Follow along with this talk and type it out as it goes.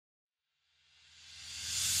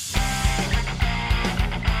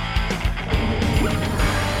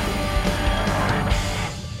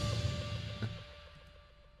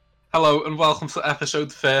Hello and welcome to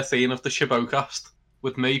episode 13 of the Shibocast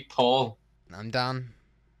with me, Paul. I'm Dan.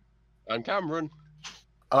 I'm Cameron.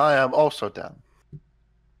 I am also Dan.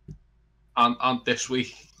 And this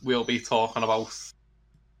week we'll be talking about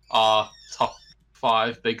our top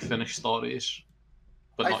 5 Big Finish stories.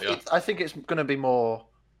 But not yet. I think it's going to be more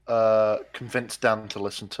convince Dan to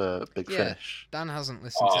listen to Big Finish. Dan hasn't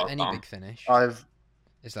listened to any Dan. Big Finish.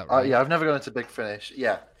 Is that right? Yeah, I've never gone into Big Finish.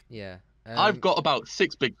 Yeah. Yeah. I've got about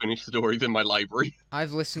 6 Big Finish stories in my library.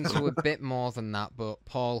 I've listened to a bit more than that, but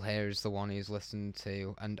Paul here is the one who's listened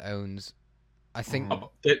to and owns. I think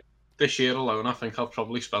This year alone, I think I've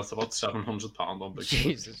probably spent about £700 on Big Finish.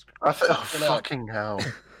 Jesus. Fucking hell.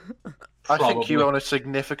 I think you own a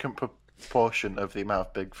significant proportion of the amount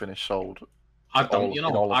of Big Finish sold. I don't,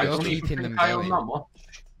 I You're don't even keeping them think I own going. that much.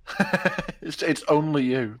 It's only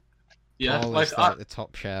you. Yeah, Paul is the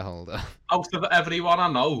top shareholder. Out of everyone I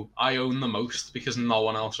know, I own the most because no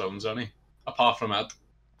one else owns any, apart from Ed,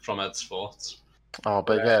 from Ed Sports. Oh,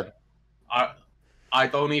 Big Ed. I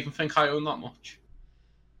don't even think I own that much.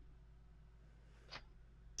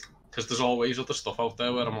 Because there's always other stuff out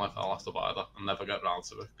there where I'm like, I'll have to buy that and never get round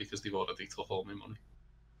to it because they've already took all my money.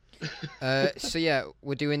 So yeah,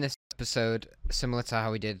 we're doing this episode similar to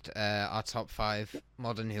how we did our top 5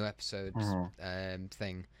 Modern Who episodes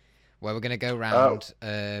thing, where we're going to go round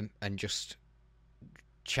and just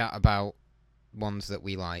chat about ones that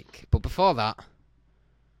we like. But before that,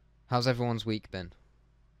 how's everyone's week been?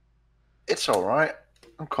 It's alright.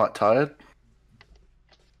 I'm quite tired.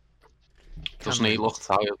 Doesn't he look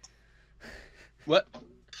tired? What?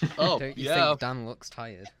 Oh, Don't you yeah. think Dan looks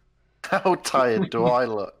tired? How tired do I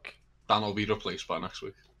look? Dan will be replaced by next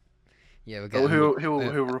week. Yeah, we're Oh, getting who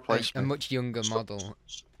will replace a me? much younger model.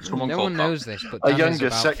 Someone No called one knows this, but A Dan is younger,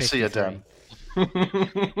 about sexier 53.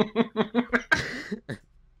 Dan.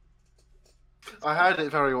 I hide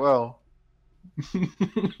it very well.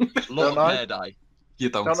 Lot Don't I? of hair dye. You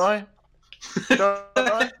don't. Don't I? Don't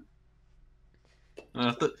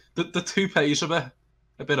I? The toupee's a bit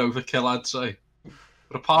overkill, I'd say.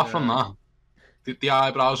 But apart from that, the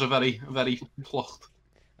eyebrows are very, very plucked.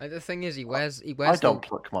 The thing is, he wears. I don't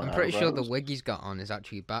pluck my I'm pretty sure the eyebrows. wig he's got on is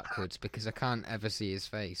actually backwards because I can't ever see his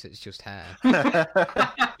face. It's just hair.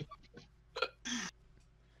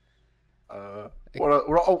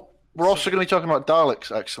 We're also going to be talking about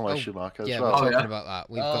Daleks! Exclamation mark as Yeah, well. we're talking yeah. about that.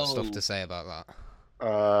 We've got stuff to say about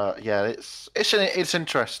that. Yeah, it's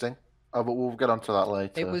interesting. But we'll get onto that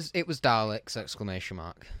later. It was Daleks! Exclamation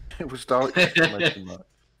mark. It was Daleks! Exclamation mark.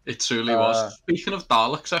 It truly was. Speaking of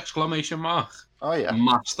Daleks! Exclamation mark. Oh yeah.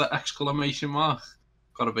 Master! Exclamation mark.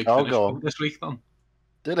 Got a big Oh, finish go on. this week then.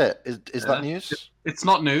 Did it? Is Yeah. that news? It's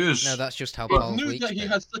not news. No, that's just how It Paul's knew week's that he been.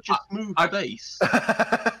 has such a smooth face.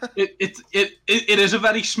 It is a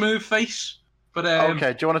very smooth face. But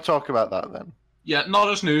Okay, do you want to talk about that then? yeah, not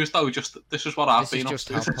as news though. Just this is what I've This is been up just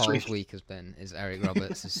to how this Paul's week. week has been. Is Eric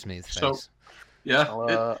Roberts' smooth face? So- Yeah,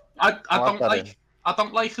 I I'll don't add that in. I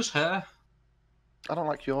don't like his hair. I don't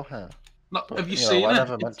like your hair. No, But, have you you know, seen I it?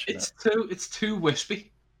 never mentioned It's too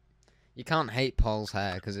wispy. You can't hate Paul's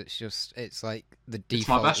hair because it's like the It's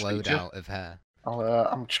my default best feature. loadout of hair.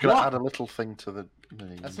 I'm just going to What? add a little thing to the.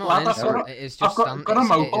 That's Well, not an I've insult. got- It is I've just got a it is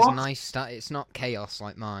mohawk. nice. It's not chaos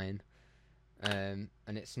like mine, and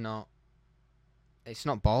it's not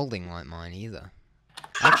balding like mine either.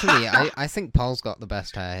 Actually, I think Paul's got the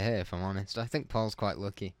best hair here. If I'm honest, I think Paul's quite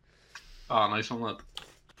lucky. Oh, nice one, lad.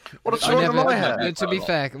 What's I wrong with never- my hair? To be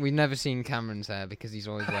fair, we've never seen Cameron's hair because he's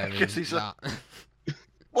always wearing 'Cause he's that.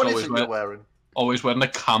 What Always is it you're wearing? Always wearing a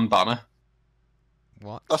Cam bandana,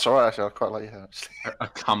 What? That's alright, actually. I quite like your hair. a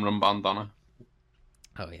Cameron bandana.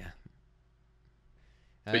 Oh yeah.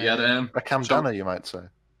 But yeah, A Camdana, you might say.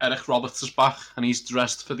 Eric Roberts is back and he's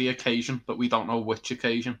dressed for the occasion, but we don't know which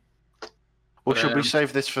occasion. Well, should we Um,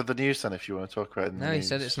 save this for the news then? If you want to talk about it in the No, he news?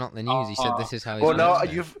 said it's not the news. He said this is how he's. Well, no,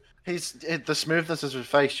 wearing it. He's the smoothness of his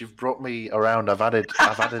face. You've brought me around. I've added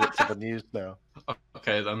it to the news now.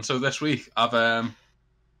 Okay then, so this week I've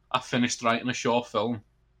finished writing a short film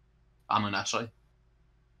and an essay.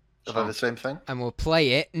 Are they the same thing? And we'll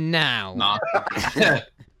play it now. Nah.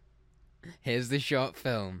 Here's the short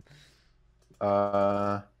film. Did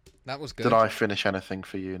That was good. I finish anything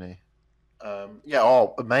for uni? Yeah.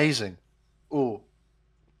 Oh, amazing. Oh,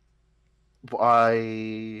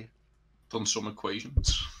 I Done some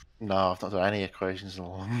equations. no, I've not done any equations in a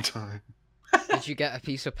long time. Did you get a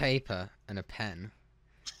piece of paper and a pen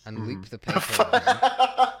and Hmm. loop the paper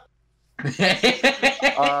around?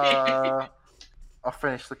 I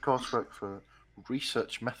finished the coursework for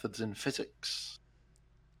research methods in physics.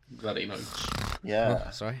 Very nice. Yeah.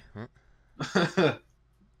 Oh, sorry. What?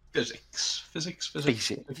 Physics. Physics. It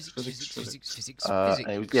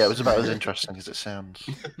was about as interesting as it sounds.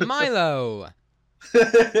 Milo.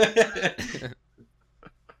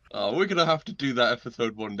 Oh, we're gonna have to do that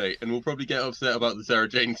episode one day, and we'll probably get upset about the Sarah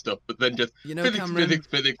Jane stuff, but then just physics.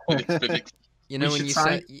 You know, We when you should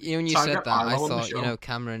said that, I Milo on the thought, show.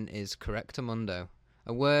 Cameron is correctamundo.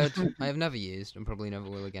 A word I have never used and probably never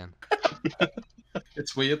will again.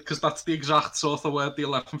 It's weird because that's the exact sort of word the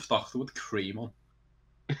 11th Doctor would cream on.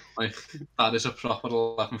 Like, that is a proper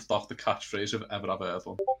 11th Doctor catchphrase if ever I've heard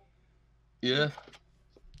one. Yeah.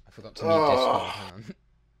 I forgot to mute Discord.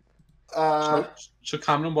 Hang on. So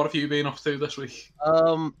Cameron, what have you been up to this week?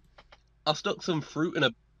 I stuck some fruit in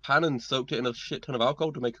a pan and soaked it in a shit ton of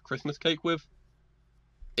alcohol to make a Christmas cake with.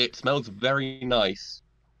 It smells very nice.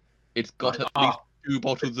 It's got at least 2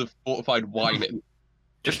 bottles of fortified wine in.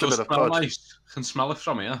 Just It a does bit of smell fudge. nice. I can smell it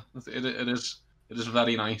from here. It is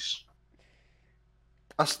very nice.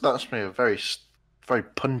 That's me a very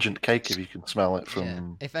pungent cake if you can smell it from. Yeah.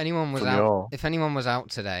 If anyone was from out, your- if anyone was out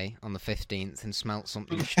today on the 15th and smelt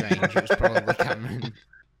something strange, it was probably Cameron.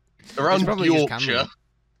 Around probably just Yorkshire. Cameron.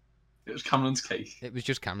 It was Cameron's cake. It was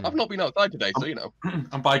just Cameron. I've not been outside today, so you know.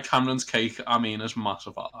 And by Cameron's cake, I mean his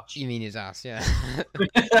massive ass. You mean his ass? Yeah.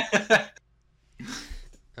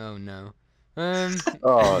 Oh no.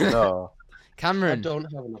 Oh no! I Cameron, don't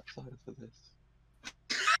have enough cider for this.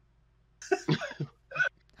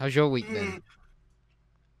 how's your week been?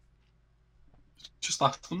 Just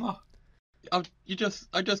ask them that. I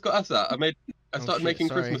just got asked that. I started shit, making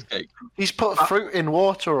sorry. Christmas cake. He's put fruit in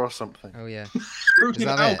water or something. Oh yeah. Fruit Is and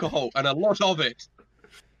that it? alcohol, and a lot of it.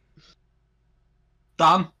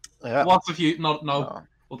 Dan, Yeah. what have you... No, Oh.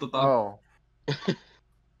 other than... Oh.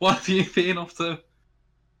 What have you been up to?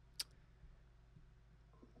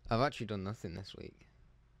 I've actually done nothing this week.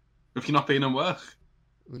 Have you not been in work?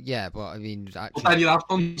 Yeah, but I mean, Well, actually. then you have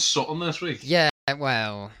done something this week. Yeah,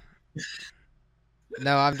 well.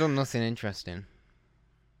 No, I've done nothing interesting.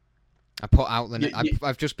 I put out the.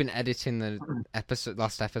 I've just been editing the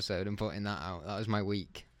last episode and putting that out. That was my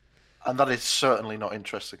week. And that is certainly not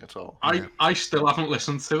interesting at all. I still haven't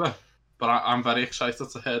listened to it, but I'm very excited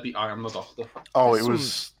to hear the I Am the Doctor. Oh, There's it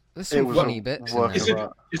was. There's It some was funny a bits. work In Is there. it,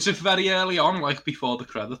 is it very early on, like before the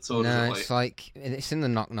credits, or No, is it's it like... like it's in the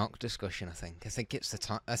Knock Knock discussion. I think it's the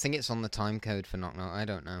time. I think it's on the time code for Knock Knock. I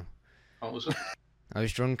don't know. What was it? I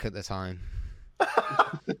was drunk at the time,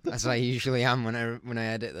 as I usually am when I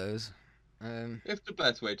edit those. It's the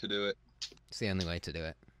best way to do it. It's the only way to do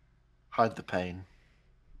it. Hide the pain.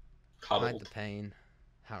 Hide Harold. the pain,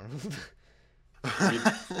 Harold.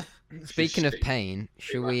 Speaking of pain,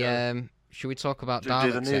 should we talk about Should we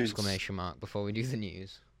do the Daleks! news? Exclamation mark before we do the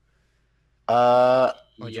news? Uh,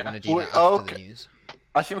 Or do you Yeah. want to do that after Okay. the news?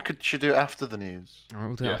 I think we should do it after the news. Or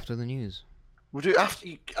we'll do it Yeah. after the news. We'll do it after.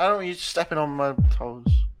 I don't want you stepping on my toes.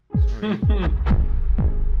 Sorry.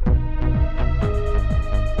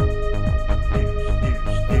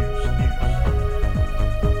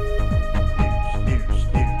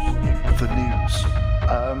 The news.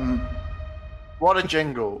 What a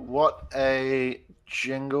jingle! What a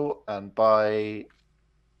jingle! And by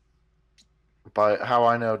how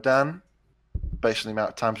I know Dan, based on the amount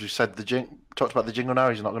of times we've said talked about the jingle, now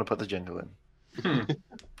he's not going to put the jingle in.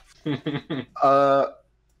 But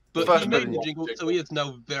First he bit made the of jingle, so he is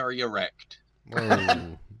now very erect.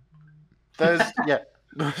 Whoa. There's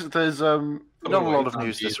there's not a lot of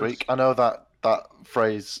news this week. I know that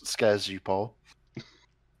phrase scares you, Paul.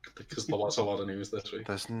 Because there was a lot of news this week.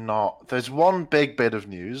 There's not. There's one big bit of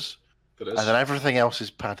news, There and then everything else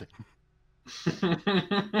is padding,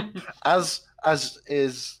 is. as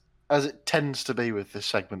it tends to be with this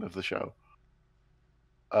segment of the show.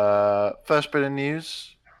 First bit of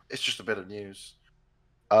news. It's just a bit of news.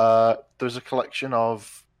 There's a collection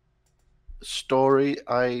of story.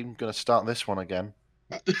 I'm going to start this one again.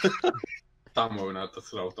 Dan won't add the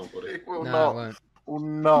throat, don't worry. It will No, not. it won't. Will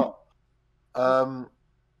not.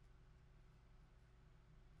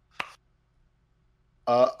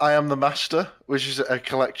 I Am the Master, which is a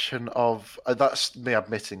collection of. That's me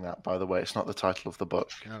admitting that, by the way. It's not the title of the book.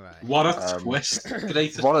 All right. What a twist.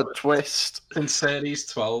 Greatest What a twist. in Series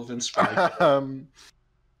 12 in Spike.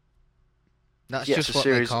 That's Yeah, just it's a what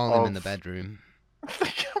they series call him in the of- bedroom.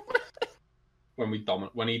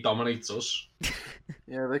 when he dominates us.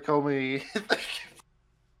 Yeah, they call me.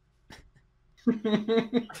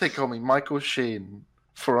 They call me Michael Sheen,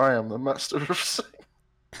 for I am the master of sing.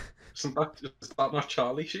 Is that not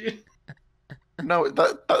Charlie Sheen? No,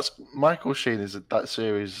 that's Michael Sheen. Is that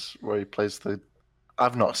series where he plays the?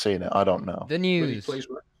 I've not seen it. I don't know. The When he news. plays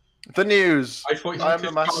with... The news. I thought you I'm said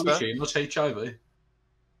the Charlie master. Sheen was HIV.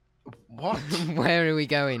 What? Where are we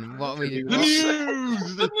going? What are we The doing?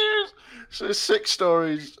 news! The news. So there's 6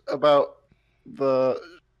 stories about the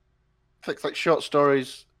 6 like short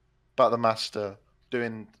stories about the Master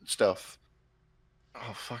doing stuff.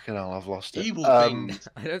 Oh fucking hell! I've lost it. Evil things.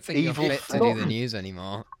 I don't think you're Evil fit to do the thing. news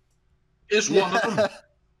anymore. Is one of them? Yeah.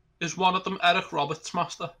 Is one of them Eric Roberts'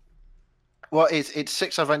 master? Well, it's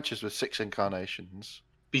 6 adventures with 6 incarnations. I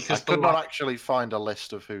Because could not actually find a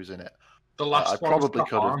list of who's in it. the I last one probably was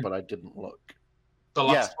could have, Kahan. but I didn't look. The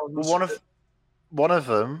Yeah, last one was one of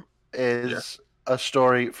them is a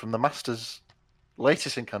story from the Master's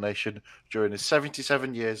latest incarnation during his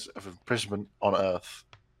 77 years of imprisonment on Earth.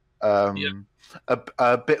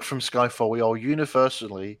 A bit from Skyfall. We all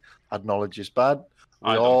universally acknowledge is bad.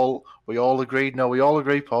 We all agreed. No, we all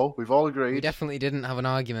agree, Paul. We've all agreed. We definitely didn't have an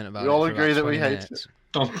argument about We it. all for agree about that we 20 hate minutes.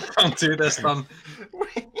 Don't do this, Dan.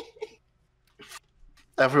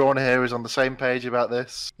 Everyone here is on the same page about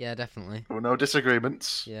this. Yeah, definitely. There were no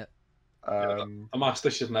disagreements. Yeah. A master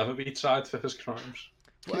should never be tried for his crimes.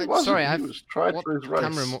 He Well, wasn't, sorry, he I've. was tried What, for his race.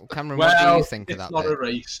 Cameron, what do you think of it's that not bit? a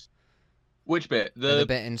race. Which bit? The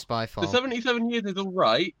bit in The Spyfall. 77 years is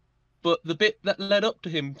alright, but the bit that led up to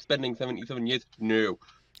him spending 77 years, no.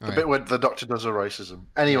 The bit where the Doctor does a racism.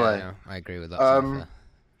 Anyway, Yeah, no, I agree with that. to be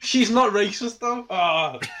She's not racist though.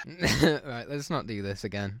 Ah, fair. Right, let's not do this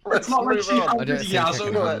again. let's not like move she on. I don't With think I Yazoo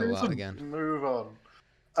can racism. handle that again. Move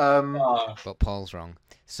on. But Paul's wrong.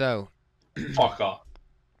 So, fuck off.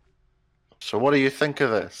 So what do you think of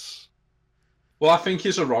this? Well, I think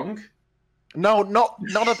he's a wrong. No, not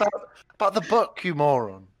about the book, you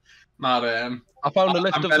moron. Nah, I found a I'm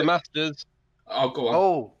list of very- the masters. I'll go on.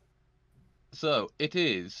 Oh, So, it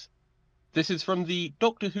is. This is from the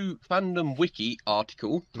Doctor Who fandom wiki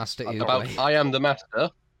article Master about Uwe. I Am the Master.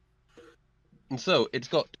 And so, it's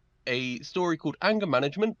got a story called Anger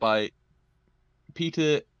Management by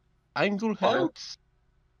Peter Engelhertz.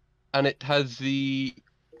 And it has the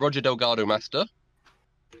Roger Delgado Master.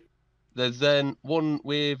 There's then one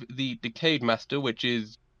with the Decayed Master, which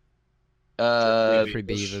is... Jeffrey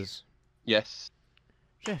Beavers. yes.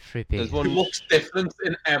 Jeffrey There's Beavers. one- He looks different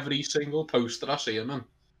in every single poster I see him in.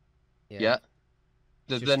 Yeah.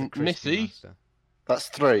 There's Just then the crispy Missy, master. that's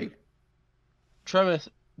 3.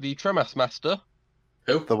 the Tremas Master,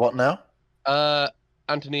 Who? The what now?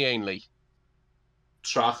 Anthony Ainley.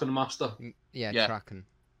 Traken Master. Yeah, Yeah. Kraken.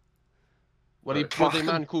 Well, he Right. was a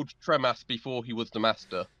man called Tremas before he was the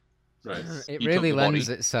Master. Right. It He really took the body. lends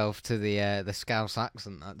itself to the Scouse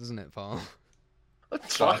accent, that doesn't it, Paul?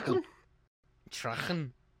 Traken.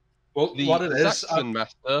 Traken. Well, The what it is, Saxon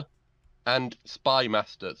Master and Spy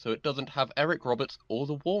Master, so it doesn't have Eric Roberts or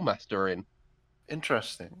the War Master in.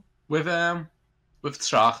 Interesting. with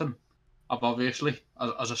Traken, I've obviously,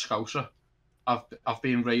 as a Scouser, I've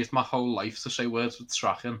been raised my whole life to say words with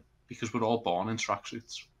Traken because we're all born in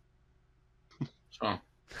tracksuits. So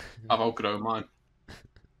I've outgrown mine.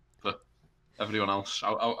 But everyone else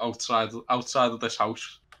outside of this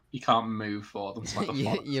house, you can't move for them. It's like a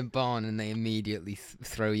forest. You're born and they immediately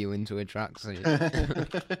throw you into a tracksuit.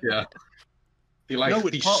 Yeah. They like No,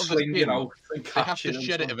 it's they part of the sling it skin. out and They catch have to and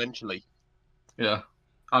shed it stuff. eventually. Yeah.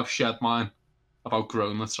 I've shed mine. I've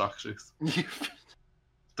outgrown the tracksuit.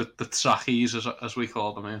 The trackies, as we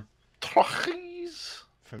call them here. Trachis.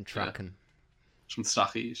 From Traken. Some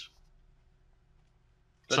trackies.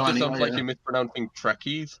 That So just anyway, sounds like yeah. you're mispronouncing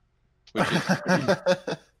Trekkies. Which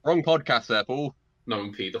is wrong podcast there, Paul.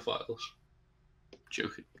 Known paedophiles.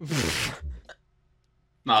 Joking.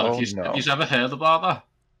 Nah, Oh, if no. you've ever heard about that,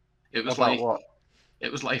 it was About like what?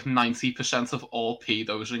 it was like 90% of all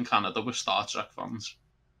pedos in Canada were Star Trek fans.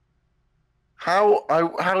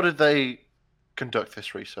 How did they conduct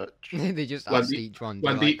this research? They just When asked the- each one.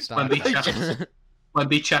 when do you the- like Star when they Trek? checked- When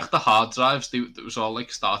they checked the hard drives, it was all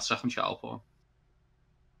like Star Trek and child porn.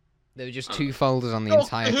 There were just 2 folders on the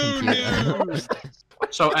entire computer.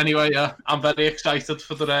 So anyway, yeah, I'm very excited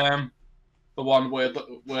for the one where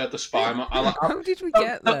the spy. How did we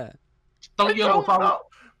get there? Don't you love how?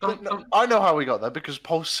 No, I know how we got there because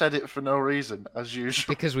Paul said it for no reason, as usual.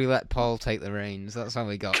 Because we let Paul take the reins. That's how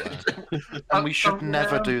we got there. And we should Don't-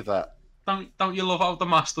 never do that. Don't you love how the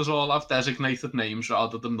masters all have designated names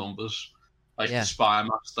rather than numbers? Like Yeah. the spy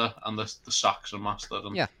master and the Saxon master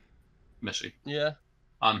and Yeah. Missy. Yeah.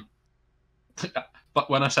 And but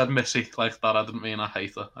when I said Missy like that, I didn't mean I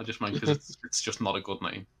hate her. I just meant because it's just not a good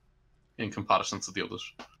name in comparison to the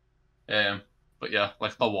others. But yeah,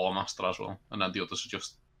 like the War Master as well, and then the others are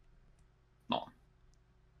just not.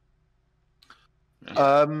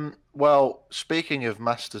 Yeah. Well, speaking of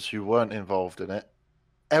masters who weren't involved in it,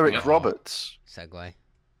 Eric Yeah. Roberts. Segway.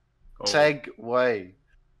 Oh, Segway.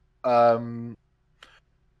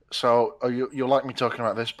 So you'll like me talking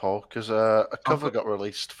about this, Paul, because a cover got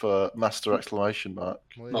released for Master exclamation mark.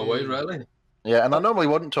 No way, really. Yeah, and I normally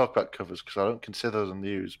wouldn't talk about covers because I don't consider them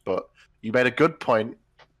news, but you made a good point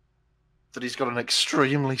that he's got an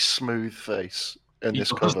extremely smooth face in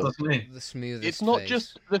this cover. Doesn't he? The smoothest. It's not face.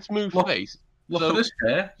 just the smooth Look- face. Look So- at his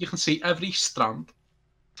hair. You can see every strand.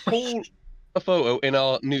 Pull a photo in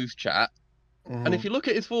our news chat, Mhm. and if you look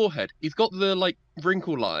at his forehead, he's got the like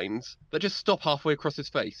wrinkle lines that just stop halfway across his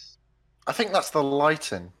face. I think that's the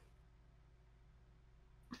lighting.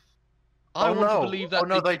 I want to believe that Oh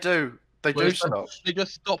no, they do. They do Where's the- stop. they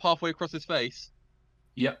just stop halfway across his face.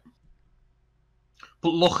 Yep. But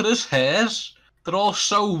look at his hairs. They're all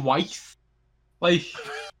so white. Like,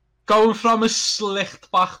 going from his slicked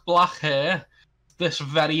back black hair, this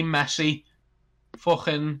very messy,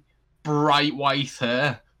 fucking bright white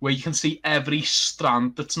hair, where you can see every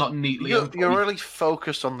strand that's not neatly You're employed. really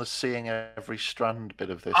focused on the seeing every strand bit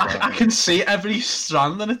of this. I aren't you? can see every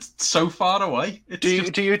strand and it's so far away. It's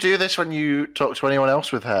Do you do this when you talk to anyone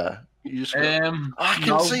else with hair? You just go, I can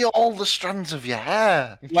no. see all the strands of your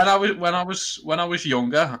hair. When I was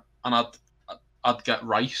younger and I'd get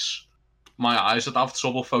rice, my eyes would have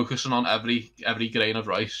trouble focusing on every grain of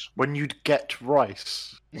rice. When you'd get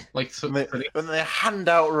rice, Like when they hand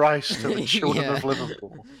out rice to the children Yeah. of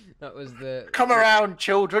Liverpool. That was the Come around,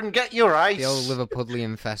 children, get your rice. the old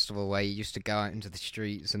Liverpudlian festival where you used to go out into the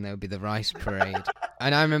streets and there would be the rice parade.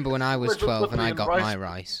 And I remember when I was 12 and I Liverpudlian got rice my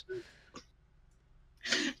rice.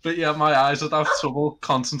 But yeah, my eyes would have trouble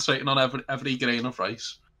concentrating on every grain of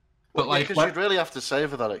rice. But like, because you'd really have to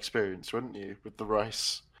savor that experience, wouldn't you, with the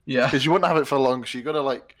rice? yeah, Because you wouldn't have it for long, so you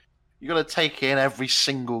gotta take in every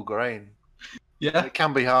single grain. yeah. It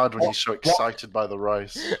can be hard when you're so excited by the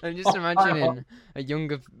rice. I'm just imagining a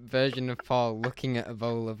younger version of Paul looking at a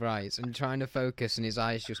bowl of rice and trying to focus, and his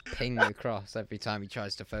eyes just ping across every time he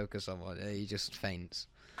tries to focus on one. He just faints.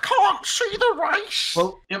 Can't see the rice.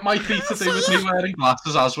 Well, it might be to do with me wearing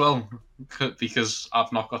glasses as well, because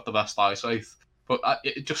I've not got the best eyesight. But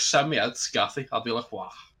it just sent me head scatty. I'd be like, wow,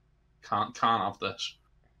 can't have this.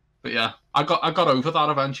 But yeah, I got over that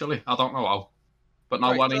eventually. I don't know how. But now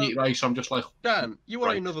Right, when I so- eat rice, I'm just like, Dan, you are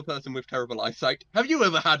Right. another person with terrible eyesight. Have you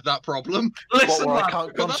ever had that problem? listen, Where I lad, can't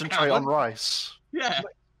because that concentrate on happened. rice. Yeah.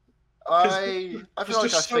 I feel it's like I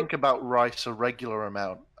just so- think about rice a regular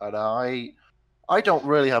amount, and I don't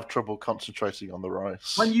really have trouble concentrating on the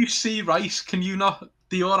rice. when you see rice, can you not?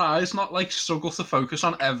 Do your eyes not like struggle to focus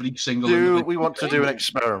on every single? Do individual we want to do an grain?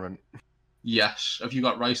 experiment? Yes. Have you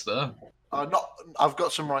got rice there? I've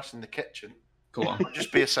got some rice in the kitchen. Go on.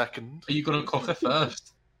 Just be a second. Are you gonna cook it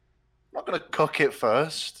first? I'm not going to cook it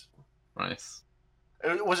first. Right.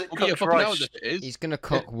 Was it It'll be a cooked fucking hour rice? if it is. He's gonna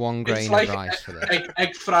cook one It's grain like of rice for this.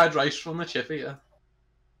 egg fried rice from the chippy. Yeah.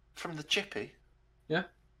 From the chippy? Yeah.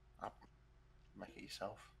 Make it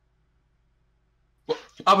yourself.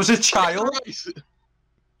 I was a child. Rice.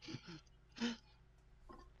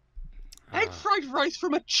 Egg Ah, fried rice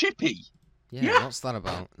from a chippy. yeah, what's that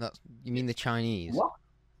about? You mean the Chinese? What?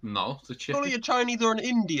 No, it's a Surely chippy. a Chinese or an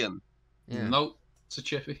Indian. Yeah. No, it's a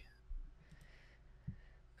chippy.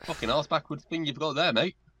 Fucking arse backwards thing you've got there,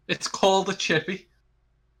 mate. It's called a chippy.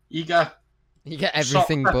 You get You get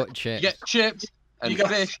everything Salt- but You chips. get chips and You got-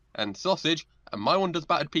 fish and sausage, and my one does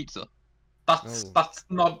battered pizza. Oh.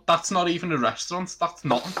 that's not even a restaurant. That's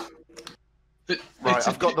nothing. Right, It's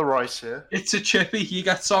I've got the rice here. It's a chippy. You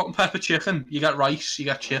get salt and pepper chicken. You get rice. You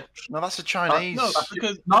get chips. No, that's a Chinese. No,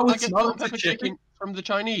 because No, I it's get not. salt and It's a pepper chicken. chicken from the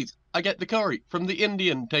Chinese. I get the curry from the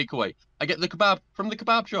Indian takeaway. I get the kebab from the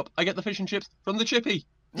kebab shop. I get the fish and chips from the chippy.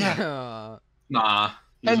 Yeah. Nah.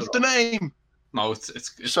 you're Hence the wrong. name. No, it's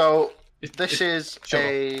So it- this it- is shut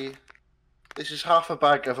up. this is half a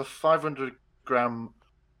bag of a 500-gram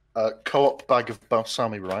co-op bag of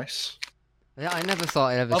balsami rice. Yeah, I never thought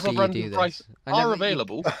I'd ever Other see you brands do of this. rice I are never,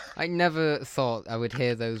 available. I never thought I would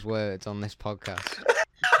hear those words on this podcast.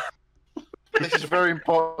 This is very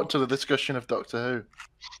important to the discussion of Doctor Who.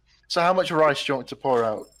 So how much rice do you want to pour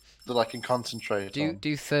out that I can concentrate on?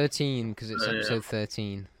 Do 13 because it's Yeah. episode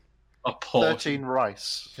 13. a portion. 13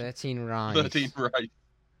 rice. 13 rice. 13 rice.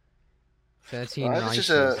 13 Right, rice. this is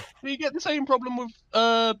a Do you get the same problem with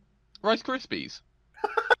Rice Krispies?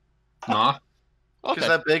 Nah. because Okay.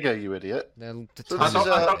 they're bigger, you idiot. They're the So tiniest this is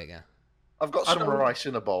bit a- bigger. I've got I some don't- rice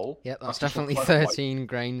in a bowl. Yep, that's That's definitely quite right. 13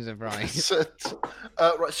 grains of rice. So,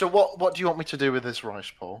 right. So what do you want me to do with this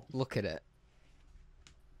rice, Paul? Look at it.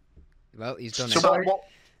 Well, he's done So it. what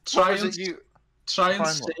Try was and it you? try and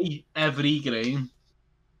Prime one. see every grain,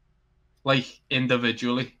 like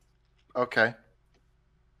individually. Okay.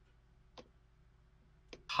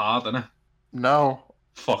 Hard, innit? No,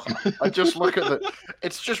 Fuck off. I just look at the.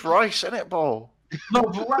 It's just rice, isn't it, Paul? No,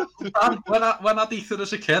 but when I'd eat it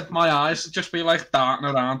as a kid, my eyes would just be like darting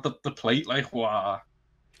around the plate, like wow.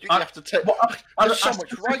 You have to take. There's so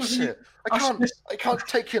much rice here. I can't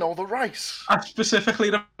take in all the rice. I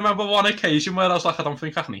specifically remember one occasion where I was like, I don't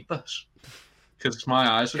think I can eat this. Because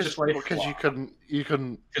my eyes were just like... Because wow. you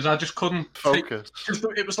couldn't... Because I just couldn't... focus. Because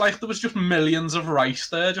it was like there was just millions of rice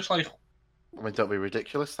there, just like... I mean, don't be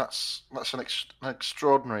ridiculous. That's an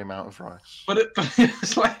extraordinary amount of rice. But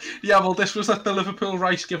it's like... Yeah, well, this was at the Liverpool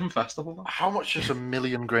Rice Giving Festival. Though. How much is 1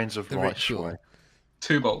 million grains of rice weigh?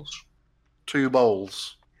 2 bowls. 2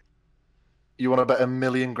 bowls. You want to bet 1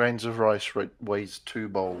 million grains of rice weighs 2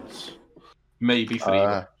 bowls? Maybe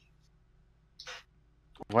 3.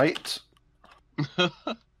 Wait. Do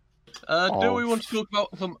we want to talk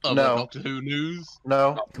about some other Doctor Who news?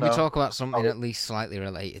 No. Can we talk about something at least slightly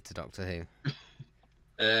related to Doctor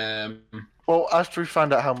Who? Well, after we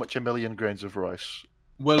find out how much 1 million grains of rice...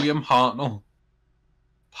 William Hartnell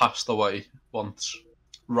passed away once.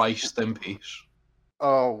 Riced in peace.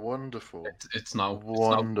 Oh, wonderful. It's now...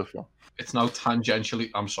 Wonderful. It's now tangentially...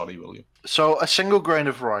 I'm sorry, William. So, a single grain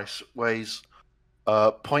of rice weighs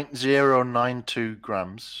 0.092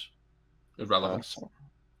 grams. Irrelevant.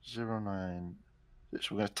 0.9... So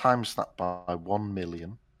we're going to times that by 1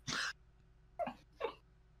 million.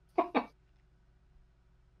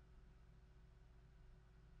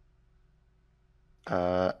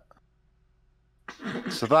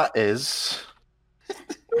 So that is...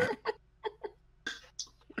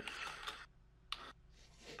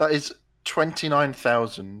 that is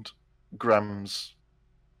 29,000 grams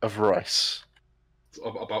of rice.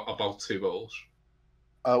 About 2 bowls.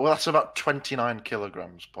 Well, that's about 29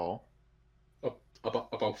 kilograms, Paul.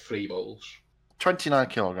 About 3 bowls. 29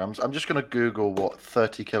 kilograms. I'm just going to Google what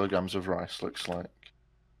 30 kilograms of rice looks like.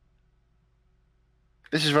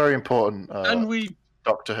 This is very important. And we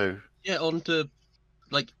Doctor Who. get on to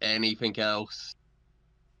like anything else.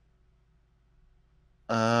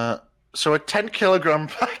 So a 10 kilogram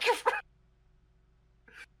pack of rice.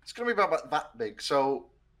 It's going to be about that big. So,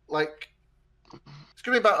 like, it's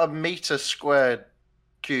going to be about 1 meter squared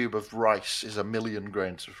cube of rice is 1 million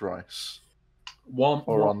grains of rice. One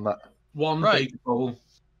big bowl.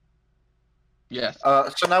 Yes.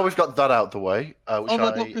 So now we've got that out the way, which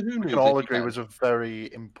Doctor Who we news, can all if you agree can. was a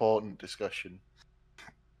very important discussion.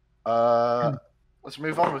 Let's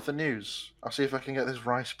move on with the news. I'll see if I can get this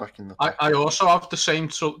rice back in the... I also have the same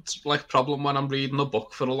problem when I'm reading a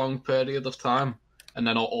book for a long period of time, and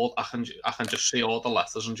then I can just see all the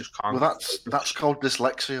letters and just can't. Well, that's called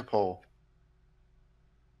dyslexia, Paul.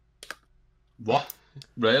 What?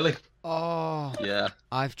 Really? Oh, Yeah.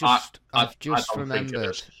 I've just I don't think it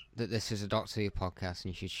remembered is. that this is a Doctor Who podcast,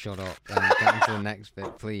 and you should shut up and get into the next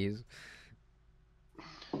bit, please.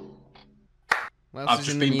 What else I've is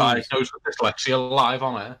just in the been news? diagnosed with dyslexia live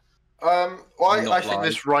on air. Well, Not I think live.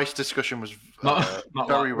 this rice discussion was Not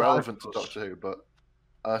very live, relevant to live. Doctor Who, but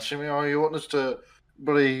Shimio, you want us to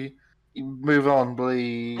bloody move on,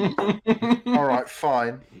 bloody... All right,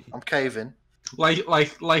 fine. I'm caving. like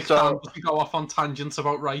So- Dan, does he go off on tangents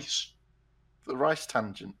about rice? The rice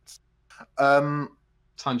tangents.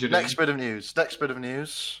 Tangerine. Next bit of news. Last bit of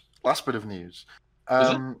news.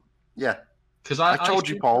 it? Yeah. Because I told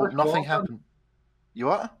you, seem to Paul, recall nothing them. happened. You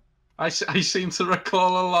what? I seem to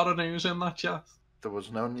recall a lot of news in that chat. There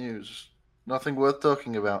was no news. Nothing worth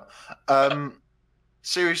talking about.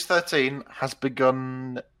 Series 13 has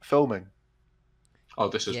begun filming. Oh,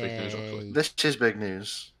 this is big news, Yay. actually. This is big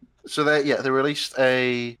news. So they released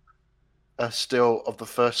a still of the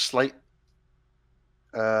first slate.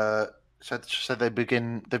 Said they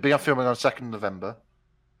began filming on 2nd November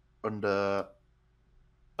under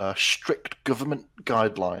strict government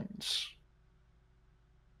guidelines.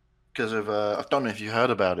 Because of I don't know if you heard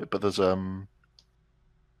about it, but there's everyone's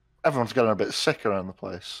getting a bit sick around the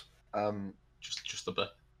place. Just a bit.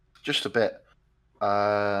 Just a bit.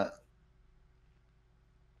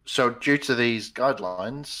 So due to these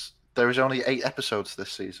guidelines, there is only 8 episodes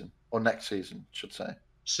this season, or next season, should say.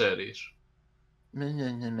 Series.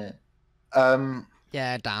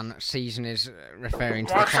 Yeah, Dan, season is referring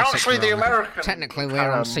to Well, the classic actually, the drama. American Technically,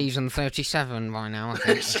 we're on season 37 by now, I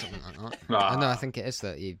think, or something like that. Ah. No, I think it is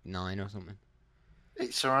 39 or something.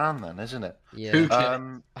 It's around then, isn't it? Yeah. Who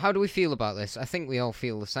cares? How do we feel about this? I think we all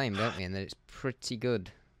feel the same, don't we? And that it's pretty good.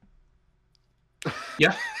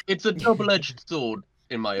 It's a double-edged sword,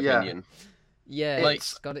 in my Yeah. opinion. Yeah, Like-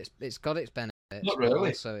 it's got its benefits. Not but really.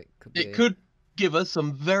 Also, it could be. It could give us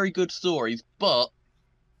some very good stories, but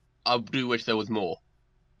I do wish there was more.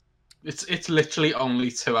 It's literally only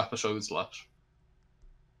 2 episodes left.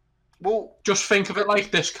 Well, Just think of it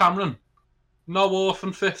like this, Cameron. No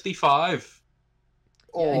Orphan 55.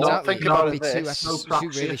 or exactly. think It about could it be two, this. No two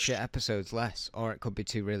really practice. shit episodes less, or it could be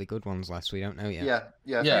two really good ones less. We don't know yet.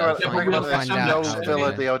 Yeah. Yeah, Think but about we'll this. find out No how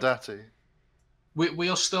Villa they- Diodati.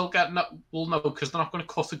 We'll still get we'll know because they're not going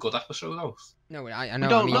to cut a good episode out. No, I know.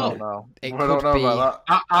 don't I mean, know. No. it We could don't know be. about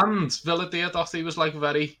that. And Villa Diodati was like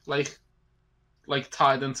very like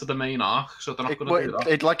tied into the main arc, so they're not going to do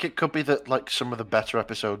that. It could be that like some of the better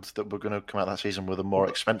episodes that were going to come out that season were the more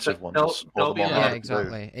expensive ones. they'll or the be more in Yeah, hard to do.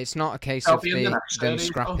 exactly. It's not a case They'll of be in the next them series,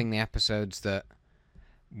 scrapping the episodes that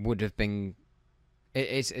would have been.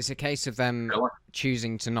 It's a case of them Really?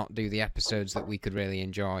 choosing to not do the episodes that we could really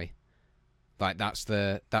enjoy. Like that's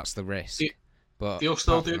the risk. But They'll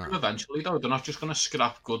still apart do from them that- eventually, though. They're not just going to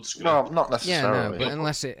scrap good script. No, not Yeah, necessarily. no, but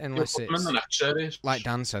unless They'll it's put them in the next series. like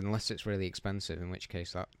Dan said, unless it's really expensive, in which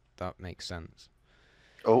case that makes sense.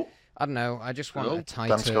 Oh, I don't know. I just want Oh, a tighter.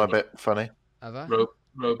 Dan's got a bit funny. Have I?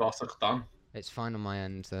 Robotic Dan. It's fine on my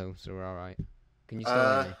end though, so we're all right. Can you still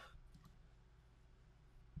hear me?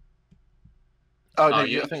 Oh, no, Oh, I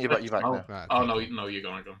think you're back oh, now. Right, Oh, okay. no, you're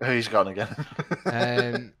going to go. He's gone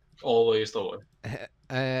again. Always the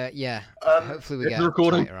way. Yeah. Um, Hopefully we it's get a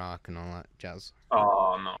recording. tighter arc and all that jazz.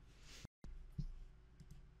 Oh, no.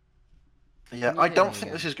 Yeah, Can you I hear don't me think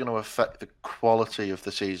again? this is going to affect the quality of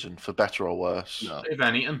the season for better or worse. No. If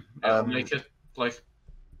anything, it'll Um, make it, like,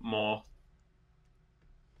 more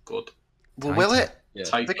good. Well, will Tighter. it? Yeah.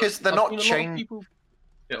 Tight. Because they're I've not seen a lot of changing. people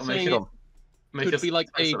It'll saying make it... it Make could it be like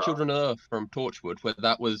a tighter. Children of Earth from Torchwood, where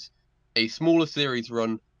that was a smaller series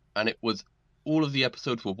run, and it was all of the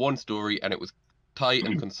episodes were one story, and it was tight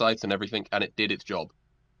and concise and everything, and it did its job.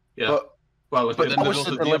 Yeah. But well, but But then that there's was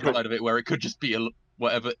also the the other deliberate- side of it, where it could just be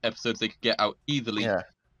whatever episodes they could get out easily, yeah,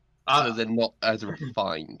 so they're not as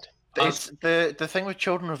refined. it's the thing with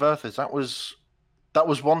Children of Earth is that was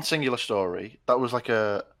one singular story. That was like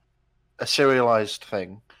a serialized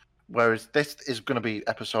thing, whereas this is going to be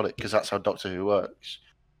episodic because that's how Doctor Who works.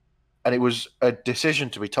 And it was a decision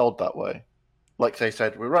to be told that way. Like they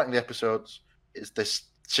said, we're writing the episodes. This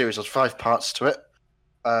series has 5 parts to it.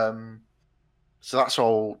 So that's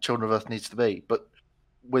all Children of Earth needs to be. But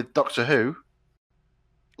with Doctor Who,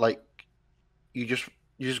 like you just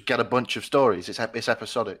get a bunch of stories. It's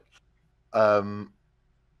episodic.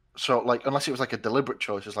 So like unless it was like a deliberate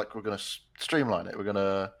choice, it's like we're going to streamline it. We're going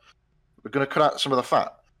to cut out some of the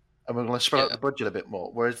fat, and we're going to spread out Yeah. the budget a bit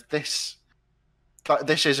more. Whereas this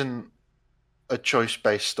isn't a choice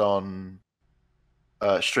based on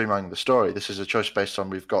streamlining the story. This is a choice based on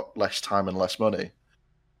we've got less time and less money.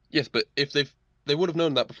 Yes, but if they would have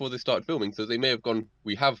known that before they started filming, so they may have gone,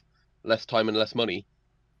 we have less time and less money,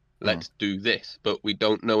 let's do this. But we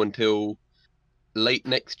don't know until late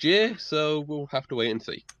next year, so we'll have to wait and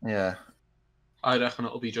see. Yeah. I reckon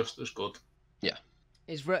it'll be just as good.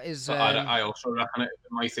 Is But I also reckon it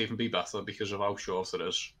might even be better because of how short it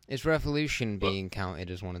is. Revolution But- being counted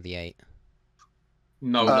as one of the 8?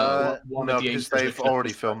 No, one no, of the because 8 they've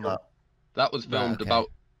already filmed that. That was filmed okay.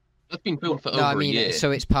 that's been filmed for No, over I mean, a year. so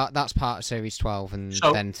that's part of series 12, and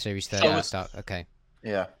So- then series 30 so- start. Okay.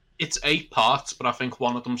 Yeah. It's 8 parts, but I think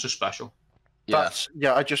one of them's a special. Yeah,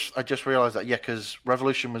 I just realised that. Yeah, because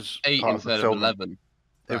Revolution was 8 part instead of the of film. 11.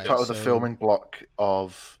 It was Right, part of the so- filming block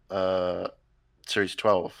of series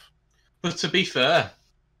 12. But to be fair,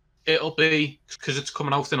 it'll be because it's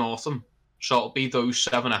coming out in autumn, so it'll be those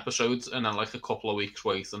 7 episodes and then like a couple of weeks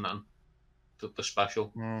wait and then the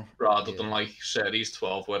special, rather than Yeah. like series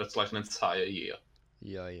 12 where it's like an entire year.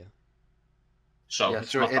 Yeah. So, Yeah,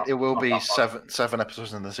 it's so not that- it will not be that bad. seven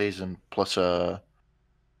episodes in the season plus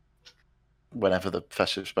whenever the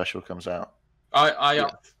festive special comes out. I Yeah.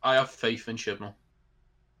 have faith in Chibnall.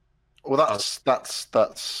 Well, that's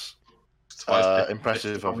It's twice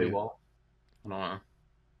impressive picked of only you. one. I know.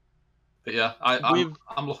 But yeah,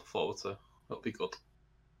 I'm looking forward to it. It'll be good.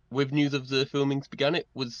 With news of the filmings began, it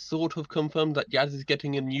was sort of confirmed that Yaz is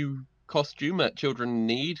getting a new costume at Children in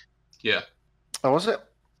Need. Yeah. Oh, was it?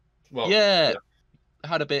 Well, yeah.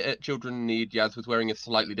 Had a bit at Children in Need. Yaz was wearing a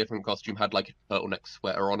slightly different costume, had like a turtleneck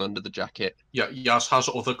sweater on under the jacket. Yeah, Yaz has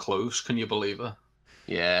other clothes. Can you believe it?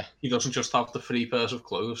 Yeah. He doesn't just have the 3 pairs of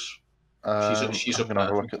clothes. She's I'm a gonna have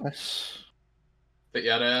a person. look at this. But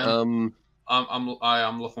yeah, I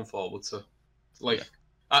am looking forward to. Like,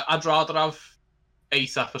 I'd rather have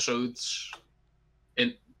 8 episodes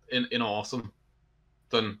in autumn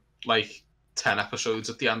than like 10 episodes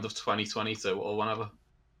at the end of 2022 or whenever.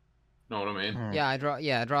 Know what I mean? Yeah, I'd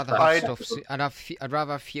rather have I'd- stuff. I'd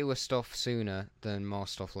rather have fewer stuff sooner than more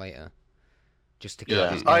stuff later. Just to keep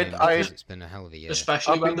Yeah. it going, I'd- because it's been a hell of a year.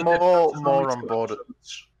 Especially I'd when be the more difference is only on 2 board.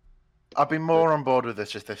 episodes. I'd be more on board with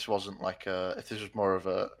this if this wasn't like if this was more of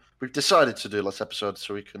a. We've decided to do less episodes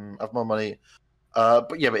so we can have more money.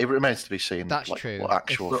 But it remains to be seen. That's like, true. What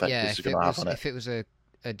actual effect this is going to have on it? If it was a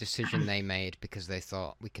decision they made because they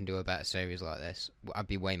thought we can do a better series like this, I'd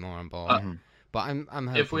be way more on board. But I'm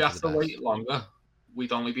hoping if we for have the to best. wait longer,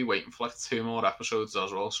 we'd only be waiting for like 2 more episodes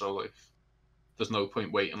as well. So like, there's no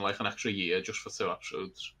point waiting like an extra year just for 2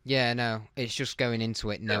 episodes. Yeah, no, it's just going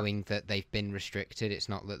into it knowing that they've been restricted. It's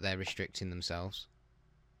not that they're restricting themselves.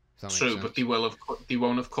 If that makes True, sense. but they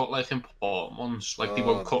won't have cut like important ones. Like they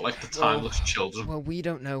won't cut like the timeless children. Well, we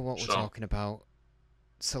don't know what we're So- talking about,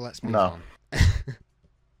 so let's move No. on.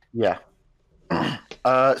 Yeah.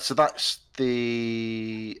 So that's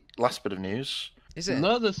the last bit of news. Is it?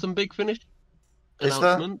 No, there's some big finish Is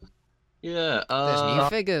there? announcement. Yeah, There's new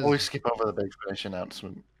figures. Always skip over the big finish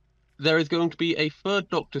announcement. there is going to be a third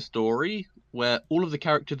Doctor story where all of the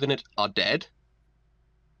characters in it are dead.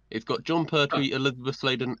 It's got John Pertwee, Elizabeth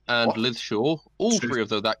Sladen, and What? Liz Shaw. All True. 3 of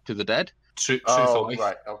those actors are dead. Truth Oh, or life.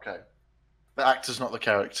 right, okay. The actors, not the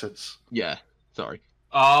characters. Yeah, sorry,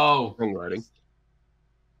 Oh, wrong writing.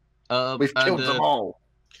 We've killed them all.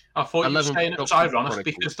 I thought you were 11 saying it was Doctor ironic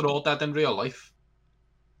Chronicles. because they're all dead in real life.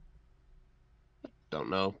 Don't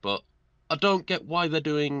know, but I don't get why they're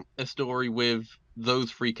doing a story with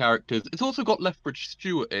those 3 characters. It's also got Lethbridge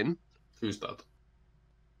Stewart in, Who's dead?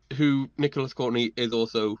 who Nicholas Courtney is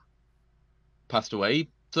also passed away.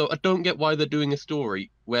 So I don't get why they're doing a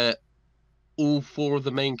story where all 4 of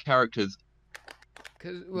the main characters,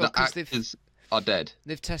 Because the actors, are dead.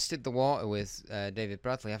 they've tested the water with David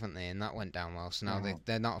Bradley, haven't they? And that went down well. So now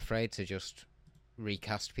they're not afraid to just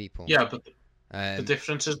recast people. Yeah, but the Um,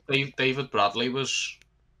 difference is David Bradley was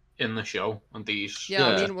in the show, and these. yeah,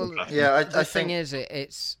 I Yeah. mean, well, Yeah, the I thing think... is,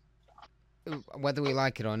 it's whether we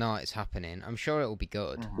like it or not, it's happening. I'm sure it will be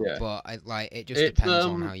good, Mhm. Yeah. but it just It's, depends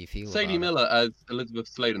on how you feel Sadie about Miller as Elizabeth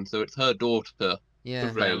Sladen, so it's her daughter. it.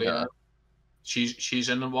 Yeah, Really, Yeah. she's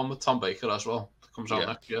in the one with Tom Baker as well. That comes out Yeah.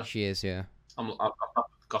 next year. she is. Yeah. I've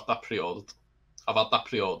got that pre-ordered. I've had that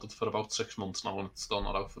pre-ordered for about 6 months now, and it's still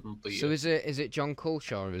not out for another year. So is it John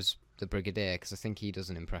Culshaw as the Brigadier? Because I think he does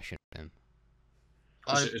an impression of him.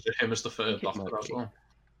 Is it him as the I third think it Doctor might as be. well?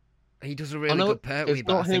 He does a I really know good Pertwee, it's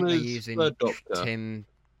but I not think him they're as using third Doctor. Tim.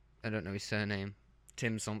 I don't know his surname.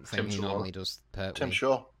 Tim something. Tim he Shaw. normally does Pertwee. Tim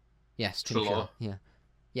Shaw. Yes, Tim Trelaw. Shaw. Yeah,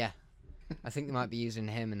 yeah. I think they might be using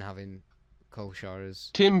him and having Culshaw as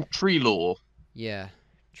Tim Trelaw,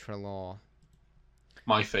 Trelaw.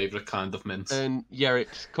 My favourite kind of mint. and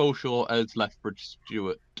it's Coleshaw as Lethbridge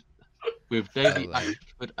Stewart, with Daisy Hello.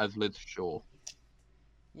 Ashford as Liz Shaw.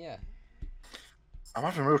 Yeah. I'm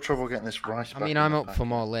having real trouble getting this rice I back mean, in I'm the up for packet.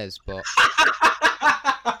 more Liz, but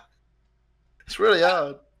It's really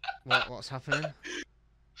hard. what's happening?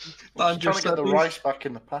 I'm trying to get the rice back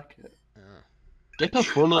in the packet. Get a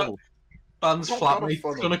funnel. Dan's Not got a flatmate's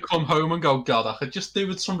funnel. gonna come home and go, God, I could just do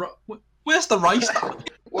with some. Where's the rice?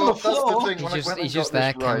 Well, the that's the floor. thing. He's When I just, went and he's just got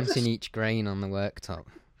there this rice, counting each grain on the worktop.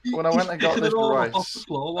 When I went and got Picking this it all up rice, off the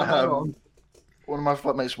floor, one by one. one of my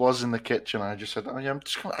flatmates was in the kitchen. And I just said, "Oh yeah, I'm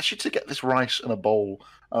just going actually to get this rice in a bowl."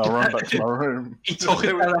 And I ran back to my room. He took They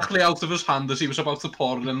it were- directly out of his hand as he was about to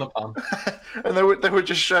pour it in the pan. and they were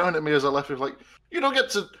just shouting at me as I left. It was like, "You don't get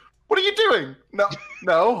to. What are you doing? No,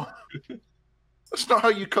 no. That's not how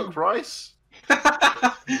you cook rice."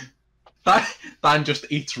 Dan just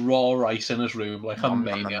eats raw rice in his room like a Nom,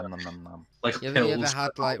 nom, maniac. nom, nom, nom, nom. Like You ever pills.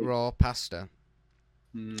 had like raw pasta?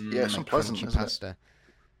 Yeah, it's Like unpleasant, crunchy isn't it? pasta.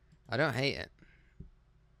 I don't hate it.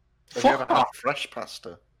 Have you ever Fuck had off. fresh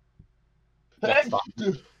pasta? What's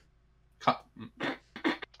that?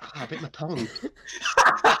 I bit my tongue.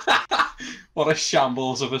 What a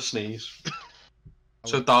shambles of a sneeze.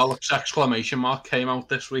 So Dalek's exclamation mark came out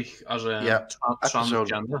this week as a Yeah, episode.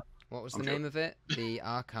 transgender. What was I'm the name of it? The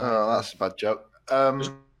archive. Oh, that's a bad joke.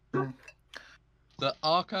 The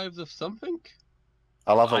Archives of Something?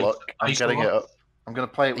 I'll have a I- look. I'm I getting saw- it up. I'm going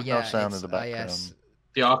to play it with no Yeah, sound in it's the background. IS.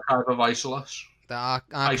 The Archive of Isolus. The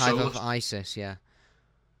archive of Isolus. ISIS. Yeah.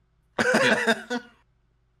 Do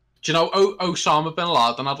you know Osama bin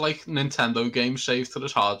Laden had like Nintendo games saved to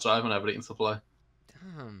his hard drive and everything to play?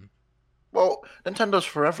 Damn. Well, Nintendo's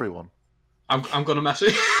for everyone. I'm gonna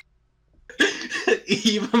message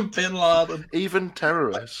even Bin Laden. Even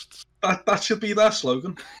terrorists. That should be their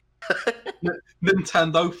slogan.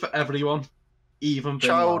 Nintendo for everyone, even Bin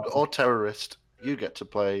Child Laden. or terrorist, you get to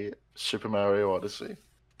play Super Mario Odyssey.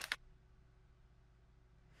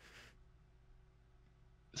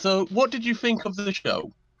 So, what did you think of the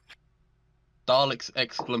show? Dalek's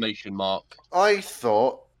exclamation mark. I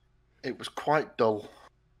thought it was quite dull.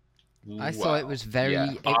 I thought it was very.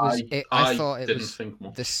 yeah. I thought it didn't was think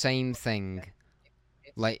much. the same thing.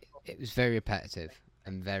 Like it was very repetitive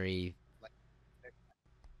and very.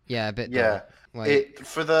 Yeah, a bit. Yeah, dull. Like,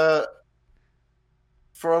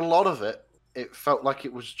 for a lot of it, it felt like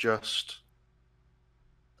it was just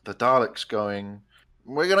the Daleks going,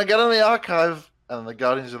 "We're gonna get in the archive," and the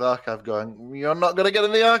Guardians of the Archive going, "You're not gonna get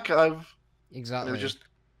in the archive." exactly. It was just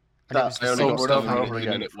And it was that the only same got over and stuff. over and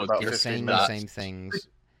again it for was about just The 15 same, minutes. the same things.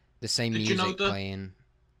 The same Did you music know playing.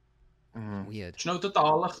 Mhm. Weird. Do you know the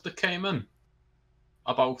Dalek that came in?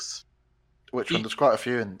 About Which one? There's quite a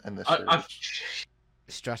few in this series. I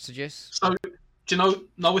Strategist. so do you know?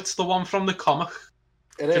 No, it's the one from the comic.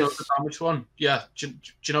 It Do you know is. the damaged one? Yeah. Do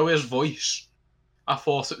you know his voice? I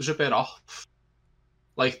thought it was a bit off.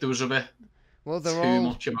 Like there was a bit Well, they're too all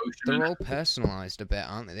much emotion. in they're it. all personalised a bit,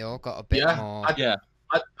 aren't they? They all got a bit Yeah, more. Yeah.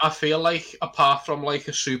 I feel like apart from like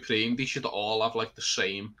a Supreme, they should all have like the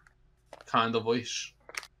same kind of voice.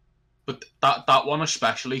 But that one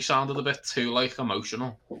especially sounded a bit too like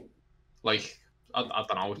emotional. Like I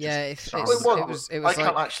don't know. Yeah, just if sounded- it was I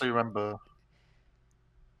can't like actually remember.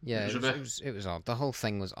 yeah, it was a bit- it was odd. The whole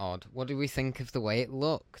thing was odd. What did we think of the way it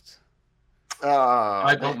looked?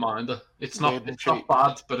 I don't mind it. It's weird not and it's not cheap.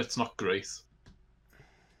 bad, but it's not great.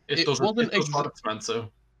 It It doesn't. wasn't It does what it's meant to.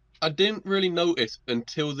 I didn't really notice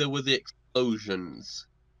until there were the explosions.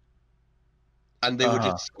 And they were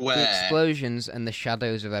Uh-huh. just square. The explosions and the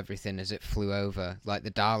shadows of everything as it flew over, like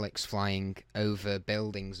the Daleks flying over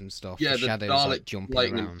buildings and stuff. Yeah, the the shadows Dalek like jumping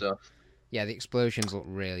lighting around. and stuff. Yeah, the explosions look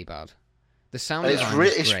really bad. The sound It's design re-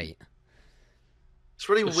 was it's- great. It's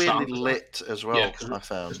really The weirdly sound design. lit as well. Yeah, 'cause I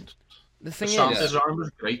found. The The thing sound is, design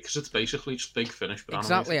was great because it's basically just Big Finish. But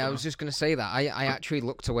exactly, I animated, was just going to say that. I actually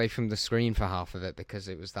looked away from the screen for half of it because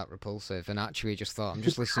it was that repulsive, and actually just thought, I'm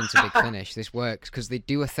just listening to Big Finish. This works because they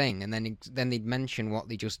do a thing, and then they'd mention what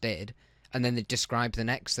they just did, and then they'd describe the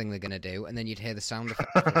next thing they're going to do, and then you'd hear the sound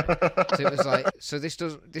effect. For it. So it was like, so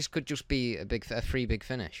this could just be a free Big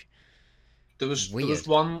Finish. There was Weird.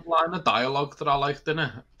 one line of dialogue that I liked in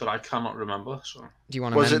it that I cannot remember. So Do you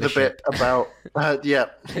want a Was it the membership? bit about?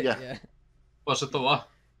 Yeah. was it the what?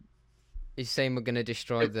 He's saying we're going to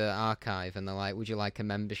destroy the archive, and they're like, "Would you like a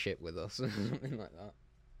membership with us?" Something like that.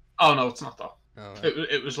 Oh no, it's not that. Oh, right.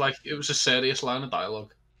 It was like it was a serious line of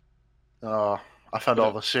dialogue. Oh, I found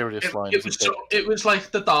all the serious lines. It was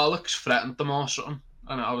like the Daleks threatened them or something,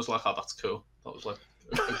 and I was like, "Oh, that's cool." That was like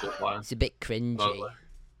a good line. It's a bit cringy. But, like,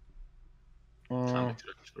 Mm. kinda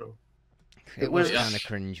cringe, bro. It was was- kind of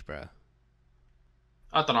cringe, bro.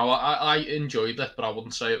 I don't know. I enjoyed it, but I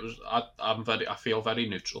wouldn't say it was. I feel very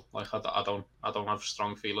neutral. Like I don't have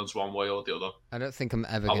strong feelings one way or the other. I don't think I'm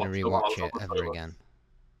ever I going to watched rewatch the one it on the ever trailer. again.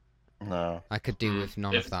 No. I could do Mm, with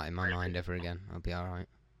none yeah. of that in my mind ever again. I'll be alright.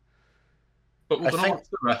 But we're I gonna think- watch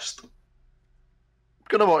the rest.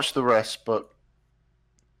 Gonna watch the rest, but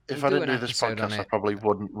if We'll I do didn't an do this episode on podcast, I it. probably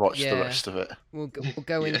wouldn't watch Yeah. the rest of it. We'll go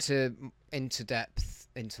Yeah. into depth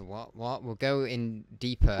into what? We'll go in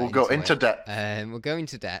deeper. We'll go into it. depth. We'll go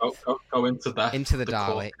into depth Go into that. into the core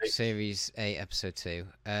Dalek case. series 8 episode 2.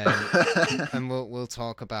 And we'll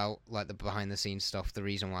talk about like the behind the scenes stuff, the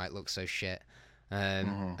reason why it looks so shit,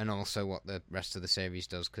 Mhm. and also what the rest of the series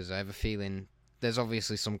does. Because I have a feeling there's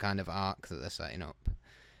obviously some kind of arc that they're setting up,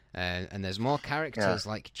 and there's more characters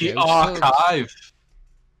like The Joe Suggs. archive.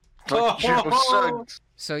 Like Joe Suggs.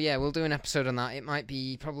 So yeah, we'll do an episode on that. It might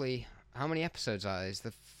be probably how many episodes are there? Is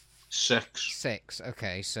the 6. 6?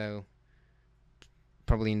 Okay, so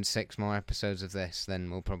probably in 6 more episodes of this,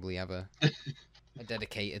 then we'll probably have a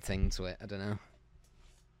dedicated thing to it. I don't know.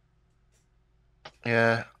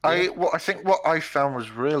 Yeah, I think what I found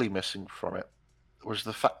was really missing from it was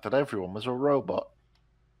the fact that everyone was a robot,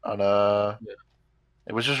 and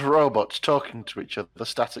it was just robots talking to each other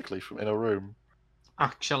statically from in a room.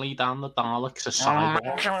 Actually, Dan, the Daleks are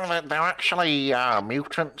cyborgs. They're actually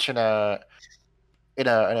mutants in a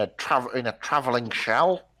traveling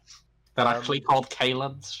shell. They're actually called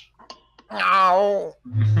Kalins. No.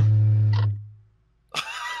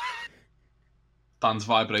 Dan's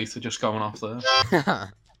vibrator just going off there.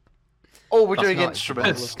 Oh, we're That's doing not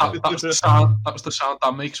instrumental instrumental. stuff. That was the sound. That was the sound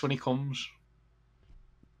Dan makes when he comes.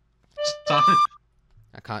 Dan,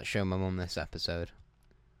 I can't show my mum this episode.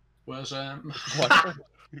 where's What?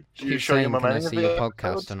 Do She you keeps show your saying, mum "Can I any of see the your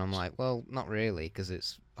podcast?" episodes? And I'm like, "Well, not really, because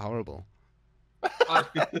it's horrible." I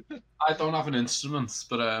don't have an instrument,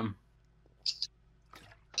 but oh,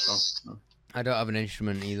 no. I don't have an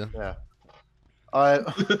instrument either. Yeah. I've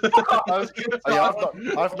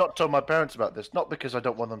not told my parents about this, not because I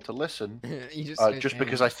don't want them to listen, You just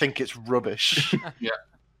because I think it's rubbish.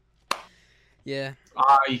 Yeah.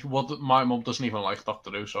 My mum doesn't even like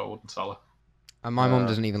Doctor Who, so I wouldn't tell her. And my mum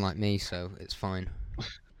doesn't even like me, so it's fine.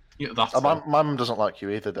 Yeah, that's my mum doesn't like you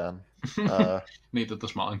either, Dan. Neither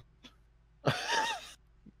does mine.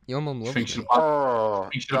 Your mum loves Thinks me. Oh,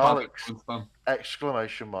 Thinks you're bad Daleks! at things, Dan.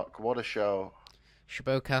 Exclamation mark! What a show!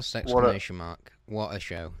 Shabocast exclamation mark. What a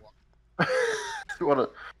show. What a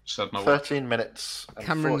Said no. 13 minutes. And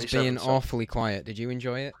Cameron's 47 being seconds. awfully quiet. Did you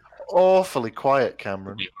enjoy it? Awfully quiet,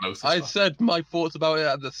 Cameron. Didn't even notice I that. said my thoughts about it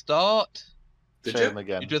at the start. Did Say you? them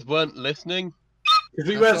again. You just weren't listening. Because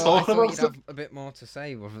we I weren't thought talking you'd about it. have a bit more to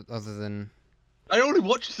say other than... I only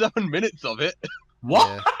watched 7 minutes of it. What?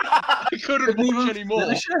 Yeah. I couldn't Didn't watch even anymore.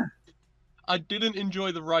 finish it? I didn't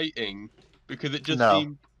enjoy the writing because it just No.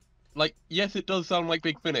 seemed like, yes, it does sound like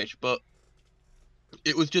Big Finish, but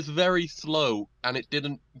it was just very slow and it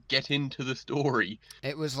didn't get into the story.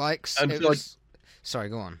 It was like... And It so, was... Sorry,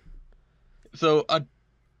 go on. So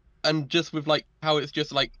and just with like how it's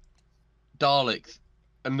just like Daleks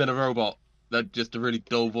and then a robot that just a really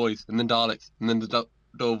dull voice and then Daleks and then the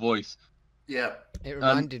dull voice. Yeah. It And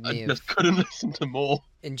reminded I me of... just couldn't listen to more.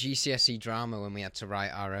 in GCSE drama when we had to write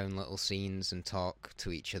our own little scenes and talk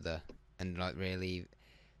to each other and like really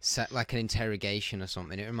set like an interrogation or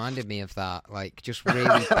something. It reminded me of that, like just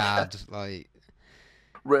really bad, like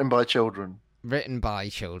Written by children. written by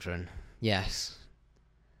children. Yes.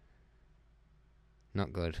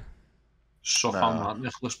 Not good. Suck No. on that,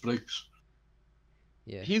 Nicholas Briggs.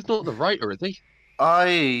 Yeah. He's not the writer, is he?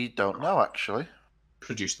 I don't know, actually.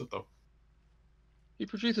 Produced it, though. He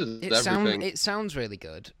produces It everything. sounds really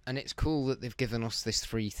good, and it's cool that they've given us this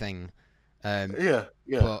free thing. Yeah,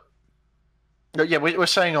 yeah. But No, yeah, we're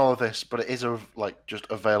saying all of this, but it is like just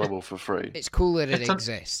available for free. it's cool that it It's a-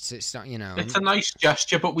 exists. It's not, you know. It's a nice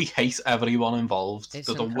gesture, but we hate everyone involved. It's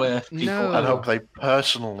They're the an- worst people No. And ever. hope they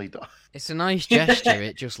personally die. It's a nice gesture.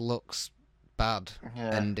 It just looks bad,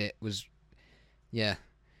 Yeah, and it was. Yeah.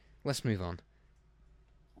 Let's move on.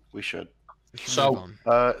 we should. We should So- move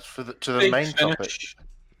on. To the Big main topic. Finish.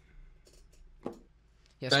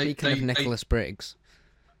 Yeah, they- speaking of they- Nicholas Briggs,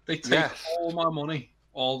 They take Yes. all my money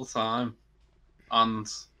all the time, and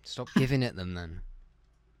stop giving it them then.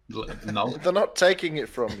 no, They're not taking it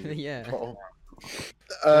from you. Yeah. Paul.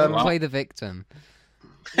 Don't Well- play the victim.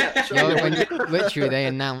 yeah, so- No, when literally they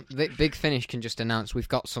announce, Big Finish can just announce we've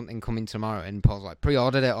got something coming tomorrow, and Paul's like,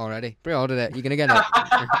 pre-ordered it already. Pre-ordered it. You're gonna get it.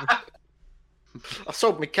 I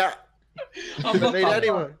sold my cat. I'm I not need that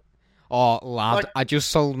anyone. Oh, lad, Like- I just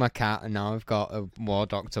sold my cat, and now I've got a War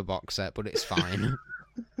Doctor box set, but it's fine.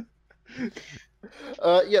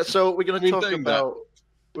 Yeah, so we're going to Been talk doing that.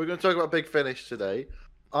 about Big Finish today.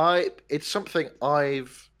 It's something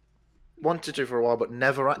I've wanted to for a while, but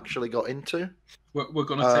never actually got into. We're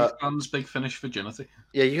going to take Dan's Big Finish virginity.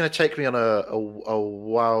 Yeah, you're going to take me on a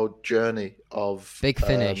wild journey of Big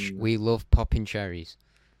Finish. We love popping cherries.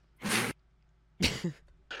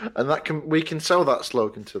 and we can sell that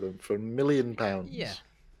slogan to them for £1 million. Yeah.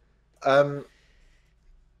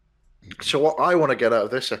 So what I want to get out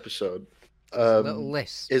of this episode Little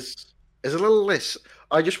list. is a little list.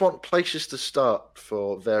 I just want places to start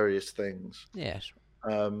for various things. Yes.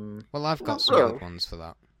 Um, Well, I've got some Well, good ones for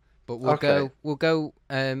that, but we'll okay. go.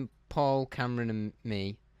 Paul, Cameron, and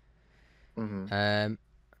me. mhm.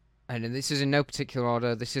 And this is in no particular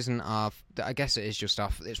order. This isn't our. I guess it is just our.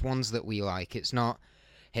 It's ones that we like. It's not.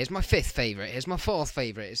 Here's my 5th favorite. Here's my 4th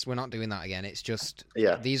favorite. We're not doing that again. It's just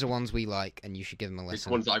Yeah. these are ones we like, and you should give them a It's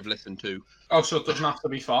listen. ones I've listened to. Oh, so it doesn't have to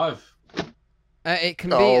be 5. It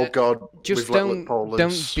can be. Oh God! Just we've let Paul don't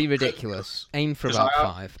loose. be ridiculous. Aim for 'Cause about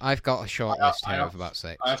I have- 5. I've got a short I have- list I here have- of about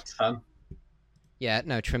 6. I have 10. Yeah,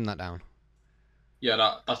 no, trim that down.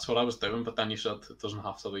 Yeah, that's what I was doing, but then you said it doesn't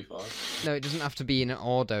have to be 5. No, it doesn't have to be in an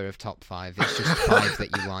order of top 5. It's just 5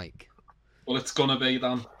 that you like. Well, it's gonna be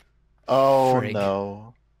then. Oh Frig.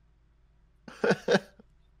 no!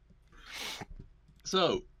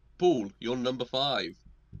 So, Paul, you're number 5.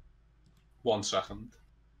 1 second.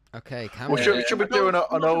 Okay, Well, Cameron. should we do an I'm not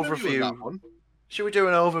gonna do overview? that one. Should we do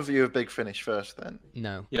an overview of Big Finish first, then?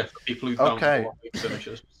 No. Yeah, for people who don't Okay. know what Big Finish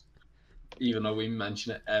is. Even though we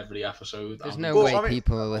mention it every episode. There's and- no Well, way I mean-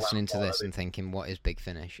 people are listening to this already. and thinking, "What is Big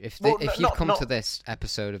Finish?" If Well, if no- you've come not- to this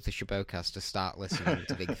episode of the Shabocast to start listening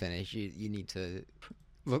to Big Finish, you need to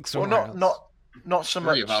look Well, somewhere else. not so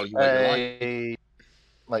much. Reevaluate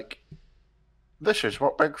Like, this is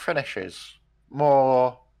what Big Finish is.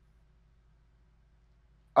 More.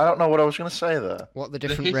 I don't know what I was going to say there. What the The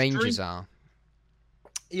different history? ranges are.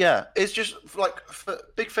 Yeah, it's just like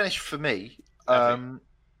Big Finish for me. Heavy.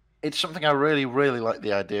 It's something I really, really like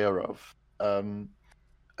the idea of.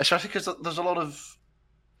 Especially because there's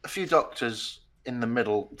a few doctors in the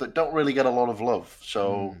middle that don't really get a lot of love.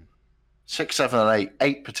 So 6, 7, and 8,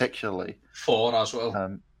 8 particularly. 4 as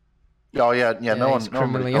well. Oh yeah. No one. He's No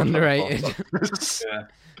one criminally really talks about underrated. it. Yeah.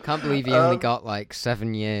 Can't believe he only got like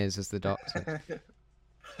 7 years as the Doctor.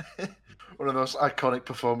 One of those iconic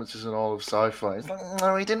performances in all of sci-fi. It's like,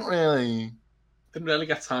 no, he didn't really. Didn't really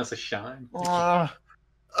get time to shine. But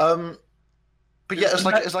yeah,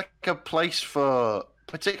 it's like a place for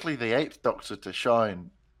particularly the 8th Doctor to shine.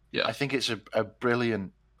 Yeah. I think it's a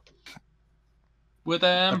brilliant With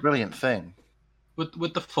thing.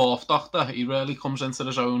 With the 4th Doctor, he really comes into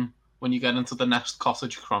his own when you get into the Nest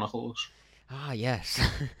Cottage Chronicles. Ah, yes.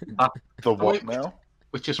 The what now?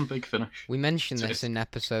 Which isn't Big Finish. We mentioned this in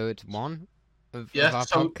episode 1 of our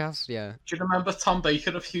so, podcast. Yeah. Do you remember Tom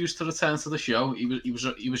Baker refused to return to the show? He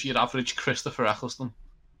was your average Christopher Eccleston.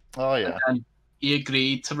 Oh yeah. And he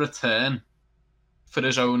agreed to return for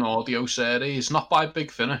his own audio series, not by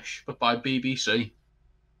Big Finish, but by BBC.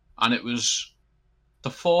 And it was the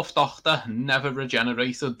 4th Doctor never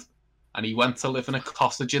regenerated, and he went to live in a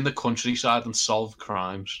cottage in the countryside and solve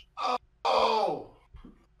crimes. Oh,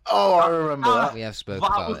 I remember that. We have spoken That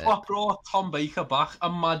about was it. what brought Tom Baker back.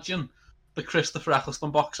 Imagine the Christopher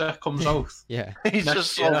Eccleston box set comes out, Yeah. He's Next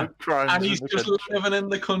just year. solving crimes. and in he's the just country. living in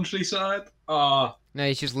the countryside. Oh, No,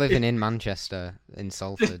 he's just living in Manchester, in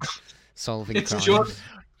Salford, solving it's crimes.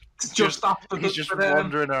 just after He's just the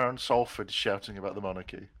wandering around Salford shouting about the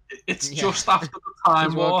monarchy. it's Yeah. just after the Time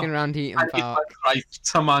He's War. walking around Heaton And he's Park. like, right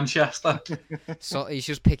to Manchester. So he's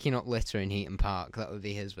just picking up litter in Heaton Park. That would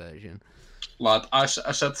be his version. Lad, I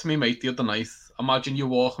said to me mate the other night, imagine you're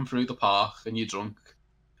walking through the park and you're drunk,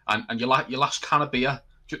 and your last can of beer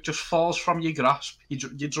just falls from your grasp,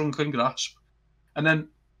 your drunken grasp, and then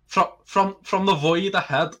from the void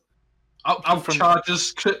ahead, out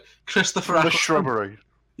charges Christopher From the Eccleston. shrubbery.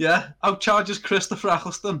 Yeah, out charges Christopher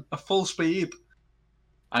Eccleston at full speed,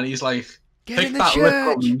 and he's like, Get "Pick in the that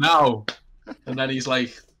liquor up church! now," and then he's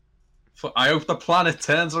like, "I hope the planet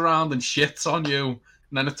turns around and shits on you."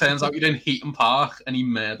 And then it turns out you're in Heaton Park, and he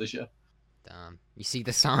murders you. Damn. You see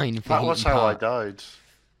the sign for That was Heaton how I Park. died.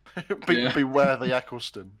 Yeah. Beware the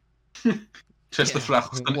Eccleston. Christopher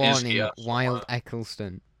Eccleston is Warning, here. Wild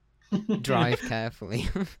Eccleston. Drive carefully.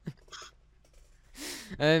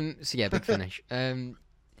 So yeah, Big Finish.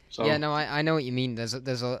 So, Yeah, no, I know what you mean. There's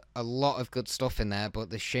a lot of good stuff in there, but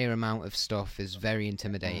the sheer amount of stuff is very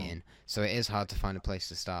intimidating. So it is hard to find a place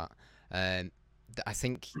to start. I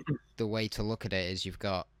think the way to look at it is you've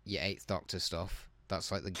got your 8th Doctor stuff.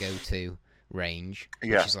 That's like the go-to range,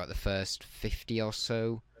 Yeah. which is like the first 50 or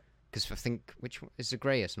so. Because I think which one is the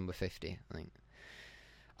Greyest number 50? I think.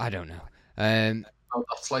 I don't know.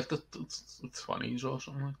 that's like the 20s or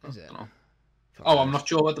something like that. Is it? I don't know. Oh, I'm not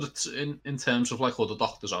sure whether it's in terms of like other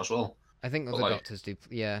doctors as well. I think But, other like, doctors do.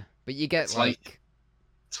 Yeah, but you get it's like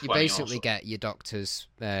you 20 or basically so. get your doctors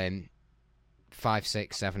 5,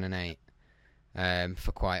 6, 7, and 8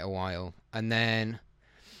 for quite a while, and then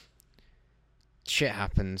shit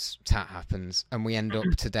happens, tat happens, and we end up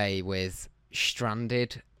today with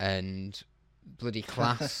Stranded and bloody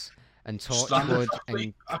Class and Stranded's Torchwood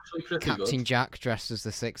and actually pretty Captain good. Jack dressed as the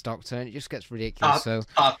 6th Doctor, and it just gets ridiculous. So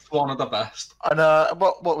That's one of the best. And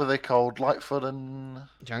what were they called? Lightfoot and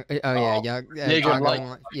Jagan,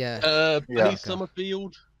 like- yeah, Benny Okay.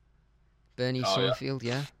 Summerfield. Bernie Oh, yeah. Summerfield,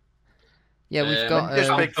 yeah, we've Um, got just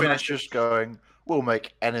uh, Big Finish just going. We'll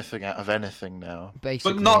make anything out of anything now.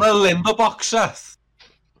 basically. But not a Linda box set.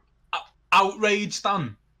 Outraged,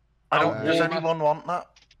 Dan. I don't. Does Yeah. anyone want that?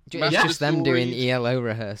 It's Yeah. just them doing Stories. ELO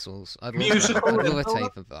rehearsals. I'd love, Musical I'd love a info.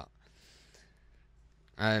 tape of that.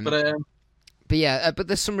 But Yeah, but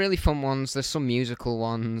there's some really fun ones. There's some musical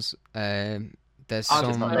ones. There's I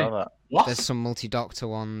did some not know that. what? there's some multi-doctor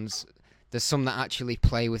ones. There's some that actually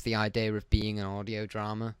play with the idea of being an audio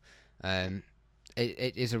drama.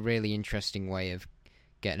 It is a really interesting way of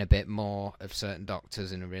getting a bit more of certain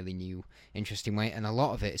doctors in a really new, interesting way, and a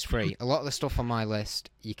lot of it is free. A lot of the stuff on my list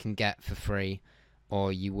you can get for free,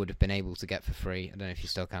 or you would have been able to get for free. I don't know if you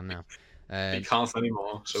still can now. You can't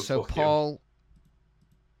anymore. So, fuck Paul,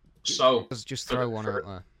 you. So let's just throw one out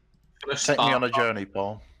there. gonna Take me on a start journey,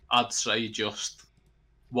 Paul. I'd say just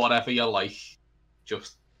whatever you like.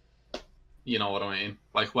 Just you know what I mean.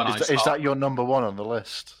 Like when Is that your number one on the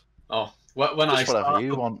list? when I Just whatever started,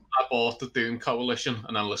 you want. I bought the Doom Coalition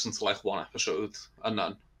and then listened to like one episode and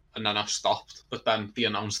then I stopped. But then they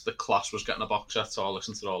announced the Class was getting a box set, so I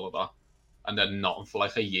listened to all of that. And then nothing for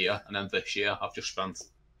like a year, and then this year I've just spent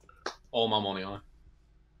all my money on it.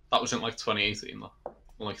 That was in like 2018 though,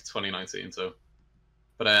 or like 2019 too.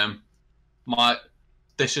 But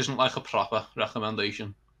this isn't like a proper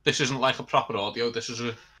recommendation. This isn't like a proper audio. This is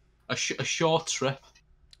a a short trip.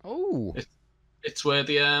 Oh. It's where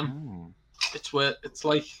the it's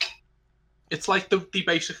like the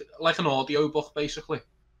basic, like an audio book basically,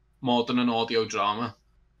 more than an audio drama.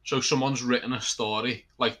 So someone's written a story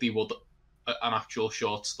like they would an actual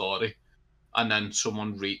short story, and then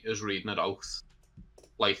someone is reading it out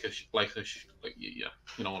like yeah,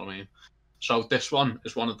 you know what I mean. So this one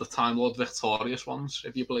is one of the Time Lord Victorious ones,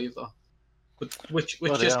 if you believe that. Which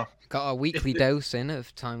is got a weekly dose in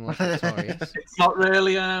of Time Lord Victorious.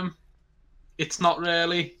 It's not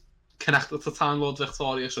really connected to Time Lord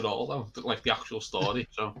Victorious at all, though. Like the actual story.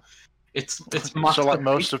 So it's so like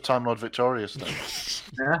most of Time Lord Victorious, then.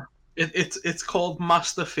 Yeah, it's called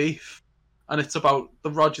Master Thief, and it's about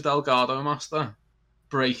the Roger Delgado Master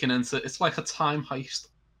breaking into. It's like a time heist.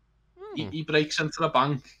 He breaks into the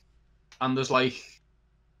bank, and there's like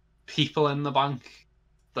people in the bank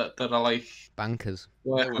that are like bankers.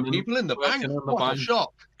 People in the bank. What a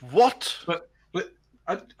shock! What? But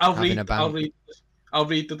I'll read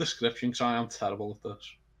the description because I am terrible at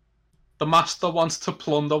this. The Master wants to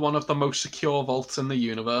plunder one of the most secure vaults in the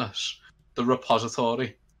universe, the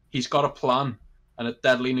repository. He's got a plan and a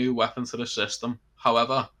deadly new weapon to the system.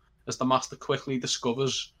 However, as the Master quickly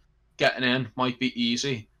discovers, getting in might be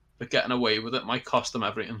easy, but getting away with it might cost him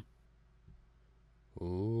everything.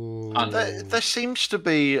 Ooh. And There seems to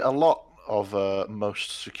be a lot of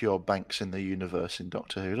most secure banks in the universe in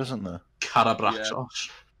Doctor Who, doesn't there?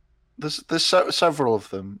 Carabraxos. There's several of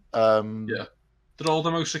them. Yeah. They're all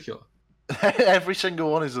the most secure. Every single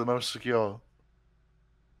one is the most secure.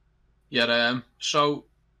 Yeah, so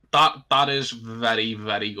that is very,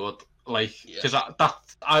 very good. Like, because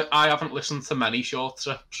I haven't listened to many short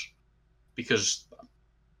trips because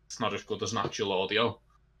it's not as good as natural audio.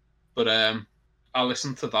 But I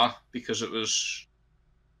listened to that because it was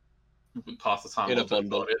part of the time in a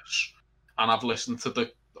bundle. And I've listened to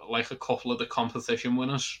a couple of the competition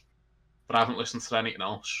winners, but I haven't listened to anything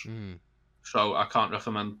else. So I can't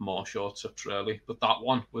recommend more short trips really. But that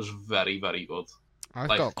one was very, very good.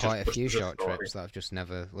 I've got quite a few short trips that I've just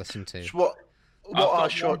never listened to. So what are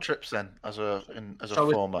short trips then, as a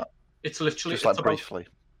format? It's literally just like briefly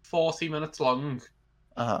 40 minutes long,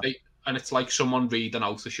 and it's like someone reading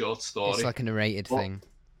out a short story. It's like a narrated thing.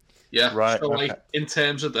 Yeah, right. So like in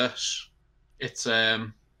terms of this, it's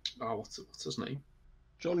what's his name?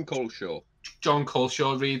 John Coleshaw. John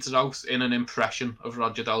Coleshaw reads it out in an impression of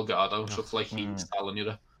Roger Delgado, so it's like he's telling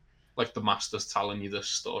you like the Master's telling you this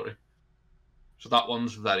story. So that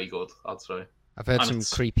one's very good, I'd say. I've heard some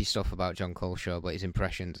creepy stuff about John Coleshaw, but his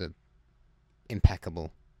impressions are impeccable.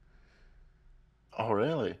 Oh,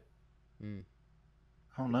 really?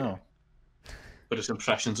 Oh, no. But his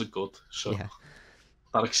impressions are good, so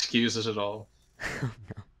that excuses it all.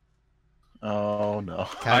 Oh, no.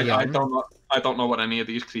 I don't know what any of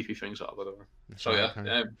these creepy things are, by the way. So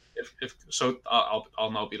yeah,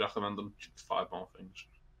 I'll now be recommending 5 more things.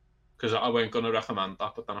 Because I weren't going to recommend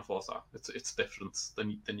that, but then I thought it's different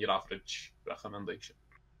than your average recommendation.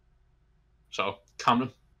 So, Cameron?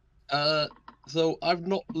 So I've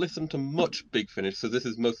not listened to much Big Finish, so this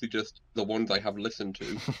is mostly just the ones I have listened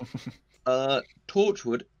to.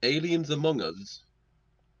 Torchwood, Aliens Among Us.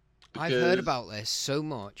 I've heard about this so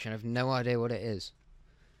much, and I've no idea what it is.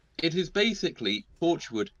 It is basically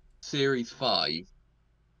Torchwood Series 5.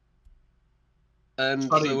 And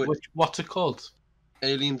sorry, what's it called?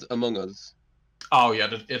 Aliens Among Us. Oh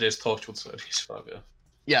yeah, it is Torchwood Series 5, yeah.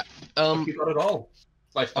 Yeah. You got it all?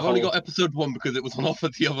 Like I've only got episode 1 because it was on offer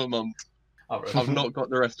the other month. Oh, really? I've not got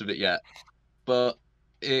the rest of it yet. But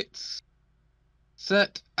it's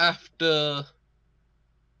set after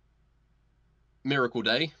Miracle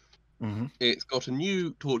Day. Mm-hmm. It's got a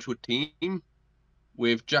new Torchwood team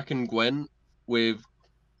with Jack and Gwen, with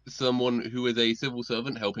someone who is a civil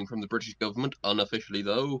servant helping from the British government, unofficially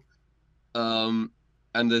though.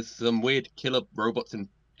 And there's some weird killer robots in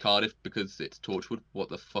Cardiff because it's Torchwood. What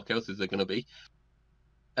the fuck else is there going to be?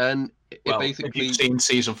 And it basically... Have you seen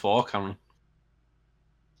season 4, Cameron?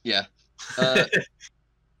 Yeah.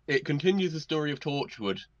 It continues the story of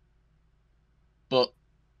Torchwood, but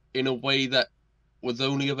in a way that was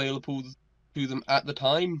only available to them at the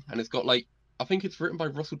time. And it's got, like, I think it's written by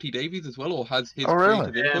Russell T Davies as well, or has his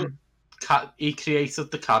creative input. He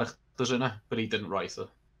created the characters in it, but he didn't write it,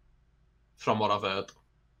 from what I've heard.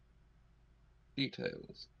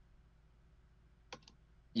 Details.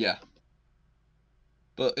 Yeah.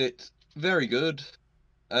 But it's very good,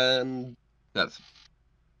 and that's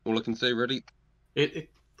all I can say, really.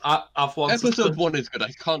 I've wanted Episode 1 is good,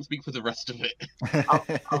 I can't speak for the rest of it.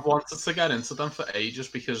 I've wanted to get into them for ages,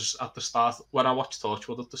 because at the start, when I watched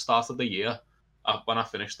Torchwood at the start of the year, when I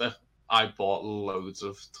finished it, I bought loads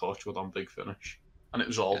of Torchwood on Big Finish, and it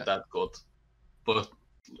was all dead good. But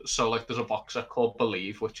so like, there's a box set called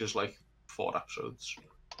Believe, which is like 3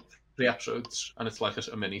 episodes, and it's like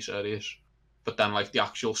a mini series. But then like the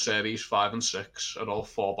actual series 5 and 6 are all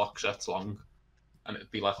 4 box sets long, and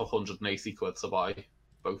it'd be like 180 quid to buy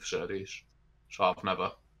both series. So I've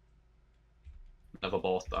never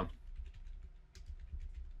bought them.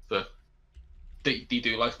 But they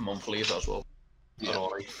do like monthlies as well. Yeah.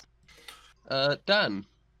 Right. Dan.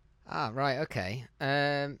 Right, okay.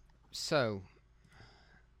 So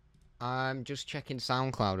I'm just checking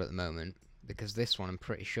SoundCloud at the moment because this one I'm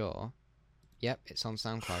pretty sure. Yep, it's on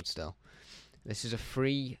SoundCloud still. This is a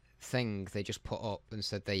free thing they just put up and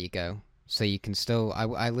said, there you go. So you can still...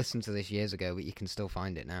 I listened to this years ago, but you can still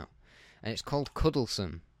find it now. And it's called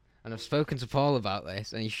Cuddlesome. And I've spoken to Paul about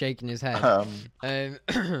this, and he's shaking his head.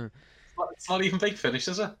 It's not even Big Finish,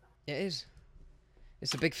 is it? It is.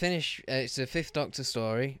 It's a Big Finish. It's a Fifth Doctor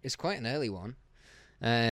story. It's quite an early one.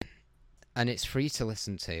 And it's free to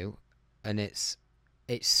listen to. And it's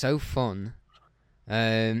so fun.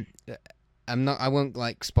 I won't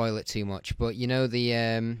like spoil it too much, but you know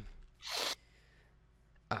the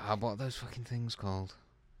what are those fucking things called?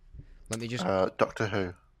 Let me just Doctor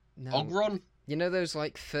Who. No. Ogron? You know those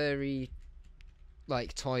like furry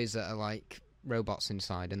like toys that are like robots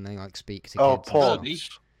inside and they like speak to Oh, kids?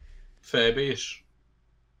 Pawns. Furbies.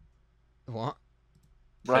 What?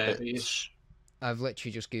 Rabbits. I've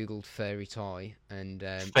literally just googled furry toy and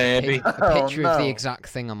Furby. a picture of the no. exact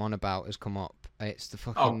thing I'm on about has come up. It's the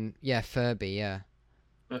fucking Furby, yeah.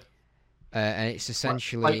 And it's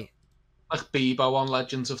essentially Like Bebo on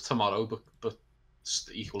Legends of Tomorrow, but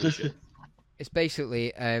equally shit. it's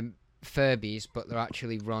basically Furbies, but they're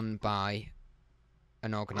actually run by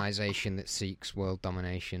an organisation that seeks world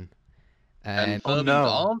domination. And Oh, Furby's no.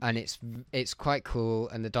 arm? And it's quite cool.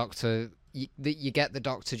 And the Doctor, you get the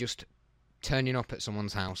Doctor just turning up at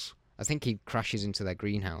someone's house. I think he crashes into their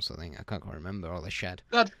greenhouse. I can't quite remember, or their shed.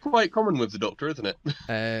 That's quite common with the Doctor, isn't it?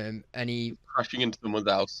 And he Crashing into someone's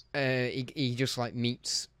house. he just like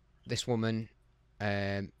meets this woman,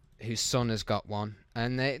 whose son has got one,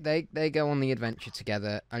 and they go on the adventure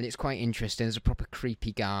together, and it's quite interesting. There's a proper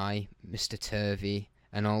creepy guy, Mr. Turvy,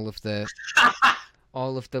 and all of the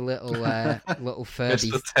little Furby,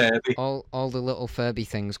 Mr. Teddy. all the little Furby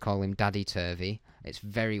things call him Daddy Turvy. It's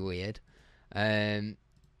very weird.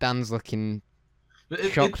 Dan's looking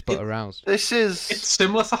shocked but aroused. This is It's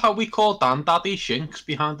similar to how we call Dan Daddy Shinks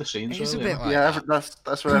behind the scenes. It's a really, bit isn't like yeah, that.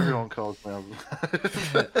 that's what everyone calls me.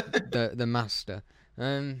 the master.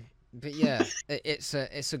 But yeah, it's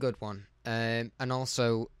a good one. And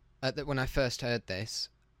also, when I first heard this,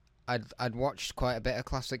 I'd watched quite a bit of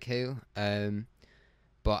Classic Who,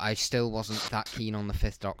 but I still wasn't that keen on the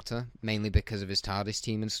Fifth Doctor, mainly because of his TARDIS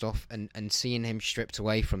team and stuff. And seeing him stripped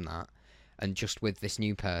away from that, and just with this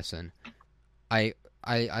new person, I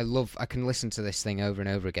can listen to this thing over and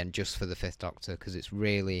over again just for the Fifth Doctor because it's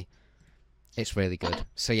really good.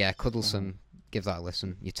 So yeah, Cuddlesome, give that a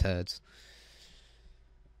listen, you turds.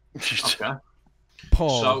 Okay.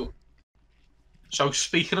 Paul. So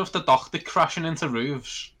speaking of the Doctor crashing into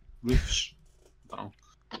roofs. I don't know.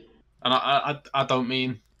 And I don't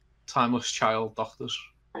mean Timeless Child Doctors,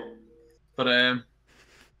 but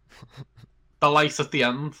the light at the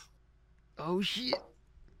end. Oh shit.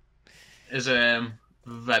 Is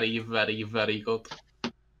very, very, very good.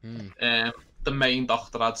 The main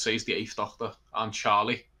Doctor, I'd say, is the 8th Doctor, and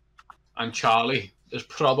Charlie. And Charlie is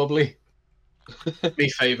probably my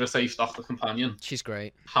favourite 8th Doctor companion. She's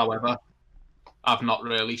great. However, I've not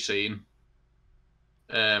really seen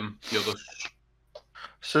the others.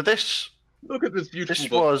 So this Look at this beautiful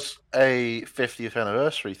book. was a 50th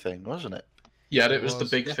anniversary thing, wasn't it? Yeah, it was the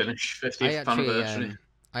was, Big yeah. Finish 50th anniversary.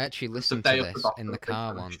 I actually listened day to of the this Doctor, in the Big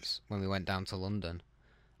car Finish. once when we went down to London,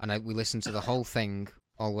 and we listened to the whole thing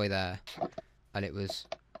all the way there, and it was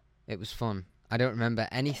fun. I don't remember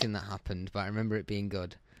anything that happened, but I remember it being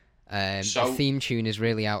good. The theme tune is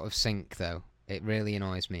really out of sync, though. It really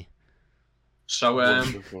annoys me. So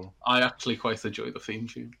Wonderful. I actually quite enjoy the theme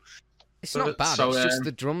tune. It's But not bad. so, it's just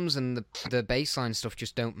the drums and the bass line stuff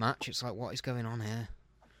just don't match. It's like, what is going on here?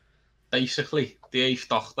 Basically, the 8th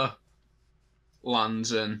Doctor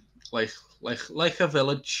lands in like a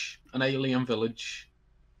village, an alien village,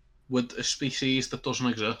 with a species that doesn't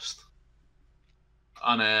exist,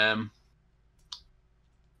 and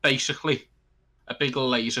basically, a big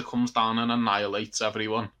laser comes down and annihilates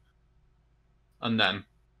everyone, and then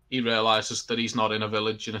he realizes that he's not in a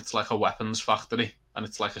village and it's like a weapons factory, and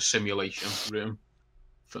it's like a simulation room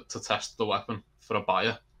to test the weapon for a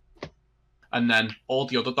buyer. and then all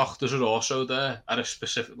the other doctors are also there at a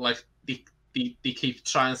specific, like, they keep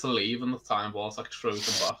trying to leave and the time vortex throws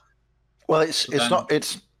them back. Well,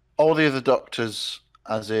 it's all the other doctors,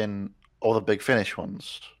 as in all the Big Finish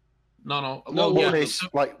ones. No. No, Well, yeah, It's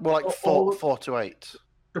like 4 to 8.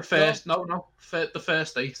 the first, the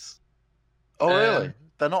first 8. Oh, really?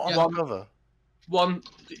 They're not on yeah. the cover. One,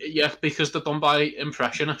 yeah, because they're done by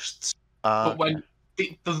impressionists. But Okay. when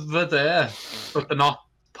they're there, but they're not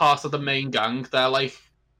part of the main gang. They're like,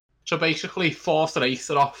 so basically 4 to 8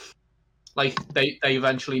 are off. Like they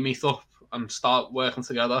eventually meet up and start working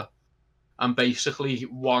together, and basically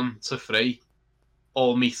 1 to 3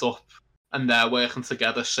 all meet up and they're working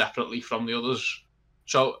together separately from the others.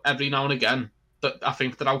 So every now and again, I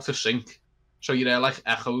think they're out of sync. So you hear like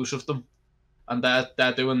echoes of them, and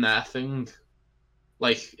they're doing their thing,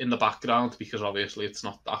 like in the background, because obviously it's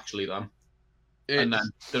not actually them. And then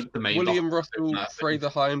the main William doctor doing Russell, their thing. Fraser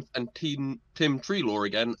Himes, and Tim Treelor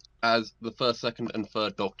again as the first, second, and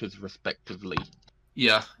third Doctors, respectively.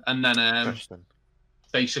 Yeah, and then Interesting.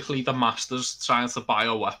 basically the Master's trying to buy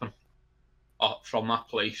a weapon from that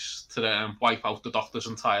place to wipe out the Doctor's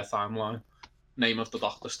entire timeline. Name of the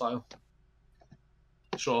Doctor style,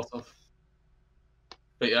 sort of.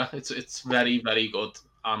 But yeah, it's very, very good.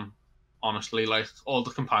 Honestly, like all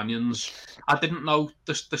the companions, I didn't know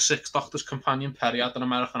the 6th Doctor's companion Perry had an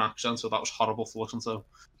American accent, so that was horrible to listen to.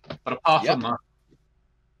 But apart from that,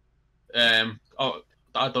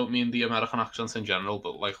 I don't mean the American accents in general,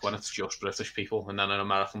 but like when it's just British people and then an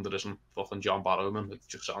American that isn't fucking John Barrowman, it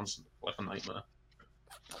just sounds like a nightmare.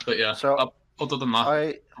 But yeah, So other than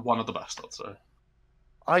that, one of the best, I'd say.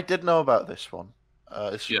 I did know about this one.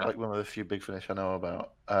 It's Yeah. like one of the few Big Finish I know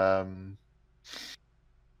about. And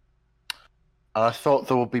I thought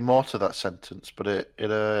there would be more to that sentence, but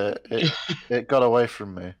it got away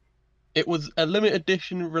from me. It was a limited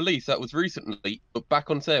edition release that was recently, but back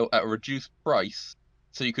on sale at a reduced price.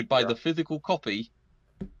 So you could buy the physical copy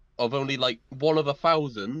of only like 1 of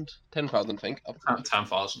 1,000, 10,000, I think.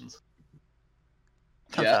 10,000.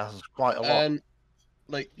 10,000 is quite a lot. And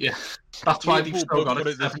like, Yeah, that's why they've still got it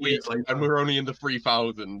this 7 week, years later. and we're only in the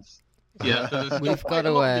 3,000s. Yeah. So there's We've still got quite a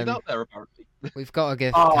to, lot of these out there, apparently. We've got to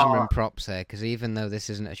give Oh. Cameron props here, because even though this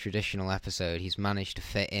isn't a traditional episode, he's managed to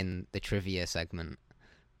fit in the trivia segment.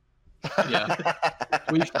 Yeah.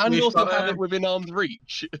 And we've also got, have it within arm's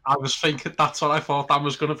reach. I was thinking that's what I thought Dan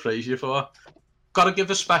was going to praise you for. Got to give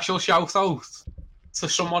a special shout out to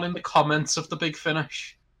someone in the comments of the Big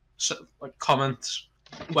Finish. So, like comments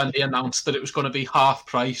when they announced that it was going to be half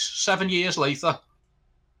price 7 years later,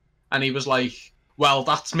 and he was like, "Well,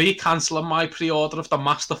 that's me cancelling my pre-order of the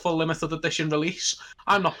Masterful limited edition release.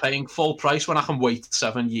 I'm not paying full price when I can wait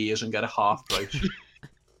 7 years and get a half price."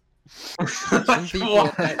 Some people are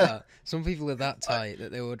like that. Some people are that tight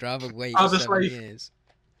that they would rather wait I was 7 like- years.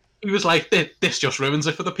 He was like, "This just ruins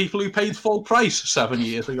it for the people who paid full price 7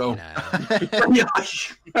 years ago." No.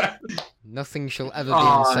 Yeah. Nothing shall ever be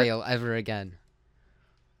on Oh. sale ever again.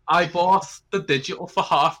 I bought the digital for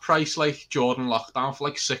half price, like Jordan Lockdown, for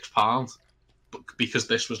like £6, because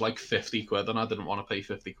this was like 50 quid, and I didn't want to pay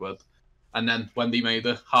 50 quid. And then when they made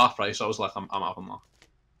it half price, I was like, I'm having that.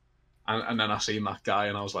 And then I seen that guy,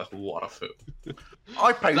 and I was like, what a fool.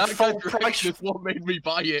 I paid That full exaggeration price. is what made me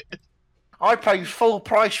buy it. I paid full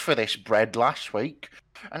price for this bread last week,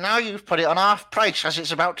 and now you've put it on half price as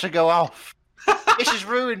it's about to go off. This has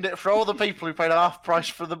ruined it for all the people who paid half price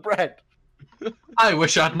for the bread. I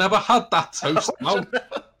wish I'd never had that toast. No.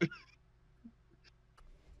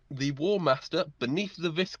 The War Master Beneath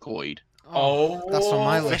the Viscoid. Oh, That's on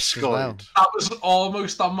my list as well. Viscoid. that was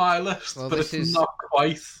almost on my list, Well, but this it's is- not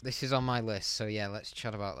quite. This is on my list, so yeah, let's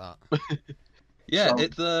chat about that. Yeah, So-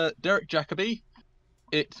 it's Derek Jacobi.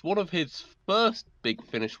 It's one of his first Big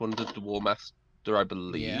Finish ones as the War Master, I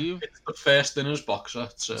believe. It's the first in his box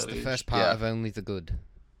set It's the series. first part Yeah. of Only the Good.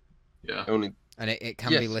 Yeah. Only, And it can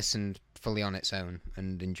be Yes. listened fully on its own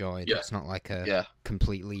and enjoyed. Yeah. It's not like a yeah.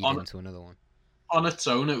 complete lead On- into another one. On its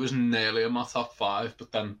own, it was nearly in my top 5,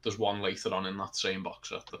 but then there's one later on in that same box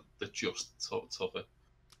set that just took it.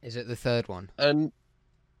 Is it the third one? And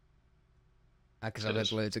Because I've It heard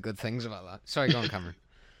is. loads of good things about that. Sorry, go on, Cameron.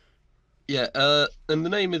 yeah, and the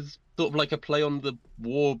name is sort of like a play on the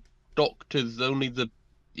War Doctors, Only the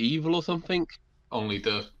Evil or something. Only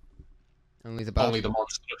the Only the bad. only the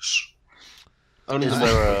monstrous. Only Is the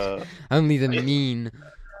there a? Only the mean.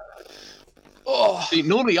 Oh, See,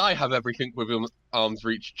 normally I have everything within arm's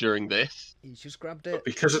reach during this. He's just grabbed it.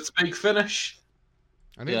 because it's Big Finish.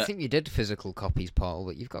 I don't Yeah. think you did physical copies, Paul,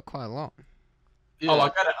 but you've got quite a lot. Yeah.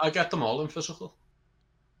 Oh, I get them all in physical.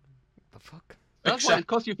 The fuck? That's why it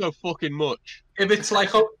costs you so fucking much. If it's like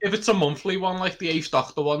if it's a monthly one like the Eighth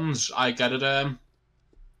Doctor ones, I get it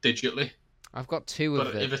digitally. I've got two But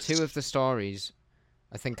of if it's- two of the stories.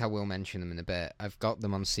 I think I will mention them in a bit. I've got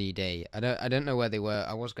them on CD. I don't know where they were.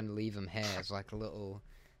 I was going to leave them here as like a little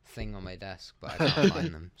thing on my desk, but I can't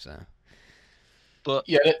find them. So But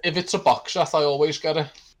Yeah, if it's a box set, I always get it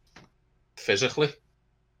physically.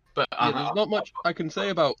 But yeah, there's not much I can say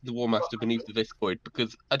about the War Master Beneath the Viscoid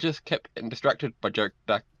because I just kept getting distracted by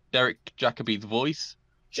Derek Jacobi's voice.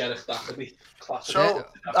 Derek Jacobi, classic. So,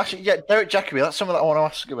 actually, yeah, Derek Jacobi, that's something that I want to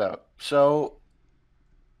ask about. So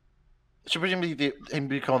presumably him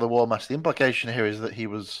becoming the War Master, the implication here is that he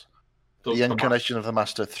was the incarnation of the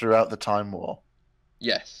Master throughout the Time War.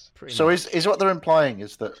 Yes. pretty So much. is what they're implying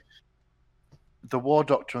is that the War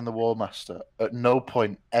Doctor and the War Master at no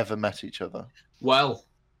point ever met each other? Well,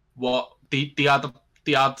 what they had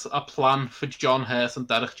a plan for John Hurt and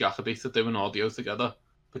Derek Jacobi to do an audio together,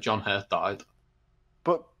 but John Hurt died.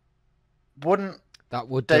 But wouldn't That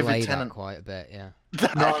would David delay Tennant- that quite a bit. Yeah.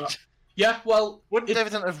 No, Yeah, well, wouldn't it-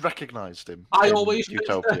 David Tennant have recognised him? I in always think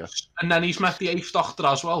Utopia. this, and then he's met the Eighth Doctor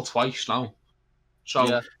as well twice now. So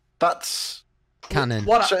Yeah. That's Canon.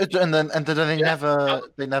 what so, and then they Yeah.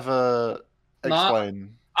 never Nah.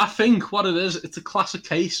 explain. I think what it is, it's a classic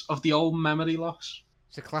case of the old memory loss.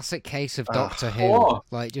 It's a classic case of Ah. Doctor Who. Or,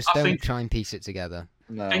 Like, just I don't think- try and piece it together.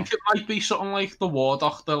 No. I think it might be something like the War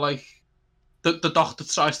Doctor, like the Doctor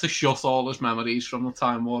tries to shut all his memories from the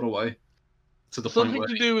Time War away to the point Something where.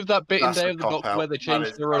 to do with that bit in That's a Day of the Doctor cop-out. where they That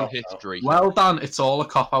changed is their own cop-out. history. Well, Dan, it's all a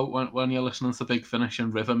cop out when you're listening to Big Finish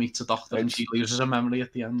and River meets a Doctor and It's- she loses a memory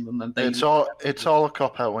at the end, and then they. It's all a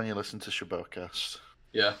cop out when you listen to Shabocast.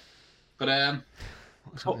 Yeah, but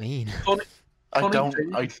What does that mean? funny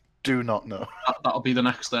thing, I do not know. that'll be the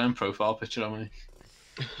next profile picture I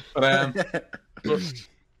make. But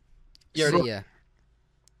Yeah, So, yeah.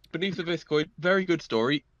 Beneath the Viscoid, very good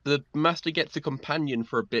story. The Master gets a companion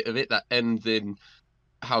for a bit of it that ends in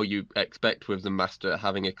how you expect with the Master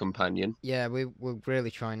having a companion. Yeah, we're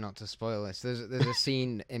really trying not to spoil this. There's a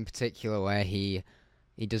scene in particular where he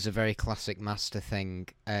does a very classic Master thing,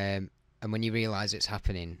 and when you realise it's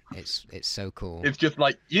happening, it's so cool. It's just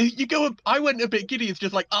like you go. I went a bit giddy. It's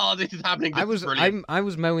just like, oh, this is happening. This is brilliant. I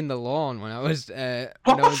was mowing the lawn when I was What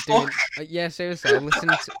when I the was doing. fuck? Yeah, seriously,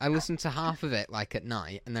 I listened to half of it like at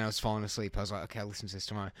night, and then I was falling asleep. I was like, okay, I'll listen to this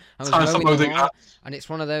tomorrow. I was Time to mowing mow the the lawn, grass. and it's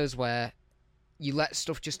one of those where you let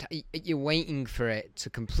stuff just you're waiting for it to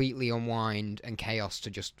completely unwind and chaos to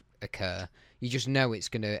just occur. You just know it's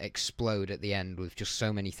going to explode at the end with just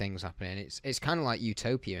so many things happening. It's kind of like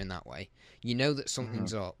Utopia in that way. You know that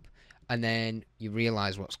something's up, and then you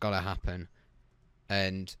realise what's got to happen,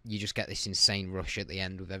 and you just get this insane rush at the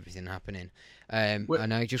end with everything happening. And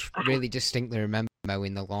I just really distinctly remember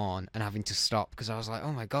mowing the lawn and having to stop because I was like,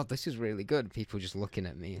 oh my god, this is really good. People just looking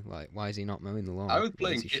at me like, why is he not mowing the lawn? I was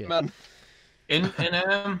playing Lazy shit. Hitman.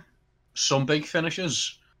 In some Big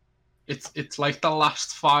Finishes, it's like the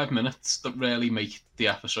last 5 minutes that really make the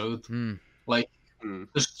episode. Hmm.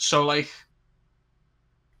 So like,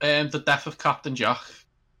 the death of Captain Jack.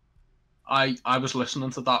 I was listening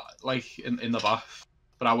to that like in the bath,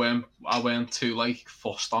 but I weren't too like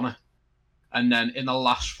fussed on it. And then in the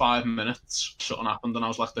last 5 minutes, something happened, and I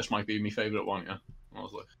was like, "This might be my favourite one." Yeah, I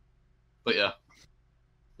was like, but yeah,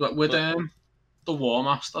 but with the War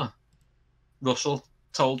Master, Russell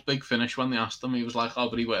told Big Finish when they asked him, he was like, "Oh,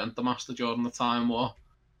 but he weren't the Master during the Time War,"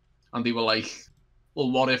 and they were like,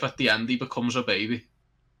 "Well, what if at the end he becomes a baby?"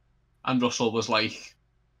 And Russell was like,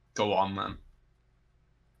 "Go on then."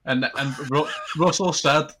 And Russell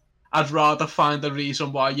said, "I'd rather find a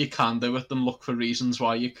reason why you can do it than look for reasons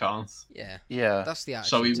why you can't." Yeah, Yeah. that's the attitude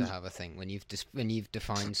So he to was- have, I think, when you've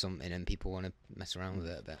defined something and people want to mess around with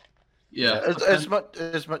it a bit. Yeah, As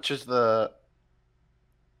much as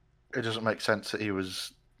it doesn't make sense that he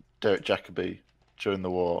was Derek Jacobi during the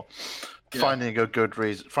war. Yeah.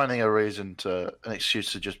 Finding a reason to an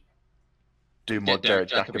excuse to just do more Derek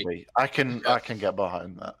Derek Jacobi. Jacobi. I can get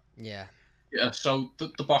behind that. Yeah, Yeah, so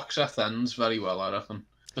the box set ends very well, I reckon.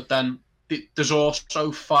 But then there's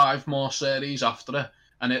also 5 more series after it,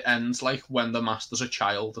 and it ends like when the Master's a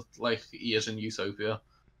child, like he is in Utopia.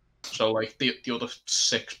 So like the other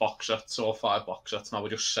 6 box sets or 5 box sets now are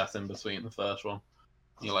just set in between the first one.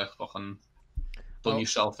 You're like fucking done Well-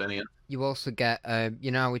 yourself in here. you also get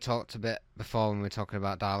you know how we talked a bit before when we were talking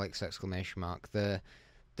about Daleks exclamation mark the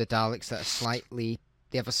Daleks that are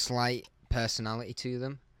they have a slight personality to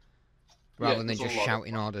them rather Yeah, than there's a just lot of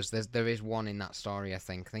shouting orders. There is one in that story, I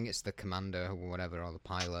think it's the commander or whatever, or the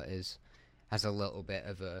pilot has a little bit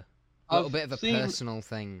of a I've seen- personal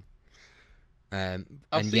thing. I've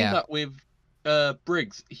and seen yeah, that with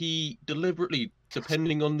Briggs, he deliberately,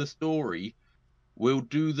 depending on the story, will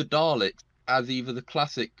do the Daleks as either the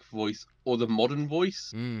classic voice or the modern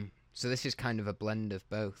voice. So this is kind of a blend of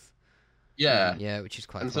both. Yeah. Yeah, which is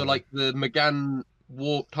quite And clever. so, like, the McGann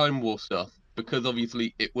Time War stuff, because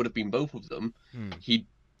obviously it would have been both of them, he,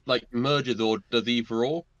 like, merges or does either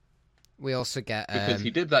or. We also get... Because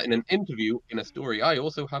he did that in an interview in a story I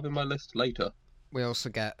also have in my list later. We also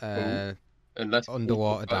get Unless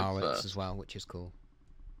underwater Daleks as well, which is cool.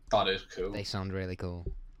 That is cool. They sound really cool.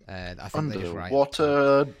 I think they just write...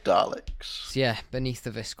 Underwater Daleks. So yeah, Beneath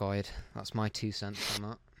the Viscoid. That's my 2 cents on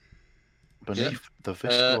that. Beneath the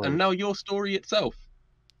Viscoid. And now your story itself.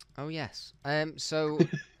 Oh yes. So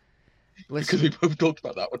Because listen, we both talked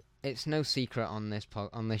about that one. it's no secret on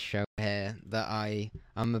this show here that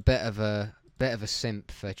I'm a bit of a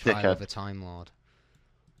simp for Trial of a Time Lord.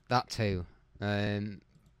 That too.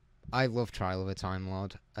 I love Trial of a Time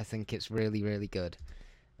Lord. I think it's really, really good.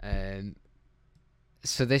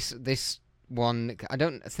 So this one, I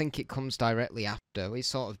don't think it comes directly after. It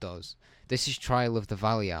sort of does. This is Trial of the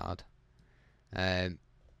Valiard,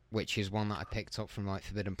 which is one that I picked up from like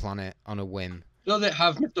Forbidden Planet on a whim. Does it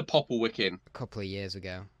have Mr. Popplewick in? A couple of years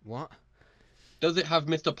ago. What? Does it have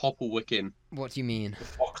Mr. Popplewick in? What do you mean? The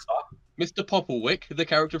fuck's that? Mr. Popplewick, the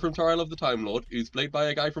character from Trial of the Time Lord, who's played by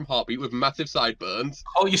a guy from Heartbeat with massive sideburns.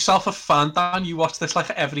 Call yourself a fan, Dan. You watch this like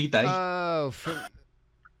every day. Oh,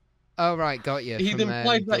 oh right, got you. He's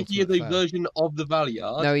implied that he is a version of the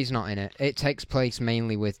Valiard. No, he's not in it. It takes place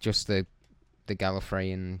mainly with just the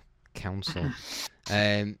Gallifreyan Council.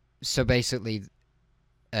 So basically,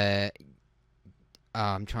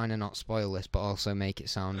 I'm trying to not spoil this, but also make it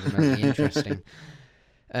sound remotely interesting.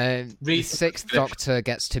 The Sixth Doctor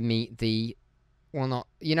gets to meet the... Well, not...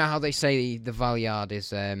 You know how they say the Valiard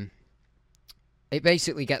is... It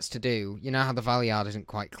basically gets to do... You know how the Valiard isn't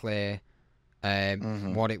quite clear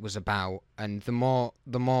what it was about, and the more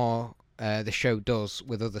the show does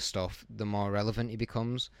with other stuff, the more relevant it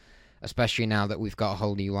becomes. Especially now that we've got a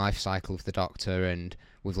whole new life cycle of the Doctor, and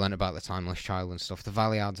we've learnt about the Timeless Child and stuff. The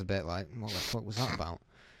Valiard's a bit like, what the fuck was that about?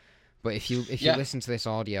 But if you listen to this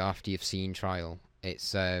audio after you've seen Trial,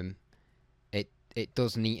 it's it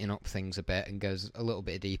does neaten up things a bit and goes a little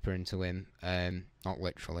bit deeper into him, not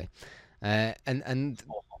literally. And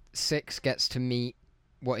Six gets to meet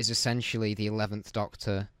what is essentially the 11th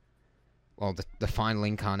Doctor, or the final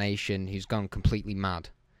incarnation, who's gone completely mad.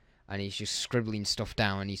 And he's just scribbling stuff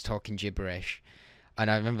down and he's talking gibberish. And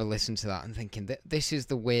I remember listening to that and thinking, this is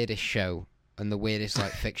the weirdest show and the weirdest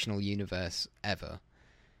like fictional universe ever.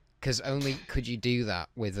 Because only could you do that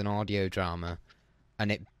with an audio drama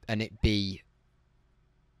and it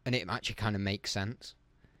actually kind of makes sense.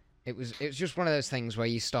 It was just one of those things where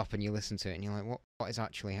you stop and you listen to it and you're like, what is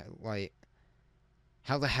actually, like,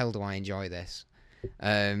 how the hell do I enjoy this?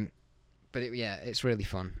 But it's really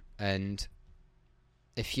fun. And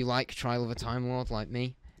if you like Trial of a Time Lord like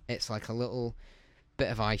me, it's like a little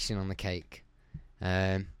bit of icing on the cake.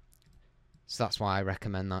 So that's why I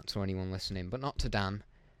recommend that to anyone listening, but not to Dan,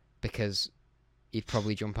 because he'd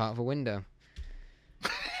probably jump out of a window.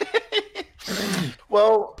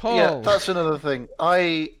 Well, Paul. yeah, that's another thing.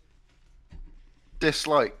 I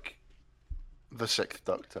dislike the Sixth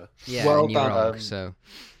Doctor. Yeah, Well and you're done. wrong, so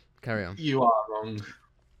carry on. You are wrong.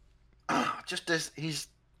 Just this,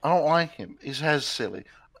 I don't like him. His hair's silly.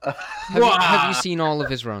 Have you seen all of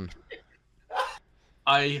his run?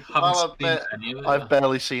 I haven't I'll seen admit, any of it. I've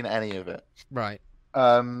barely seen any of it. Right.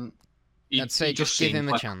 I'd say just give seems him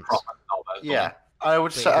a like chance. proper novice, Yeah, I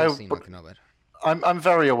would But say. he does seem like a knobhead. I'm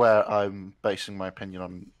very aware. I'm basing my opinion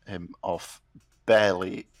on him off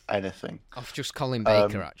barely anything. Off just Colin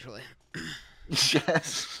Baker, actually.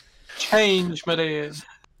 Yes. Change my days.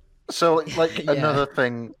 So, like, Yeah. another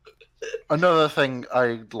thing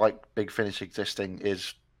I like Big Finish existing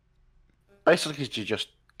is basically to just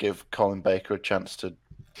give Colin Baker a chance to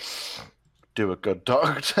do a good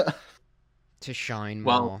Doctor. To shine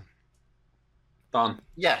Well, more. Dan,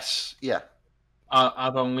 Yes, yeah.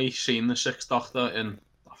 I've only seen the Sixth Doctor in,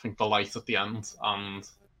 I think, The Light at the End, and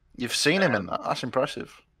You've seen him in that. That's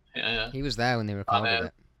impressive. yeah, He was there when they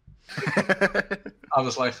recorded it. I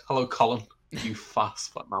was like, "Hello, Colin, you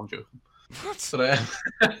fast," but no, I'm joking. What?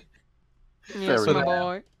 But Yes, Very my nice.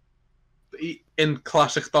 boy. in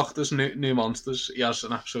classic Doctor's New Monsters, he has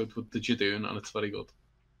an episode with the Jadoon, and it's very good.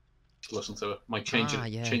 Listen to it. Might change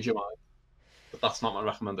yeah. change your mind, but that's not my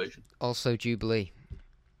recommendation. Also Jubilee.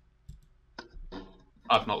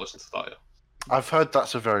 I've not listened to that yet. I've heard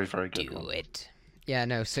that's a very, very good one. it. Yeah,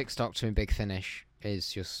 no, Sixth Doctor in Big Finish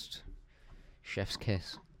is just chef's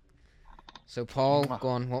kiss. So Paul, Mwah. go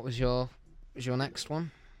on. What was your next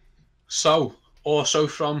one? So, also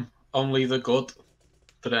from Only the Good,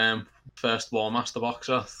 the first War Master box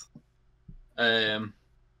set.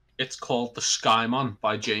 It's called The Skyman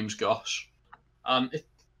by James Goss, and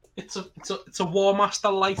it's a War Master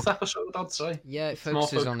light episode, I'd say. Yeah, it It's more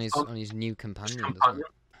focuses focused on his new companion, doesn't companion.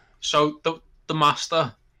 it? So the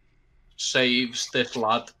Master saves this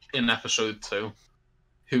lad in episode 2,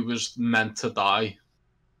 who was meant to die.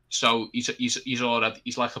 So he's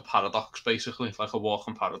like a paradox, basically, like a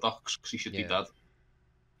walking paradox, because he should be dead.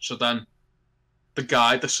 So then the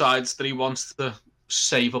guy decides that he wants to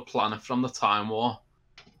save a planet from the Time War,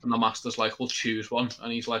 and the Master's like, "Well, choose one,"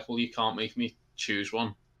 and he's like, "Well, you can't make me choose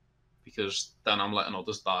one, because then I'm letting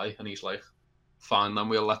others die." And he's like, "Fine, then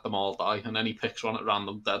we'll let them all die." And then he picks one at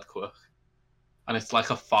random, dead quick, and it's like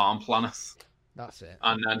a farm planet. That's it.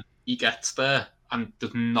 And then he gets there, and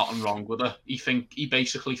there's nothing wrong with it. He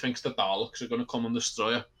basically thinks the Daleks are going to come and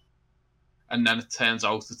destroy her, and then it turns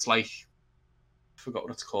out it's like, I forgot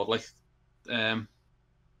what it's called, like,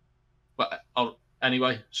 but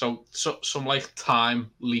anyway, so some like time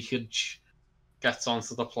leakage gets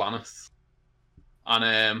onto the planet,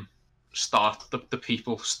 and start the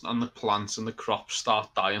people and the plants and the crops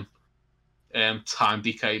start dying. Time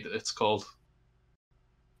decay, it's called.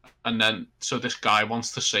 And then, so this guy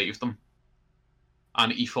wants to save them,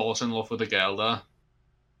 and he falls in love with a girl there.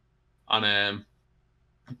 And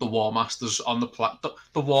the War Master's on the planet.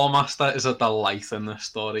 The War Master is a delight in this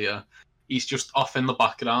story. Yeah. He's just off in the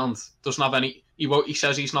background. Doesn't have any. He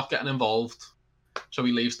says he's not getting involved, so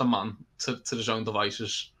he leaves the man to his own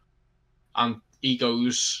devices, and he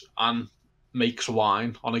goes and makes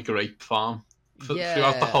wine on a grape farm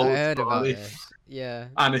throughout the whole I heard story. about this. Yeah.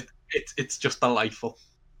 And it's just delightful.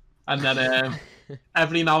 And then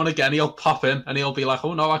every now and again he'll pop in and he'll be like,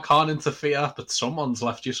 "Oh no, I can't interfere, but someone's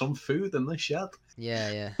left you some food in the shed."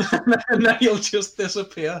 Yeah. And then he'll just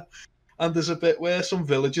disappear. And there's a bit where some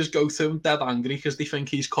villagers go to him dead angry because they think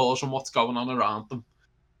he's causing what's going on around them.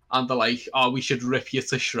 And they're like, "Oh, we should rip you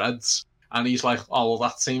to shreds." And he's like, "Oh, well,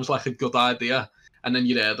 that seems like a good idea." And then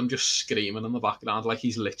you hear them just screaming in the background like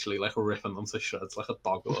he's literally like ripping them to shreds like a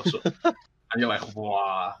dog or something. And you're like,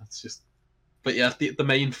 wow, it's just... But yeah, the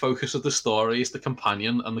main focus of the story is the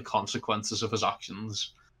companion and the consequences of his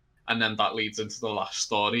actions. And then that leads into the last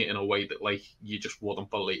story in a way that, like, you just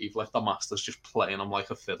wouldn't believe. Like, the Master's just playing him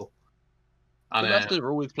like a fiddle. And, The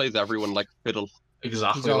Master always plays everyone like a fiddle.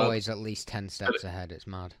 Exactly. He's always at least 10 steps ahead. It's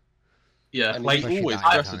mad. Yeah, And like, he always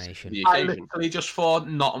that dresses incarnation. for the I occasion. literally just thought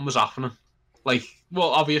nothing was happening. Like, well,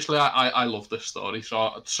 obviously, I love this story,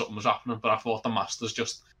 so something was happening, but I thought the Master's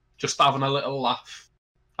just having a little laugh,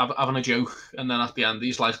 having a joke, and then at the end,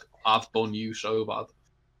 he's like, "I've done you so bad."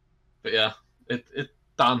 But yeah,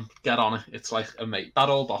 Dan, get on it. It's like a mate. That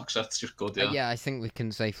old box set's just good, yeah. Yeah, I think we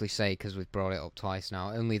can safely say, because we've brought it up twice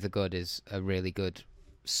now, Only the Good is a really good,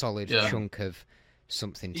 solid chunk of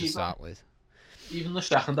something to start with. Even the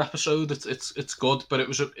second episode, it's good, but it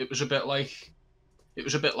was a bit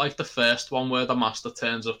like the first one where the Master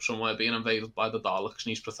turns up somewhere being invaded by the Daleks and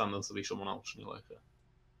he's pretending to be someone else, and you're like,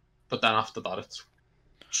 But then after that, it's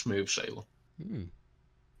smooth sailing.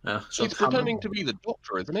 Yeah, so He's pretending to be the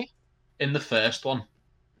Doctor, isn't he? in the first one,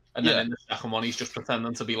 and then in the second one, he's just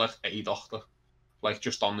pretending to be like a doctor, like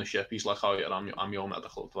just on the ship. He's like, "Oh yeah, I'm your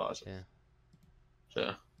medical advisor."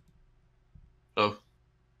 Yeah. So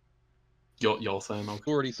your thing. Okay.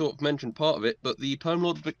 Already sort of mentioned part of it, but the Time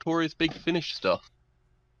Lord Victorious Big Finish stuff.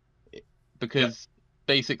 Because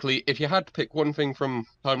basically, if you had to pick one thing from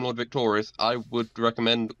Time Lord Victorious, I would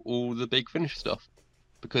recommend all the Big Finish stuff.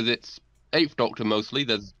 Because it's 8th Doctor mostly,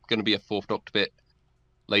 there's going to be a 4th Doctor bit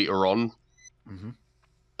later on. Mm-hmm.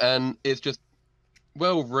 And it's just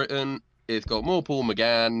well written, it's got more Paul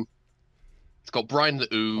McGann, it's got Brian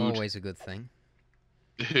the Ood, Always a good thing.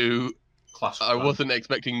 who Classic. I wasn't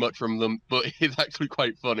expecting much from them, but it's actually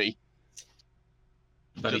quite funny.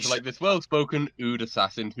 Just like this well-spoken Ood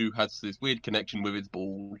assassin who has this weird connection with his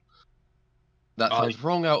ball. That sounds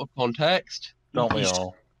wrong out of context. Don't we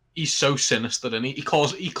all? He's so sinister, isn't he? He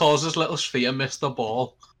calls his little sphere Mr.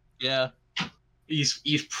 Ball. Yeah.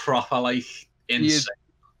 He's proper like insane. He is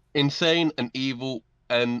insane and evil,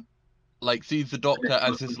 and like sees the Doctor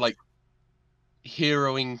as this like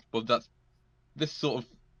heroing. Well, that's this sort of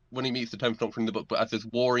when he meets the 10th Doctor in the book, but as this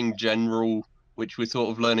warring general, which we're sort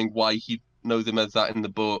of learning why he knows him as that in the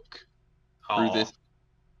book through this.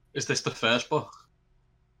 Is this the first book?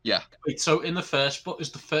 Yeah. Wait, so in the first book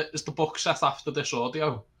is the book set after this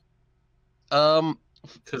audio?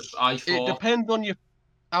 Because I thought it depends on your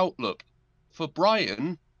outlook. For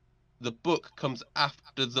Brian, the book comes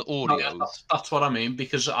after the audios. No, that's what I mean,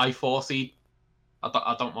 because I thought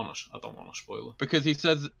I don't want to spoil it. Because he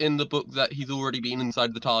says in the book that he's already been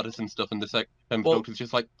inside the TARDIS and stuff, and the second Well, Doctor's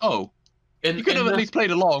just like, oh, In, you could in have at the, least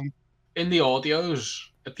played along. in the audios,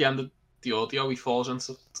 at the end of the audio, he falls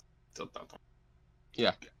into.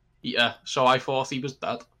 Yeah. Yeah. So I thought he was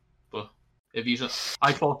dead, but if he's,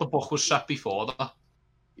 I thought the book was set before that.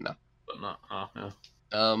 No. But no. Oh, yeah.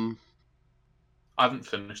 I haven't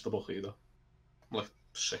finished the book either. I'm like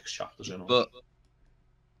 6 chapters in. But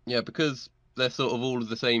yeah, because they're sort of all of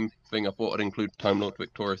the same thing, I thought I'd include Time Lord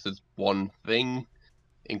Victorious as one thing,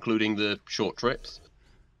 including the short trips.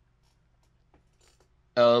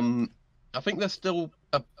 I think there's still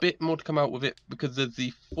a bit more to come out with it, because there's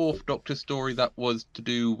the 4th Doctor story that was to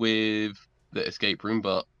do with the escape room,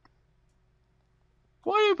 but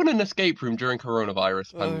why open an escape room during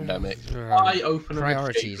coronavirus pandemic? I open an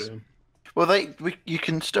Priorities. escape room. Well, you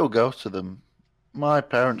can still go to them. My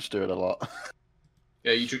parents do it a lot.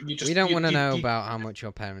 Yeah, you just. We don't want to know about how much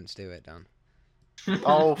your parents do it, Dan.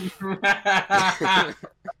 Oh,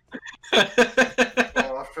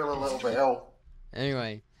 I feel a little bit ill.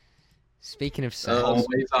 Anyway, speaking of sex, Always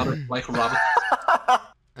at it like a rabbit. I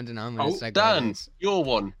don't know. I'm gonna Oh, segue Dan, this. you're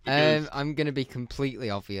one. because- I'm gonna be completely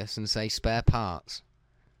obvious and say spare parts.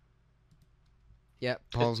 Yep,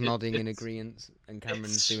 Paul's nodding in it's- agreement, and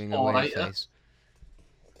Cameron's it's doing a alright, weird yeah. face.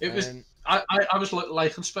 It was. Um, I was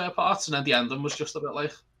liking spare parts, and then the ending was just a bit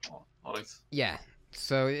like, oh, all right. yeah,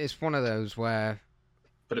 so it's one of those where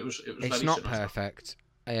But it was. it's very not sinister. perfect.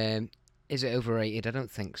 Is it overrated? I don't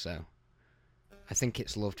think so. I think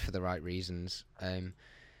it's loved for the right reasons.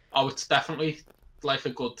 Oh, it's definitely like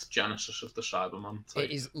a good genesis of the Cyberman type.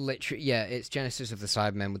 It is literally, yeah, it's Genesis of the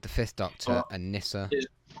Cybermen with the 5th Doctor Oh. and Nyssa.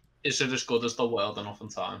 Is it as good as The World Enough in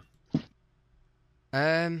Time?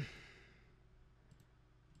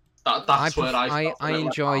 That's where I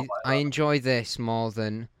enjoy this more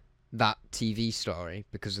than that TV story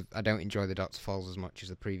because I don't enjoy the Doctor Falls as much as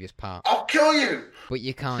the previous part. I'll kill you. But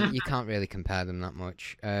you can't really compare them that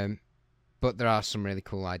much. But there are some really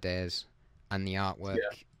cool ideas, and the artwork.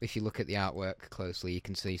 Yeah. If you look at the artwork closely, you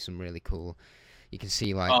can see some really cool. You can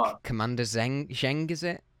see like Oh. Commander Zheng, is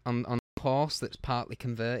it on a horse that's partly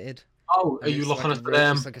converted? Oh, are And you it's looking like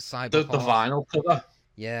at it's like a cyber the horse. vinyl cover?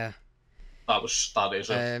 Yeah. That is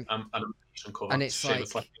an Um, amazing cover. and it's Shit, like-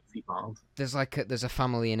 it's like £80. There's a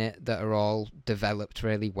family in it that are all developed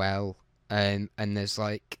really well, and there's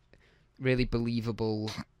like really believable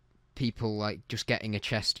people like just getting a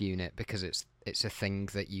chest unit because it's a thing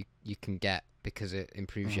that you can get because it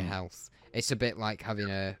improves your health. It's a bit like having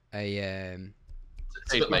a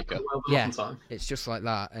It's a bit like Pacemaker. The World Enough Yeah. in Time. it's just like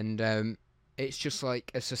that, and it's just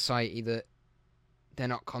like a society that they're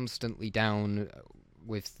not constantly down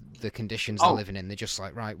with the conditions they're Oh. living in. They're just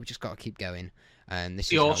like, right, we just got to keep going, and this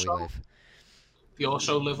They is also- how we live. They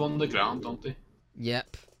also live underground, don't they?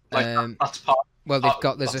 Yep. Like that's part. Well, there's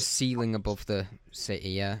a that's- ceiling above the city.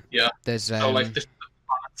 Yeah. Yeah. There's So like this,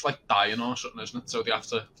 it's like dying or something, isn't it? So they have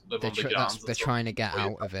to live underground. they're trying to get Oh, yeah.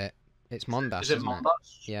 out of it. It's Mondas, Is it isn't it?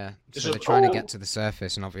 Mondas? Yeah. Is So it- they're trying to oh. get to the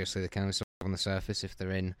surface, and obviously they can only survive on the surface if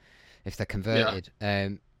they're converted.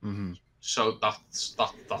 So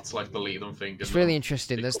that's like the leading thing. It's isn't really it?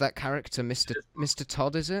 interesting. There's that character, Mr.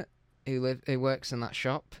 Todd, is it? Who works in that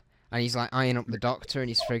shop, and he's like eyeing up the Doctor, and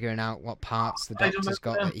he's figuring out what parts the I don't Doctor's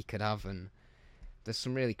got remember that he could have, and there's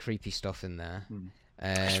some really creepy stuff in there.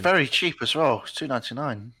 It's very cheap as well. It's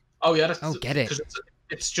 $2.99. Oh yeah. Oh, get it. 'cause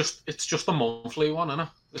it's just a monthly one, isn't it?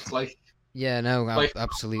 It's like Yeah, no, like,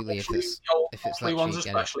 absolutely. If monthly- it's the if it's monthly that ones cheap, get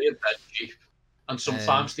it. especially are dead cheap, and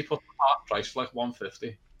sometimes they put the part price for like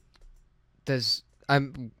 $150. There's I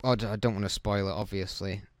don't want to spoil it,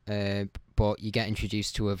 obviously, but you get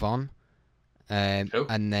introduced to Yvonne, Who?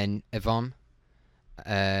 and then Yvonne,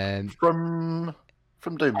 From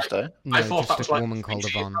Doomsday. no, thought that just was a like woman the called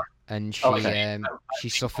thing she- Yvonne, and she Okay. she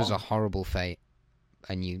suffers a horrible fate,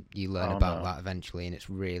 and you learn Oh, about no. that eventually, and it's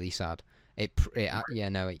really sad. It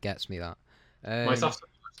gets me that. Might have to listen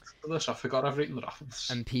to this. I forgot everything that happens.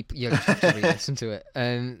 And people, you have to re-listen to it.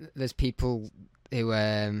 There's people who,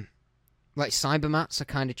 like Cybermats are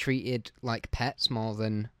kind of treated like pets more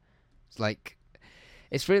than, like,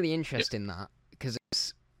 it's really interesting that because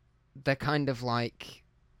they're kind of like,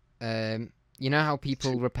 you know how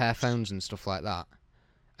people repair phones and stuff like that,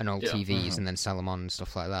 and old Yeah. TVs and then sell them on and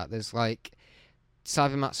stuff like that. There's like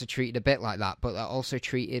Cybermats are treated a bit like that, but they're also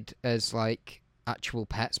treated as like actual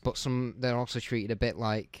pets. But they're also treated a bit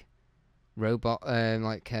like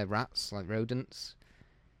rats, like rodents.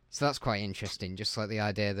 So that's quite interesting. Just like the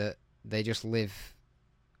idea that they just live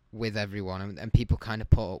with everyone, and people kind of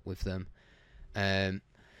put up with them.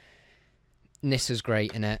 Nyssa's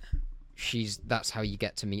great in it. that's how you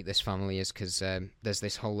get to meet this family, is because there's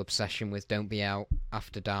this whole obsession with don't be out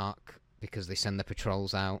after dark because they send the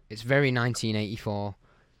patrols out. It's very 1984.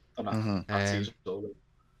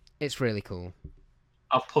 It's really cool.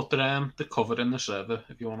 I've put the cover in the server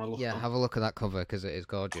if you want to look. Yeah, have a look at that cover because it is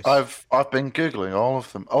gorgeous. I've been googling all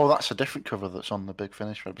of them. Oh, that's a different cover that's on the Big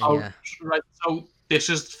Finish website. Oh, yeah. Right. So this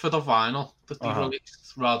is for the vinyl that they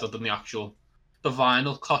released rather than the actual. The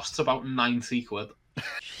vinyl costs about 90 quid.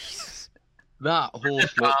 Jesus. That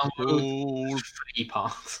horse looks cool.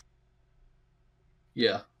 £3.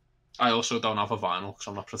 Yeah. I also don't have a vinyl because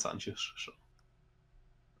I'm not pretentious. So.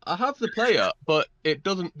 I have the player, but it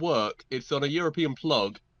doesn't work. It's on a European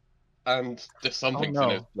plug, and there's something in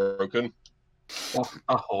it broken.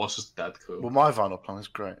 That horse is dead cool. Well, my vinyl plan is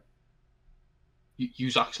great. You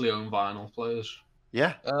actually own vinyl players?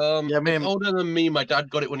 Yeah. It's older than me. My dad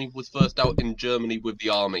got it when he was first out in Germany with the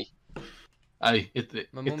army. Hey,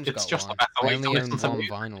 My mum's it's got just one. a better I way only to own listen to one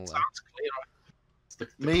music. vinyl, It though. sounds clearer. It's the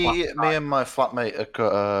Me classic. and my flatmate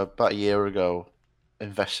about a year ago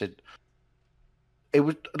invested. It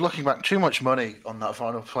was looking back too much money on that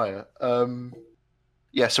vinyl player.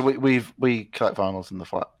 Yeah, so we collect vinyls in the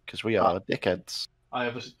flat because we are dickheads. I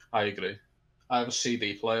agree. I have a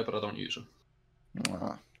CD player, but I don't use them.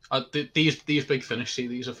 Ah. These Big Finish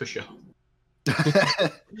CDs are for sure.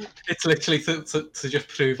 It's literally to just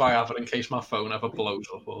prove I have it in case my phone ever blows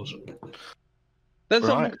up or something. There's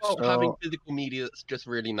Right, something about having physical media that's just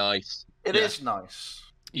really nice. It is nice.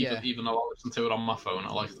 Even though I listen to it on my phone,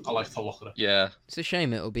 I like to look at it. Yeah. It's a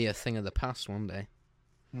shame it'll be a thing of the past one day.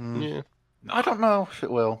 Yeah. I don't know if it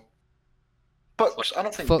will. Books. I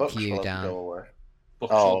don't think Fuck books you, will Dan. go away.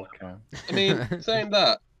 Books Oh, okay. I mean, saying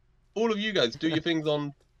that, all of you guys do your things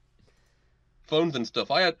on phones and stuff.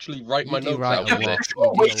 I actually write my You do notes write out a with lot. it. You do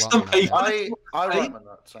a Waste lot of on that, paper. yeah. I write my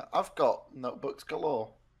notes. I've got notebooks galore.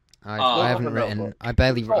 I haven't love a written. notebook. I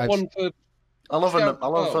barely. Got one for I love Yeah, I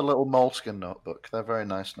love oh. a little moleskin notebook. They're very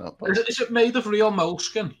nice notebooks. Is it made of real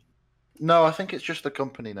moleskin? No, I think it's just the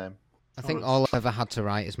company name. I think all I've ever had to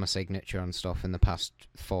write is my signature on stuff in the past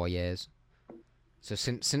 4 years. So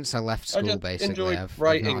since I left I school, just basically, enjoyed I've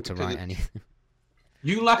writing not had to because write it's- anything.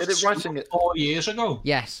 You left Is it school writing it- 4 years ago.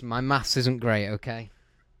 Yes, my maths isn't great. Okay.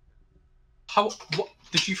 What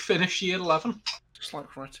did you finish year 11? Just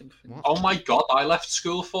like writing things. What? Oh my god, I left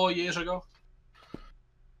school 4 years ago.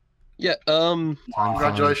 Yeah. I'm fine.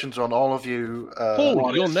 Congratulations on all of you. Paul,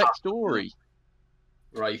 what your is next that? story.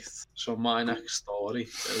 Right, so my next story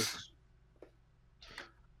is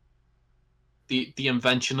the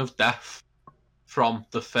invention of death from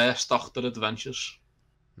the First Doctor Adventures,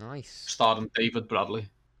 Nice. starring David Bradley.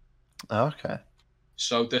 Okay.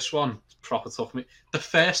 So this one proper took me. The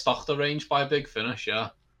First Doctor range by Big Finish, yeah.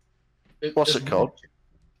 What's it called?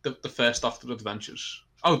 The First Doctor Adventures.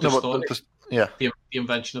 Oh, the No, story. yeah. The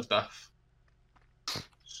invention of death.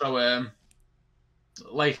 So,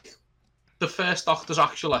 like, the First Doctor's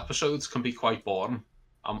actual episodes can be quite boring.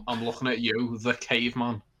 I'm looking at you, the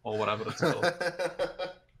caveman, or whatever it's called.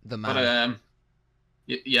 The But man.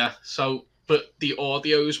 yeah. So, but the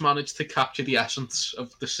audios managed to capture the essence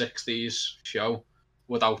of the '60s show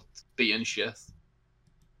without being shit.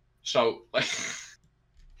 So,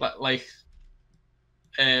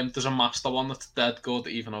 there's a master one that's dead good,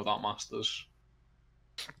 even though that master's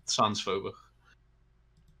transphobic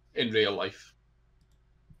in real life.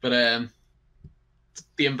 But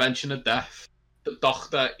the invention of death.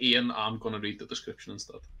 Dr. Ian, I'm gonna read the description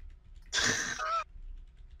instead.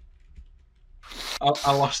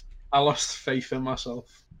 I lost faith in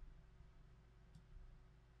myself.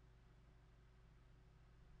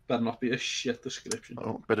 Better not be a shit description.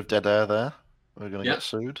 Oh, bit of dead air there. We're gonna Yeah. get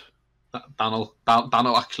sued. Dan will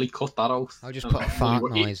actually cut that out. I'll just put a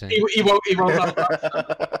fart noise in. He won't have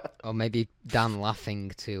that. Or maybe Dan laughing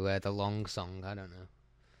to the long song. I don't know.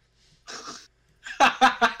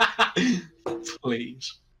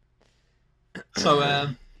 Please.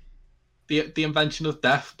 So, the invention of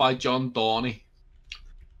death by John Dorney.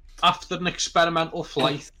 After an experimental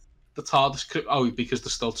flight, the TARDIS crew... Oh, because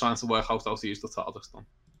they're still trying to work out how to use the TARDIS, then.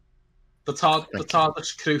 The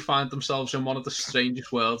TARDIS crew find themselves in one of the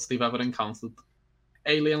strangest worlds they've ever encountered.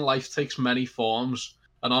 Alien life takes many forms,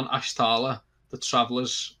 and on Ashtala, the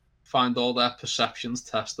travellers find all their perceptions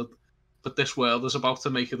tested. But this world is about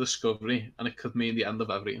to make a discovery, and it could mean the end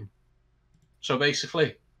of everything. So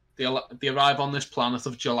basically, they arrive on this planet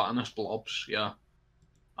of gelatinous blobs, yeah.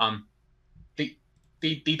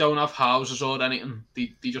 They don't have houses or anything.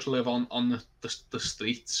 They just live on the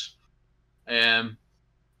streets.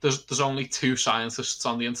 There's only 2 scientists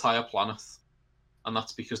on the entire planet, and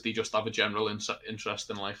that's because they just have a general interest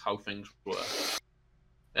in like how things work.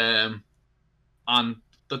 and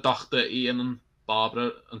the Doctor, Ian, and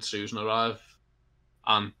Barbara and Susan arrive,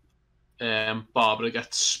 and Barbara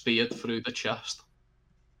gets speared through the chest.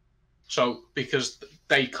 So, because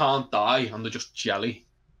they can't die and they're just jelly,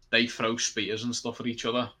 they throw spears and stuff at each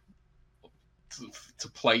other to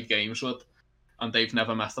play games with, and they've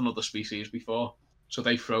never met another species before. So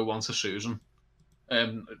they throw one to Susan,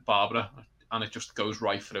 Barbara, and it just goes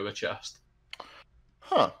right through her chest.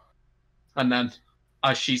 Huh. And then,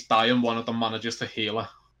 as she's dying, one of them manages to heal her.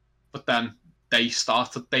 But then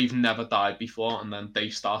they've never died before, and then they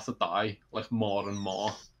start to die, like, more and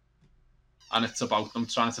more. And it's about them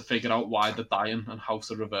trying to figure out why they're dying and how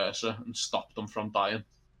to reverse it and stop them from dying.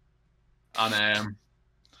 And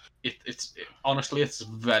honestly, it's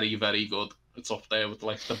very, very good. It's up there with,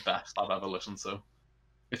 like, the best I've ever listened to.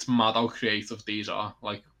 It's mad how creative these are,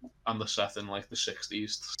 like, and the setting, like, the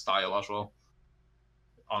 60s style as well.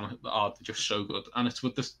 They're just so good. And it's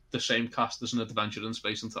with the same cast as An Adventure in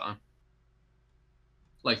Space and Time.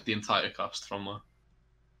 Like, the entire cast from there.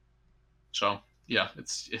 So, yeah,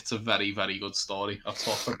 it's a very, very good story. I've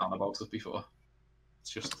talked to Dan about it before.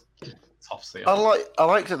 It's just top tier. I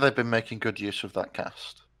like that they've been making good use of that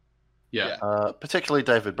cast. Yeah. Particularly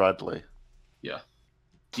David Bradley. Yeah.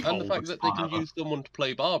 And the fact that they can use someone to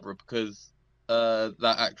play Barbara, because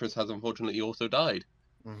that actress has unfortunately also died.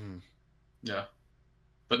 Mm-hmm. Yeah.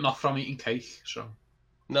 But not from eating cake, so...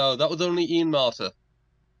 No, that was only Ian Marter.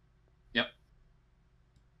 Yep.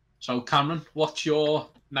 So, Cameron, what's your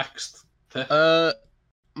next pick?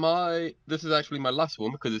 This is actually my last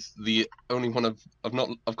one, because it's the only one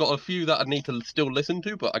I've got a few that I need to still listen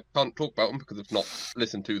to, but I can't talk about them because I've not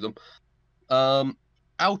listened to them.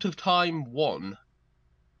 Out of Time 1,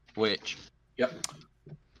 which... Yep.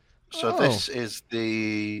 So this is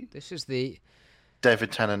the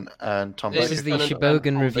David Tennant and Tom Baker. This is the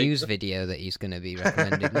Shibogan Reviews video that he's going to be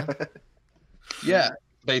recommending now. Yeah,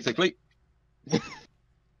 basically.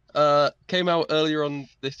 Came out earlier on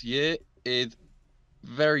this year, is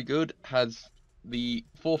very good, has the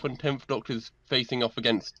 4th and 10th Doctors facing off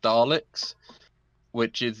against Daleks,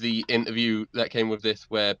 which is the interview that came with this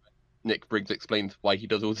where Nick Briggs explains why he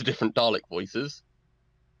does all the different Dalek voices.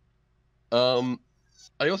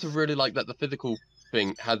 I also really like that the physical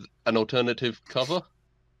thing has an alternative cover.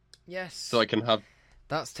 Yes. So I can have...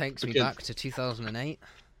 That takes me back to 2008.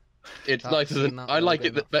 It's nicer than... I like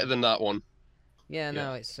it better than that one. Yeah,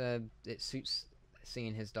 no, it suits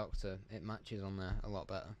seeing his Doctor. It matches on there a lot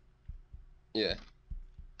better. Yeah.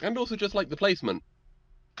 And also just like the placement.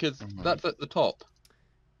 Because that's at the top.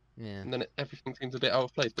 Yeah. And then everything seems a bit out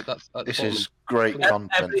of place, but that's at the This bottom. is great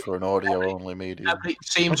content for an audio-only medium. It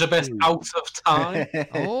seems a bit out of time.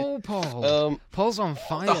 Oh, Paul. Paul's on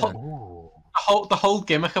fire. The whole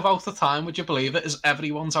gimmick of Out of Time, would you believe it, is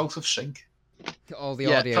everyone's out of sync. All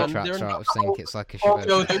the audio tracks are out of sync. It's like a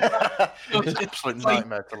Shibogan. It's an absolute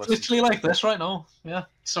nightmare to listen literally like this right now. Yeah.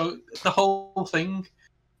 So the whole thing,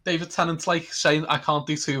 David Tennant's like saying, "I can't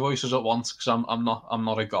do 2 voices at once because I'm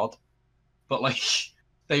not a god." But like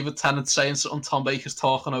David Tennant's saying something, Tom Baker's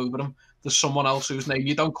talking over him. There's someone else whose name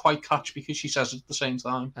you don't quite catch because she says it at the same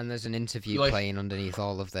time. And there's an interview playing underneath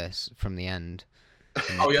all of this from the end.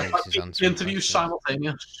 Oh yeah, the interview's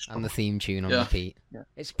simultaneous. And the theme tune on repeat. Yeah.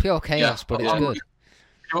 It's pure chaos, but it's good.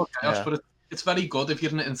 Pure chaos, but it's very good if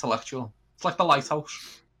you're an intellectual. It's like The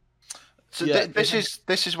Lighthouse. So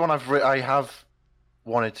this is one I have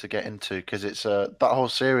wanted to get into because it's that whole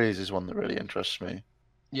series is one that really interests me.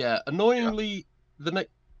 Yeah, annoyingly, the next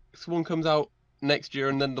one comes out next year,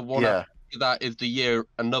 and then the one after that is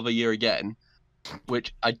another year again,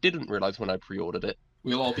 which I didn't realize when I pre-ordered it.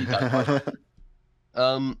 We'll all be dead.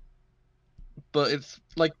 But it's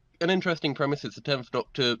like an interesting premise. It's the 10th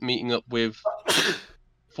Doctor meeting up with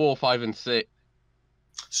 4, 5, and 6.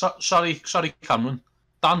 Sorry, Cameron.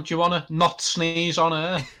 Dan, do you want to not sneeze on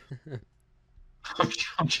air?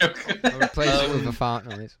 I'm joking. I'll replace it with a fart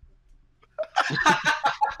noise.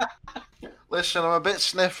 Listen, I'm a bit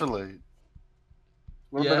sniffly.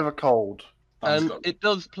 A bit of a cold. And it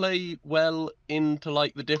does play well into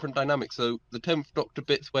like the different dynamics. So the 10th Doctor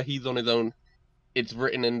bits where he's on his own, it's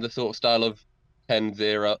written in the sort of style of Penn's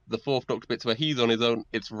era. The 4th Doctor bits where he's on his own,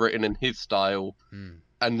 it's written in his style.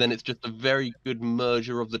 And then it's just a very good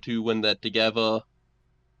merger of the two when they're together.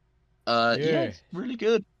 It's really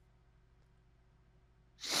good.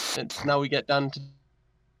 And now we get Dan to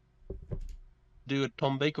do a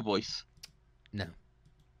Tom Baker voice. No.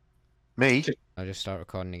 Me? I'll just start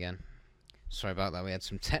recording again. Sorry about that. We had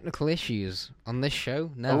some technical issues on this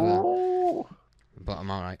show. Never. Oh. But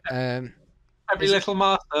I'm alright. Every little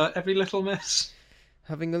master, every little miss.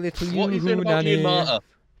 Having a little What are you saying about Ian Marter?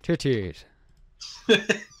 Titties.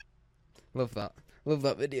 Love that. Love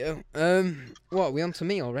that video. What, are we on to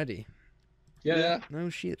me already? Yeah. No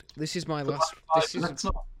shit. This is my The last. last This 5 minutes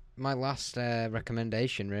is now. my last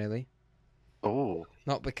recommendation, really. Oh.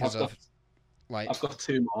 Not because I've of like. I've got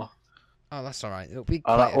 2 more. Oh, that's all right. It'll be.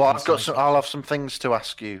 Well, quite a I've got concise some. one. I'll have some things to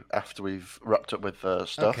ask you after we've wrapped up with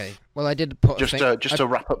stuff. Okay. Well, I did put a Just thing. to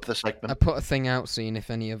wrap up the I segment. put a thing out seeing if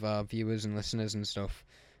any of our viewers and listeners and stuff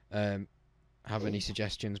have any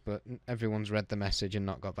suggestions, but everyone's read the message and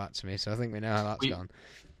not got back to me, so I think we know how that's gone.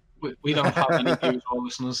 We don't have any viewers or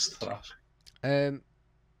listeners to that.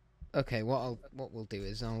 Okay, what we'll do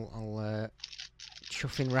is I'll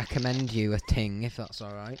chuffing recommend you a thing if that's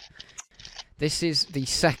all right. This is the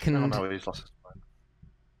second. Oh no, he's lost his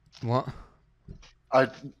mind. What?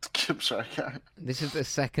 I'm sorry. This is the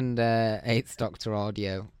second Eighth Doctor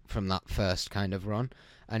audio from that first kind of run,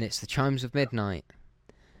 and it's the Chimes of Midnight.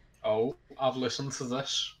 Oh, I've listened to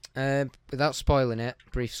this. Without spoiling it,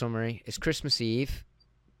 brief summary: it's Christmas Eve,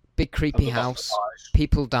 big creepy And the house, Doctor dies.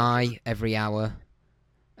 people die every hour.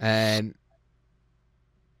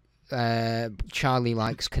 Charlie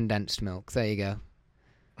likes condensed milk. There you go.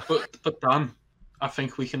 But Dan, I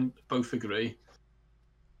think we can both agree.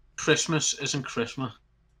 Christmas isn't Christmas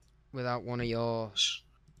Without one of your.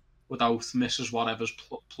 without Mrs. Whatever's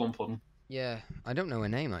plum pudding. Yeah, I don't know her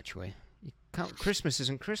name actually. You can't. Christmas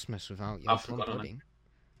isn't Christmas without your I've plum forgotten her pudding.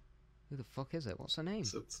 Who the fuck is it? What's her name?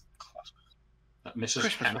 It's classic. Mrs.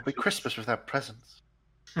 Christmas Kenneth. will be Christmas without presents.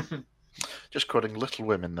 Just quoting Little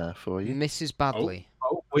Women there for you. Mrs. Badley.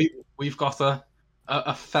 Oh, we've got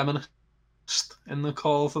a feminist in the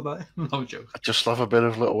call today. No joke. I just love a bit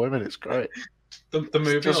of Little Women. It's great. The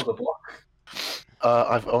movie just- or the book?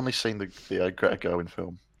 I've only seen the Greta Gerwig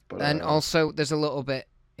film. But, And also, there's a little bit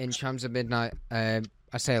in Chimes of Midnight. I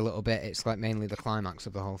say a little bit. It's like mainly the climax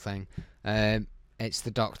of the whole thing. It's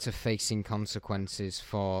the Doctor facing consequences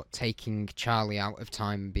for taking Charlie out of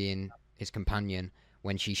time being his companion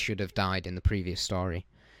when she should have died in the previous story.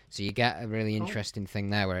 So you get a really interesting thing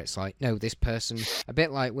there where it's like, no, this person, a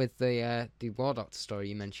bit like with the War Doctor story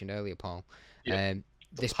you mentioned earlier, Paul. Yeah.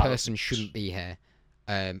 This paradox. person shouldn't be here,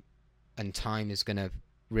 and time is gonna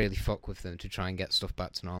really fuck with them to try and get stuff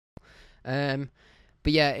back to normal.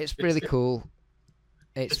 But yeah, it's really cool.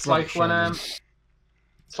 It's Robert like when Sherman.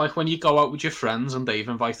 it's like when you go out with your friends and they've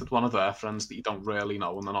invited one of their friends that you don't really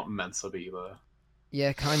know and they're not meant to be there.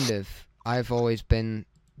 Yeah, kind of. I've always been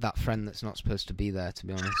that friend that's not supposed to be there, to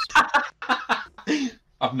be honest.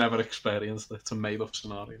 I've never experienced it. It's a made-up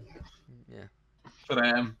scenario. Yeah. But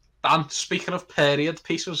Dan, speaking of period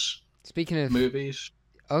pieces, Speaking of, movies,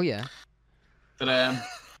 oh yeah, but do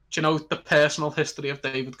you know the personal history of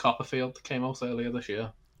David Copperfield that came out earlier this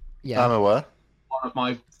year? yeah, I'm aware. One of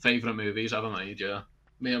my favourite movies ever made. Yeah,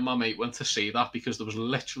 me and my mate went to see that because there was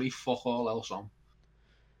literally fuck all else on,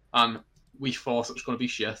 and we thought it was going to be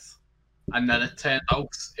shit, and then it turned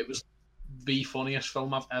out it was the funniest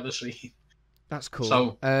film I've ever seen. that's cool.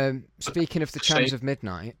 So- Speaking of the Chimes of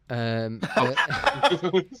Midnight, Sorry,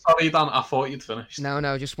 Dan, I thought you'd finished.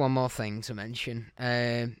 no, just one more thing to mention.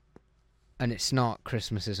 And it's not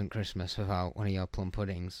Christmas isn't Christmas without one of your plum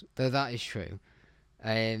puddings. Though that is true.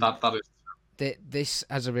 That is This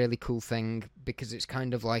has a really cool thing because it's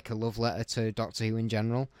kind of like a love letter to Doctor Who in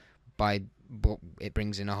general, but it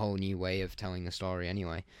brings in a whole new way of telling the story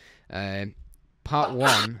anyway. Part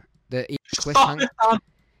 1, each Stop cliffhanger, it, Dan.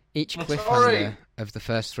 each I'm cliffhanger sorry. of the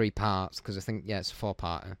first 3 parts, because I think it's a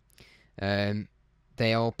 4-parter,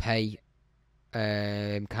 they all pay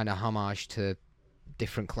kind of homage to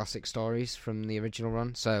different classic stories from the original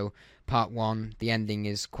run. So part 1, the ending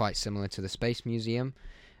is quite similar to the Space Museum.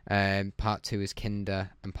 Part 2 is Kinder,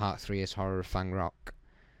 and part 3 is Horror of Fang Rock.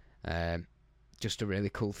 Just a really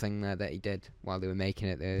cool thing there that he did while they were making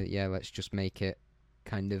it. Yeah, let's just make it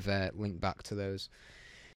kind of link back to those.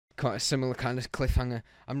 Quite a similar kind of cliffhanger.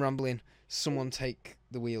 I'm rambling. Someone take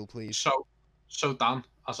the wheel, please. So Dan,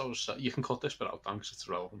 as I was saying, you can cut this bit out, Dan, because it's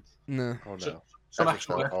relevant. No. Oh no. So- Some Everything's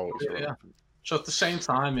extra not work. always Yeah. relevant. So at the same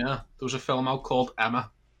time, yeah, there was a film out called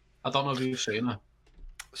Emma. I don't know if you've seen it.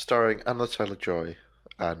 Starring Anna Taylor-Joy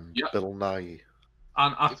and Yeah. Bill Nye.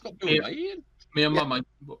 And It's got Bill Nye in. me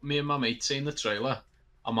and my mate seen the trailer,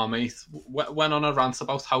 and my mate went on a rant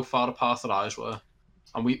about how far apart their eyes were,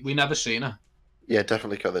 and we never seen it. Yeah,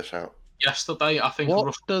 definitely cut this out. Yesterday, I think.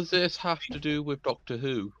 What does this have to do with Doctor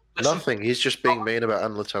Who? Listen, Nothing. He's just being mean about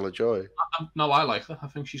Anna Taylor-Joy. No, I like her. I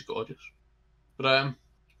think she's gorgeous. But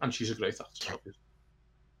and she's a great actress. obviously.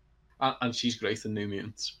 And she's great in New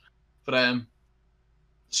Mutants. But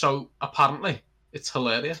so apparently it's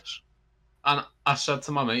hilarious. And I said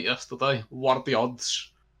to my mate yesterday, what are the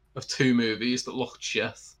odds of 2 movies that looked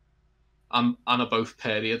shit and are both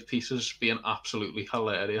period pieces, being absolutely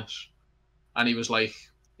hilarious. And he was like,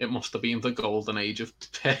 it must have been the golden age of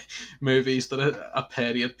movies that are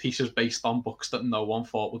period pieces based on books that no one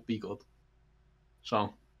thought would be good.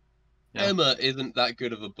 So, yeah. Emma isn't that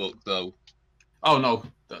good of a book, though. Oh no,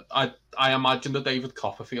 I imagine the David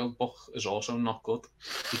Copperfield book is also not good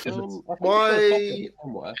because Why?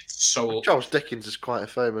 it's so. Charles Dickens is quite a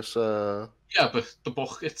famous. Yeah, but the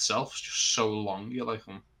book itself's just so long. You're like,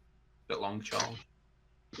 a bit long, Charles.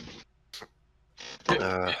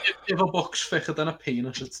 If a book's thicker than a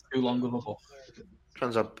penis, it's too long of a book.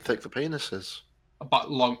 Depends how thick the penis is. About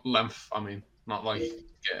long length, I mean, not like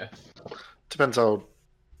girth. Depends how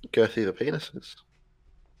girthy the penis is.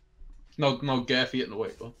 No girthy in the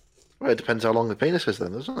way, but. Well, it depends how long the penis is,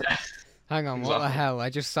 then, doesn't it? Hang on, what the hell?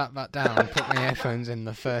 I just sat back down, put my earphones in.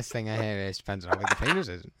 The first thing I hear is depends on how big the penis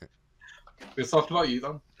is. We talked about you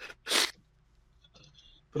then.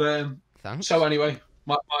 But Thanks. so anyway,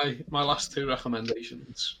 my last two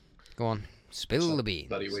recommendations. Go on, spill the beans.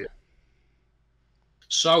 Very weird.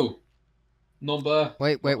 So, number.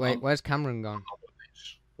 Wait. Where's Cameron gone?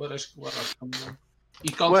 Where's Cameron gone?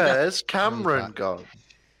 He's gone. Where's Cameron gone?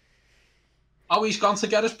 Oh, he's gone to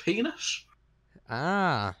get his penis.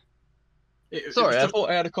 Ah. Sorry, I thought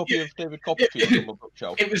I had a copy of David Copperfield on my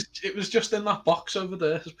bookshelf. It was just in that box over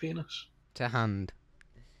there, his penis. To hand.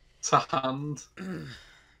 To hand.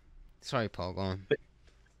 Sorry, Paul, go on.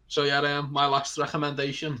 So yeah, my last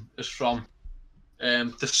recommendation is from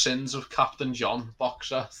The Sins of Captain John box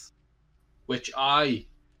set, which I...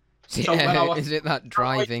 Yeah, is it that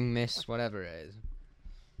driving miss, whatever it is?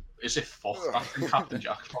 Is it fuck? That's in Captain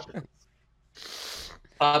Jack's pocket.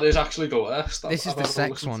 That is actually the worst. This is the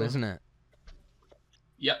sex one, isn't it?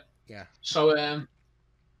 Yeah. Yeah. So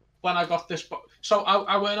when I got this book, so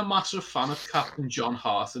I weren't a massive fan of Captain John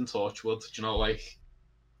Hart in Torchwood. Do you know, like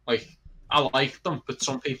I liked them, but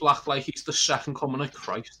some people act like he's the second coming of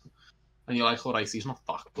Christ, and you're like, all right, he's not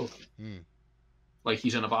that good. Like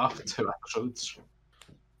he's in about 2 episodes,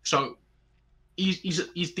 so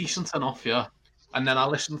he's decent enough, yeah. And then I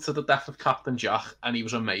listened to The Death of Captain Jack, and he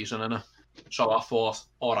was amazing in it. So I thought,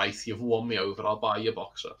 all right, you've won me over. I'll buy your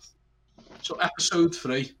box set. So episode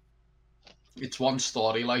 3, it's one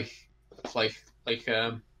story,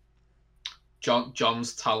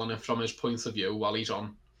 John's telling it from his point of view while he's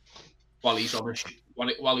on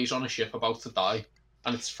a ship about to die,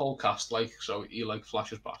 and it's full cast, so he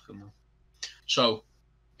flashes back and so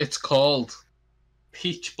it's called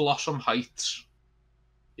Peach Blossom Heights,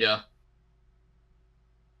 yeah.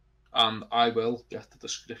 And I will get the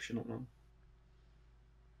description up now.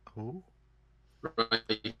 Ooh.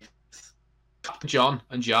 Right. Captain John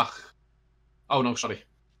and Jack. Oh no, sorry.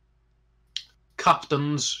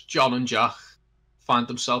 Captains John and Jack find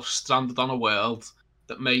themselves stranded on a world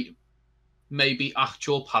that may be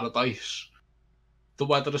actual paradise. The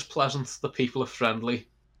weather is pleasant, the people are friendly,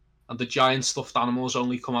 and the giant stuffed animals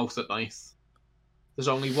only come out at night. There's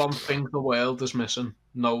only one thing the world is missing.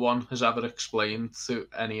 No one has ever explained to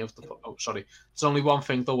any of the... Oh, sorry. There's only one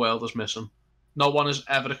thing the world is missing. No one has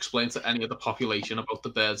ever explained to any of the population about the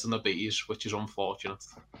birds and the bees, which is unfortunate.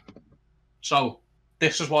 So,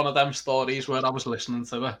 this is one of them stories where I was listening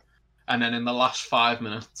to it, and then in the last 5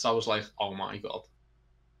 minutes, I was like, oh my god.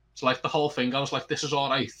 It's like the whole thing, I was like, this is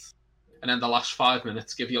alright. And then the last 5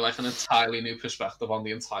 minutes give you an entirely new perspective on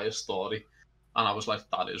the entire story. And I was like,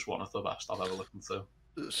 that is one of the best I've ever listened to.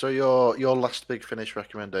 So your last Big Finish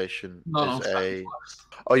recommendation is a...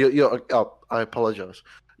 No, Oh, I apologise.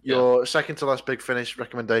 Your second to last Big Finish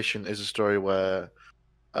recommendation is a story where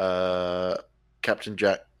Captain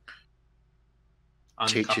Jack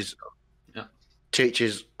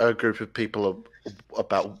teaches a group of people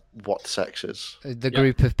about what sex is. The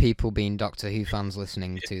group of people being Doctor Who fans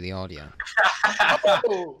listening to the audio.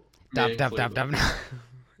 Dab.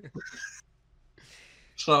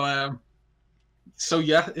 So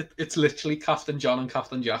yeah, it's literally Captain John and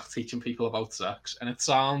Captain Jack teaching people about sex, and it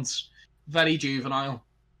sounds very juvenile.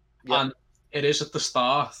 Yeah. And it is at the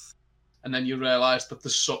start, and then you realise that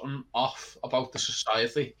there's something off about the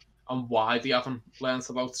society and why they haven't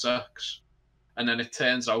learnt about sex. And then it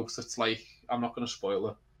turns out it's I'm not going to spoil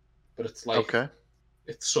it, but it's okay.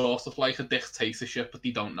 It's sort of like a dictatorship, but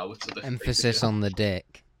they don't know it's a dictatorship. Emphasis on the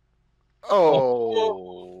dick.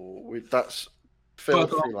 That's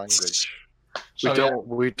filthy language.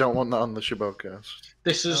 We don't want that on the Shibocast.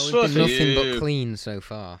 This is nothing but clean so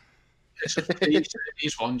far.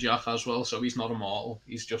 He's one Jack as well, so he's not immortal.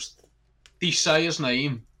 He's just... They say his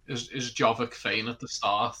name is Jovic Fane at the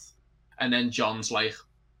start, and then John's like,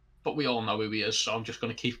 but we all know who he is, so I'm just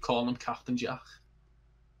going to keep calling him Captain Jack.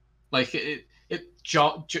 Like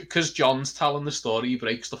because John's telling the story, he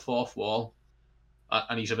breaks the fourth wall,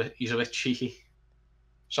 and he's a bit cheeky.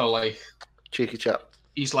 So like Cheeky chap.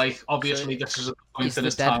 he's like, obviously this is a point He's in the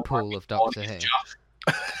his time Deadpool of Doctor Who.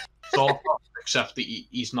 Sort of, except that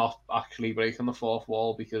he's not actually breaking the fourth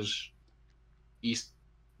wall because he's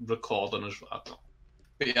recording as well.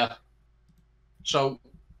 But yeah, so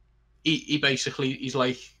he basically, he's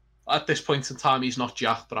like, at this point in time, he's not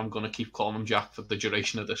Jack, but I'm going to keep calling him Jack for the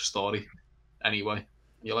duration of this story anyway. And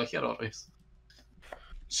you're like, yeah, alright.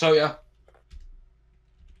 So yeah,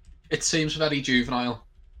 it seems very juvenile.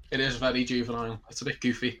 It is very juvenile. It's a bit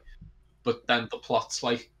goofy, but then the plot's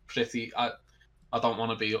like pretty. I don't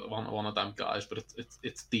want to be one of them guys, but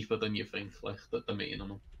it's deeper than you think. Like the meaning of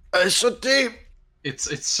them. It's so deep.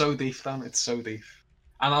 It's so deep, Dan. It's so deep,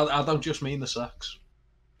 and I don't just mean the sex.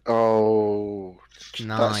 Oh,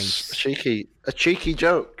 Nice. That's a cheeky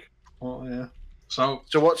joke. Oh yeah. So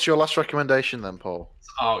what's your last recommendation then, Paul?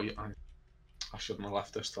 oh yeah, I shouldn't have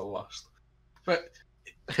left this till last. But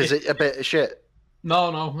Is it a bit of shit?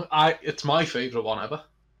 no, it's my favourite one ever.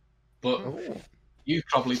 But Oh, you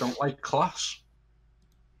probably don't like Class.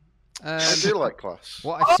 I do like Class.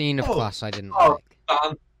 What I've seen of Class, I didn't Oh.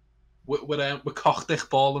 like. Dan, we're cock dick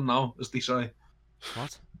balling now, as they say.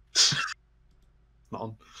 What?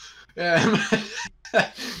 None.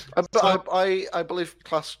 I believe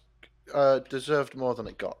Class deserved more than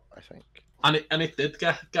it got. I think. and it did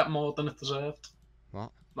get more than it deserved.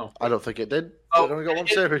 What? No, I don't think it did. Oh, It only got one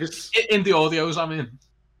series. in the audios I'm in.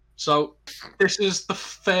 So this is the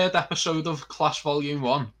third episode of Class Volume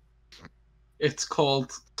 1. It's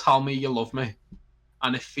called Tell Me You Love Me,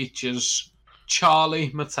 and it features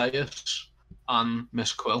Charlie, Matthias, and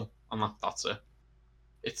Miss Quill, and that's it.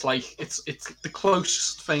 It's like it's the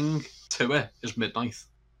closest thing to it is Midnight,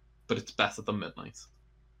 but it's better than Midnight.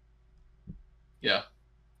 Yeah,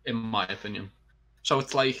 in my opinion. So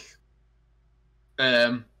it's like,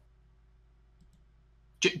 do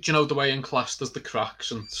you know the way in Class there's the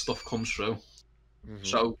cracks and stuff comes through? Mhm.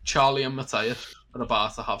 So Charlie and Matthias are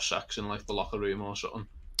about to have sex in like the locker room or something.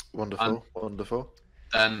 Wonderful.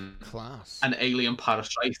 Then Class. an alien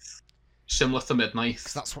parasite, similar to Midnight.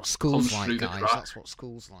 'Cause that's what school's comes like, through the guys. crack. That's what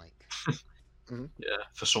school's like. Yeah,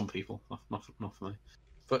 for some people, not for me.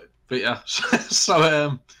 But yeah,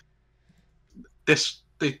 so this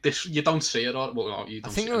you don't see it, or well, no, you I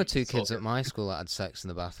don't think see there were it, two it's all kids at good. my school that had sex in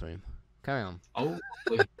the bathroom. Carry on. Oh,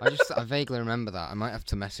 I vaguely remember that. I might have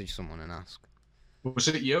to message someone and ask. was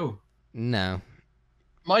it you? No.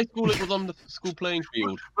 My school, it was on the school playing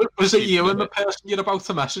field. Was it you and the person you're about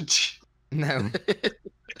to message? No.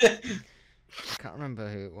 I can't remember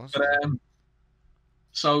who it was. But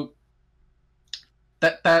so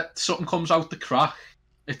that something comes out the crack.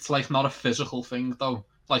 It's like not a physical thing though,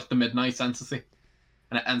 like the Midnight entity,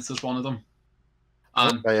 and it enters one of them.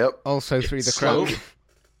 And Yep. Also through the It's slow. crack.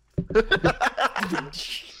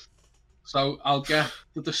 so I'll get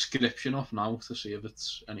the description off now to see if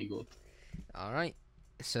it's any good. Alright.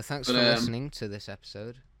 So thanks But, for listening to this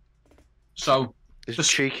episode. So It's The-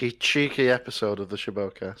 a cheeky episode of the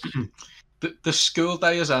Shabocast. the school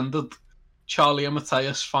day has ended. Charlie and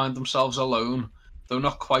Matthias find themselves alone, though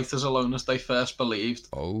not quite as alone as they first believed.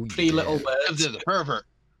 Oh, Three little This words, is a pervert.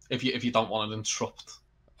 if you don't want to interrupt.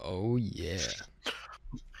 Oh, yeah.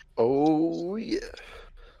 Oh yeah.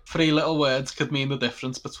 Three little words could mean the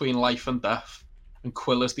difference between life and death, and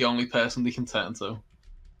Quill is the only person they can turn to.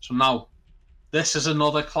 So now, this is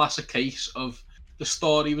another classic case of the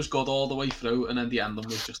story was good all the way through, and then the ending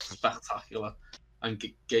was just spectacular and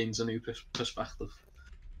gains a new perspective.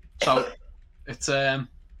 So it's the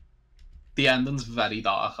ending's very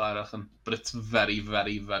dark, I reckon, but it's very,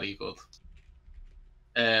 very, very good.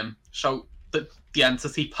 So the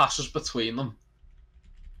entity passes between them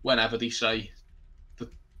whenever they say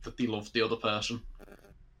that they love the other person,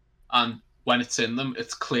 and when it's in them,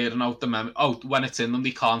 it's clearing out the memory. Oh, when it's in them, they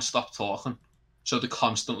can't stop talking, so they're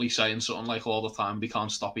constantly saying something like all the time. They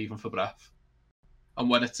can't stop even for breath. And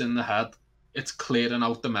when it's in the head, it's clearing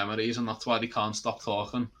out the memories, and that's why they can't stop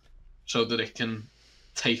talking, so that it can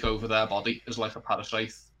take over their body as like a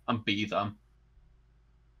parasite and be them.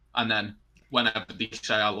 And then whenever they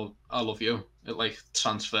say I love you, it like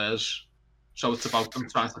transfers. So it's about them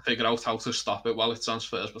trying to figure out how to stop it while it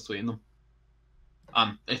transfers between them.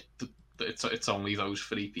 And it's only those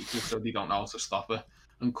three people, so they don't know how to stop it.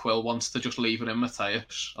 And Quill wants to just leave it in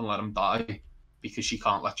Matthias and let him die, because she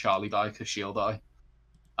can't let Charlie die because she'll die.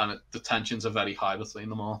 And the tensions are very high between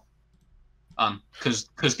them all. And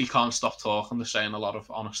because they can't stop talking, they're saying a lot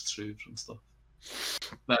of honest truths and stuff.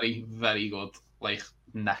 Very, very good, like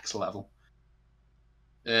next level.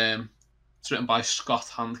 It's written by Scott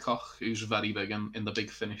Hancock, who's very big in the Big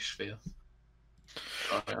Finish sphere.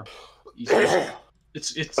 So, yeah.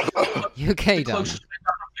 It's You okay, the Dan? closest thing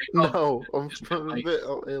I can think of No, I'm is a Midnight, bit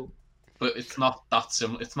ill. but it's not that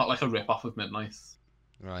similar. It's not like a rip-off of Midnight.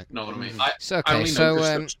 Right. You know what I mean? So I okay, only know so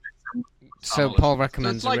 'cause so Analyst. Paul So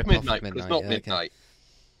recommends it's a like rip-off of Midnight, but Midnight. it's not yeah, okay. Midnight.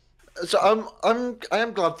 So I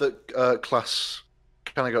am glad that Class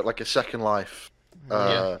kind of got like a second life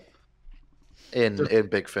in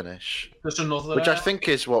Big Finish, There's another. which I think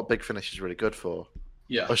is what Big Finish is really good for.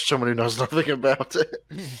 Yeah. As someone who knows nothing about it.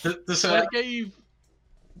 There's Well, it gave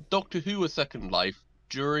Doctor Who a second life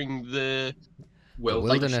during the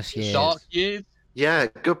Wilderness years. dark years, Yeah,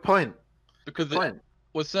 good point. because Good point. it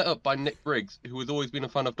was set up by Nick Briggs, who has always been a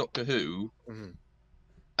fan of Doctor Who, Mhm.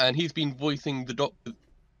 and he's been voicing the Doctor,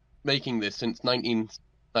 making this since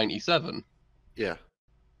 1997, Yeah.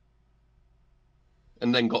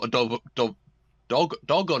 and then got a dog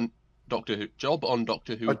on Doctor Who, job on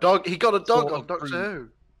Doctor Who. A dog. He got a dog Sort on of Doctor through- Who.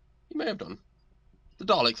 He may have done. The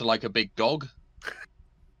Daleks are like a big dog.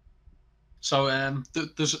 So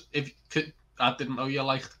there's I didn't know you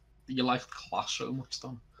liked Class so much,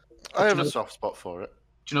 Tom. I have you a know- soft spot for it.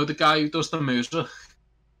 Do you know the guy who does the music?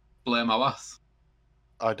 Blair Mowath.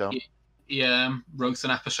 I don't. He wrote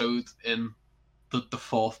an episode in the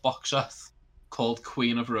fourth box set called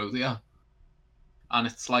Queen of Rhodia, and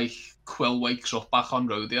it's like Quill wakes up back on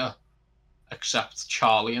Rhodia, except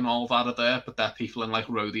Charlie and all that are there, but they're people in like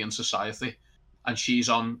Rhodian society, and she's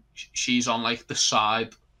on like the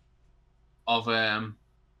side of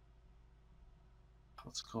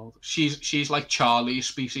what's it called? She's like Charlie's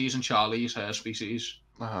species and Charlie's her species,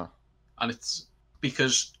 Uh-huh. and it's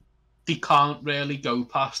because they can't really go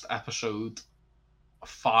past episode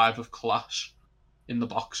 5 of Class in the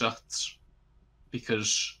box sets,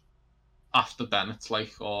 because after then it's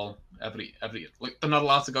like all every like they're not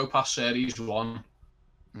allowed to go past series 1,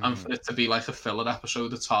 and for it to be like a filler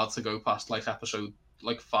episode, it's hard to go past like episode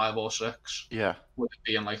like 5 or 6 Yeah. with it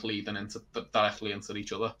being like leading into directly into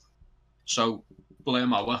each other. So Blair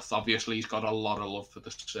Mowath, obviously he's got a lot of love for the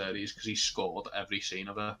series because he scored every scene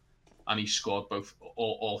of it, and he scored both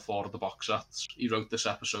all 4 of the box sets. He wrote this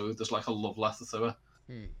episode. There's like a love letter to it,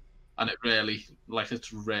 and it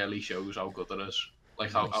really shows how good it is,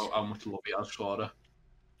 like Nice. how much love he has for it.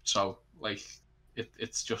 So like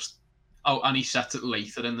it's just and he sets it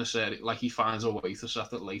later in the series. Like he finds a way to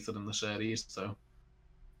set it later in the series too,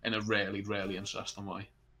 in a really interesting way.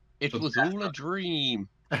 It was all a dream.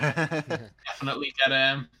 Definitely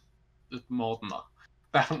get more than that.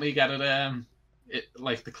 Definitely get it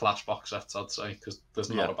like the Class box sets, I'd say, because there's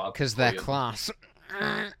not Yeah. a bad. Because they're copy. class.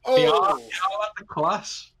 They are like the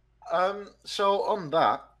Class. So on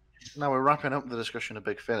that, now we're wrapping up the discussion of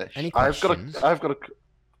Big Finish. Any I've questions? got a.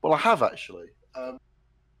 Well, I have actually.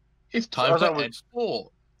 It's time So for that was- Ed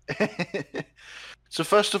Sport. So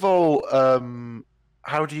first of all,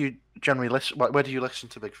 how do you generally listen? Where do you listen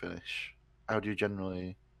to Big Finish? How do you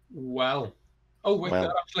generally? Well, oh wait,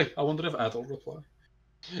 Well. actually, I wonder if Ed will reply.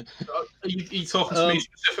 Are you talking to me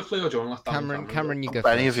specifically, or do you want to let Dan Cameron, you go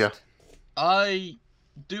Any of first. you? I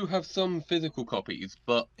do have some physical copies,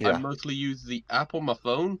 but Yeah. I mostly use the app on my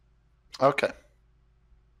phone, Okay.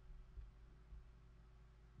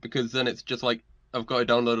 because then it's just like I've got it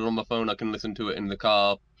downloaded on my phone. I can listen to it in the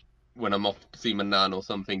car when I'm off to see my nan or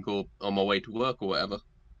something, or on my way to work or whatever.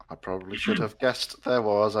 I probably should have guessed there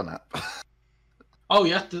was an app. Oh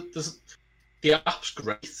yeah, the app's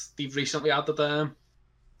great. They've recently added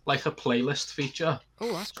like a playlist feature.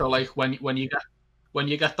 Oh, that's So like when you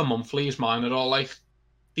get the monthlies, mine are all like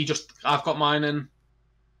I've got mine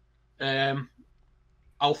in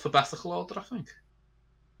alphabetical order, I think.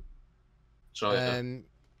 So yeah.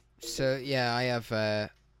 So yeah, I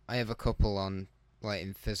have a couple on like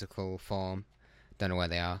in physical form. Don't know where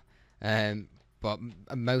they are. But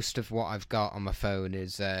most of what I've got on my phone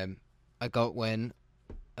is I got when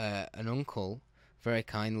an uncle very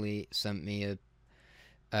kindly sent me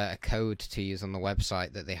a code to use on the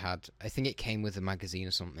website that they had. I think it came with a magazine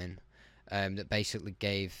or something. That basically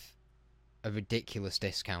gave a ridiculous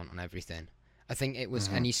discount on everything. I think it was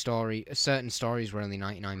any story. Certain stories were only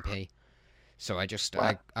 99p. So I just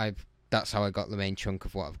Wow. I that's how I got the main chunk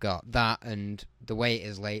of what I've got. That, and the way it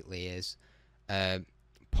is lately is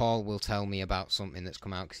Paul will tell me about something that's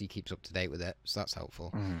come out because he keeps up to date with it, so that's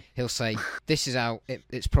helpful. He'll say, this is out,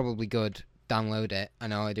 it's probably good, download it,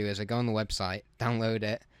 and all I do is I go on the website, download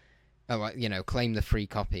it, claim the free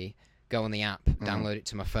copy, go on the app, download it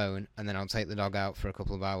to my phone, and then I'll take the dog out for a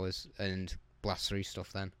couple of hours and blast through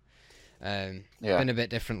stuff then. Yeah. Been a bit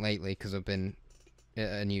different lately because I've been at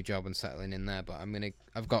a new job and settling in there, but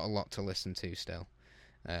I've got a lot to listen to still.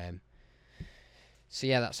 So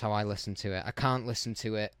yeah, that's how I listen to it. I can't listen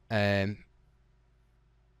to it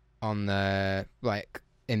on the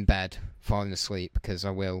in bed, falling asleep, because I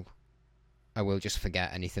will just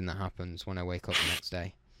forget anything that happens when I wake up the next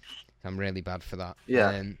day. I'm really bad for that.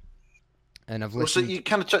 Yeah. And I've Well, so listened. you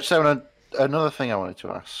kind of touched there on another thing I wanted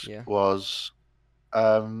to ask was,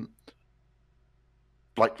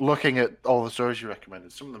 like looking at all the stories you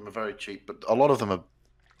recommended. Some of them are very cheap, but a lot of them are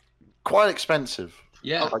quite expensive.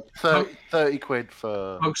 Yeah. Like 30 quid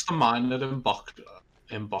for. Most of mine are in box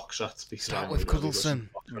sets. Because Start I with only really listen Cuddlesome.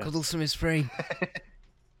 to box sets. Cuddlesome is free.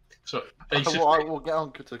 So basically, Well, I will get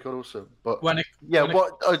on to Cuddlesome, but when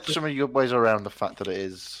what are some of your ways around the fact that it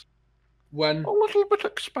is a little bit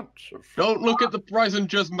expensive? Don't look at the price and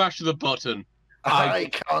just mash the button. I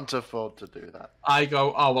can't afford to do that. I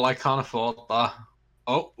go, oh well, I can't afford that.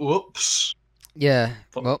 Oh, whoops. Yeah.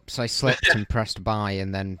 Whoops, I slipped and pressed buy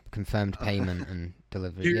and then confirmed payment and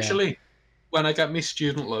delivered. Usually, when I get my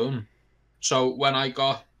student loan, so when I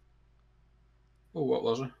got, what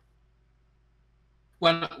was it?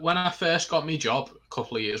 When I first got my job a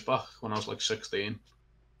couple of years back, when I was like 16,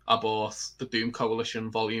 I bought the Doom Coalition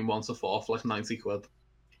Volume 1 to 4 for like 90 quid.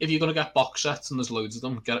 If you're gonna get box sets and there's loads of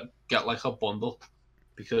them, get like a bundle,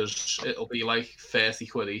 because it'll be like 30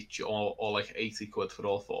 quid each or like 80 quid for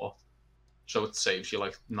all 4. So it saves you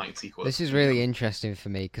like 90 quid. This is really interesting for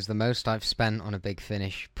me, because the most I've spent on a Big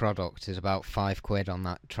Finish product is about 5 quid on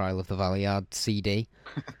that Trial of the Valiard CD.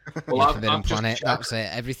 Well, Forbidden Planet. That's it.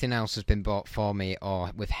 Everything else has been bought for me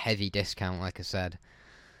or with heavy discount, like I said.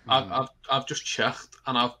 I've just checked,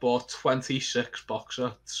 and I've bought 26 box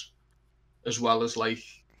sets, as well as like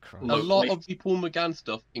A lot of the Paul McGann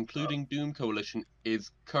stuff, including Doom Coalition,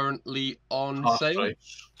 is currently on sale.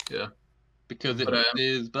 Price. Yeah, because it's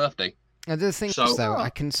his birthday. The thing is, though, I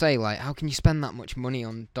can say, like, how can you spend that much money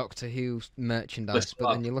on Doctor Who merchandise?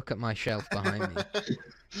 But then you look at my shelf behind me.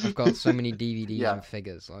 I've got so many DVDs and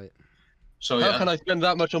figures. Like, so how can I spend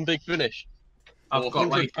that much on Big Finish? I've got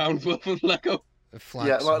like £100 worth of Lego.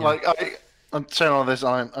 I'm saying all this.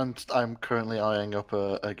 I'm currently eyeing up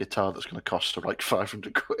a guitar that's going to cost like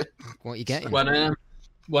 500 quid. What are you getting? When I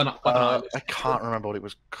can't remember what it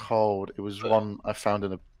was called. It was one I found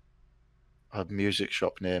in a music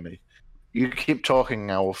shop near me. You keep talking,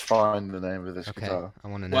 I will find the name of this guitar. I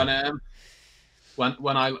want to know.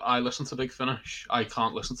 When I listen to Big Finish, I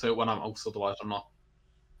can't listen to it when I'm out, otherwise I'm not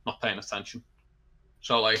paying attention.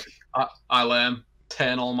 So like I'll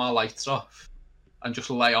turn all my lights off and just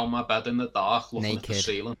lay on my bed in the dark looking at the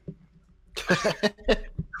ceiling.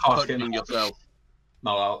 Touching yourself.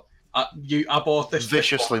 No, I bought this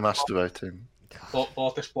viciously masturbating.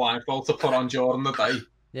 Bought this blindfold to put on during the day.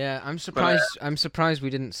 Yeah, I'm surprised. I'm surprised we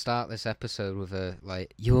didn't start this episode with a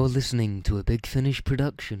like. You're listening to a Big Finish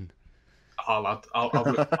production. I'll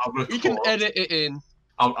you can edit it in.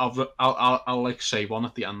 I'll like save one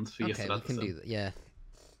at the end for you. Okay, we can do that. Yeah.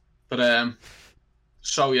 But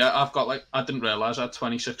so yeah, I've got like, I didn't realise I had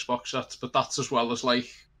 26 box sets, but that's as well as like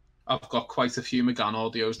I've got quite a few McGann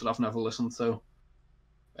audios that I've never listened to.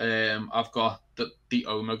 I've got the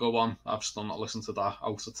Omega one. I've still not listened to that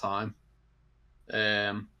out of time.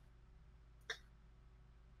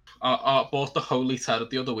 I bought the Holy Terror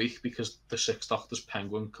the other week because the Sixth Doctor's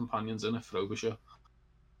Penguin Companion's in it, Frobisher.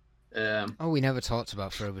 We never talked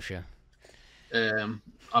about Frobisher.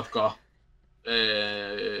 I've got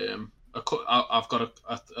a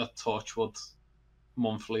Torchwood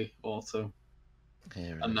monthly or two,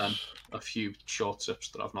 and then a few short tips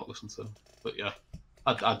that I've not listened to. But yeah,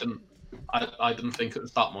 I didn't think it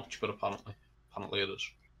was that much, but apparently it is.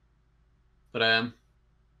 But I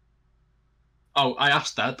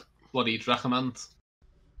asked Ed what he'd recommend,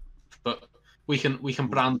 but we can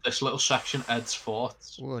brand this little section Ed's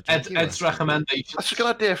thoughts. Ed's recommendation. That's a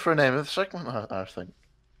good idea for a name of the segment, I think.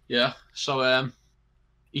 Yeah. So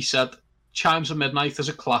he said Chimes of Midnight is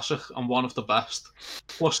a classic and one of the best.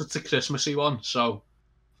 Plus it's a Christmassy one, so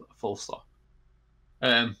full stop.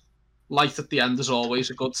 Light at the End is always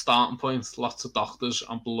a good starting point. Lots of Doctors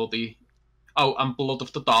and bloody. Oh, and Blood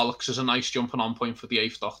of the Daleks is a nice jumping on point for the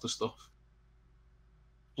 8th Doctor stuff.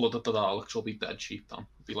 Blood of the Daleks will be dead cheap then.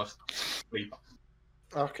 It'll be like £3.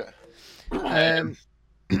 Okay.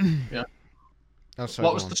 Yeah. Oh, sorry,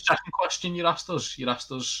 what was the second question you asked us? You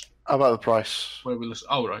asked us how about the price? Where we listen?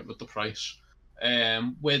 Oh, right, with the price.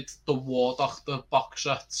 With the War Doctor box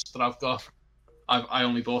sets that I've got, I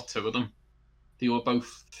only bought 2 of them. They were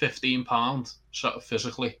both £15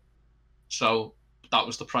 physically. So that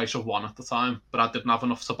was the price of one at the time, but I didn't have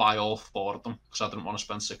enough to buy all 4 of them because I didn't want to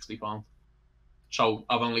spend £60. So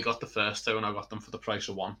I've only got the first 2, and I got them for the price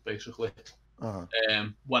of one, basically. Uh-huh.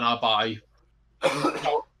 When I buy,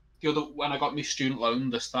 when I got my student loan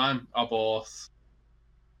this time, I bought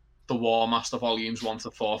the War Master volumes 1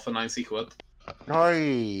 to 4 for 90 quid,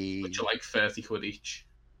 Aye. which are like 30 quid each.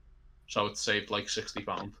 So it saved like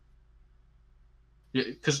 £60.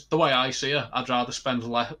 Because the way I see it, I'd rather spend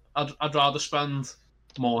I'd rather spend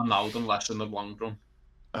more now than less in the long run.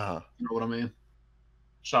 Uh-huh. You know what I mean?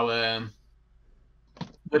 So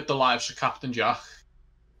with the Lives of Captain Jack,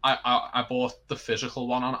 I bought the physical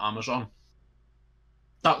one on Amazon.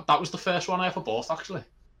 That was the first one I ever bought, actually.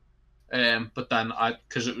 But then I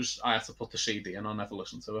had to put the CD in. I never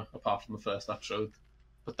listened to it apart from the first episode.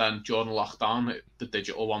 But then during lockdown, the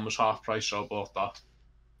digital one was half price, so I bought that.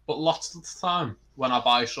 But lots of the time, when I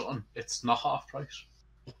buy something, it's not half price.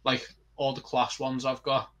 Like all the Class ones I've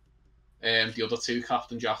got, the other 2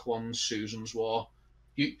 Captain Jack ones, Susan's War.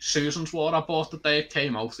 Susan's War I bought the day it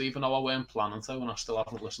came out, even though I weren't planning to, and I still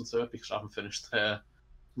haven't listened to it because I haven't finished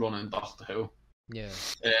running Doctor Who. Yeah.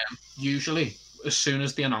 Usually, as soon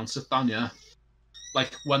as they announce it, Dan, yeah,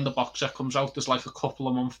 like when the box set comes out, there's like a couple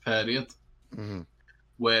of month period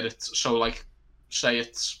where it's so like, say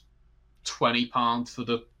it's £20 for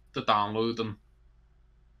the download and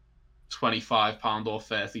 £25 or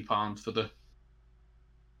 £30 for the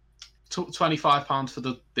 £25 for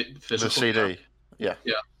the physical. The CD. Yeah.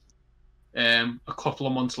 A couple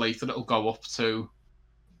of months later, it'll go up to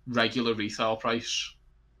regular retail price,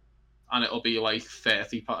 and it'll be like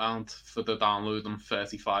 £30 for the download and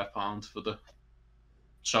 £35 for the.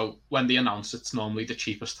 So when they announce it's normally the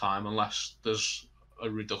cheapest time, unless there's a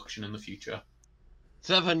reduction in the future.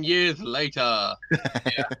 7 years later.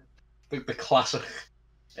 Yeah, the classic.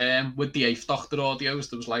 With the 8th Doctor audios,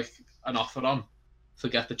 there was like an offer on to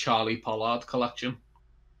get the Charlie Pollard collection.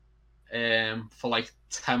 For like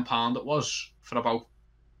 £10 it was, for about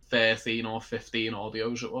 13 or 15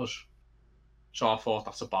 audios it was. So I thought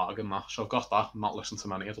that's a bargain, that. So I got that, not listened to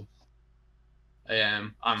many of them.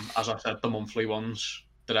 And as I said, the monthly ones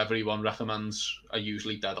that everyone recommends are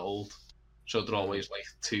usually dead old. So they're always like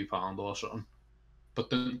 £2 or something. But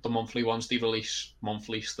the monthly ones they release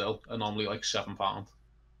monthly still are normally like £7.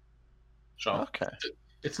 So Okay.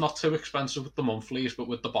 it's not too expensive with the monthlies, but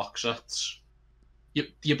with the box sets,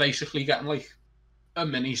 you're basically getting like a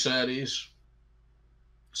mini series.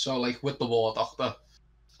 So like with the War Doctor,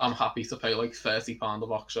 I'm happy to pay like £30 a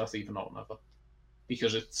box set, even though never,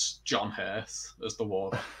 because it's John Hurt as the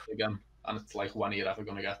War Doctor again, and it's like, when are you ever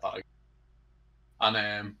going to get that again?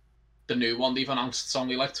 And the new one they've announced, it's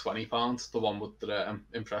only like £20. The one with the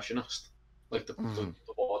Impressionist, like the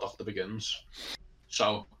War Doctor Begins.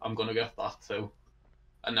 So I'm gonna get that too.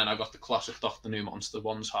 And then I got the classic Doctor New Monster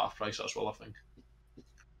ones half price as well, I think.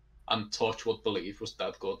 And Torchwood Believe was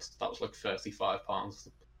dead good. That was like £35.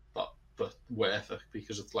 But worth it,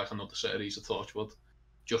 because it's like another series of Torchwood,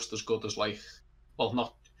 just as good as, like, well,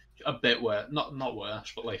 not a bit worse, not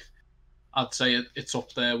worse, but like I'd say it's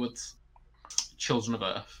up there with Children of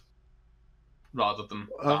Earth, rather than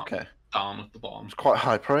down at the bottom. It's quite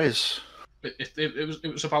high praise.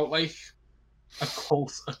 It was about like a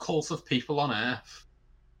cult of people on Earth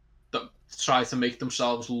that try to make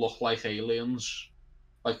themselves look like aliens,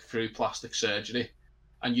 like through plastic surgery,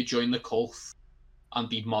 and you join the cult and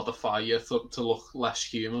they modify you to look less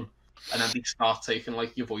human, and then they start taking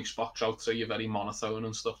like your voice box out so you're very monotone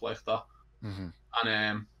and stuff like that.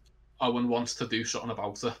 And Owen wants to do something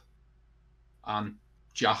about it, and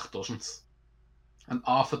Jack doesn't. And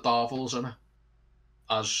Arthur Darvill's in it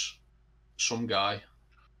as some guy.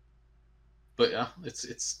 But yeah,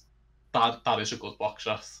 it's that is a good box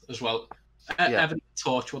set as well. Every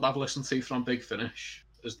Torchwood I've listened to from Big Finish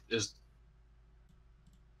is.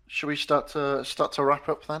 Should we start to wrap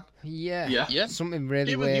up then? Yeah. Something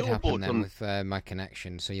really weird happened then with my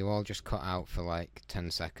connection, so you all just cut out for like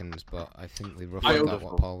 10 seconds, but I think we roughly got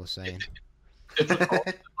what Paul was saying. It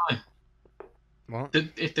recorded, What?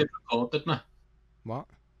 It did record, didn't it? What?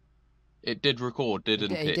 It did record,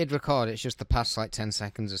 didn't it? It did record, it's just the past like 10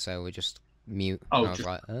 seconds or so we just mute. Oh, and I was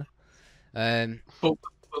like, huh? But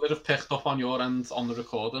will it have picked up on your end on the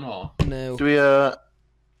recording, or? No. Do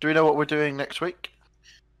we know what we're doing next week?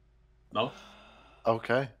 No.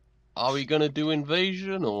 Okay. Are we gonna do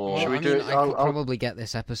Invasion, or Should we I do mean, it? I could probably get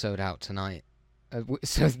this episode out tonight.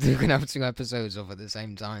 So they're going to have 2 episodes up at the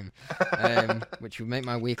same time, which would make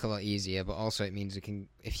my week a lot easier, but also it means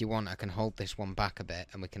if you want, I can hold this one back a bit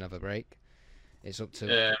and we can have a break. It's up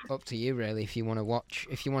to you, really. If you want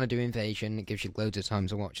to do Invasion, it gives you loads of time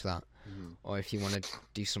to watch that. Or if you want to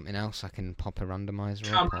do something else, I can pop a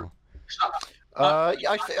randomizer up.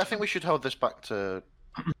 I think we should hold this back to...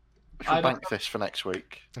 We should bank this for next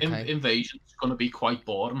week. Okay. Invasion's going to be quite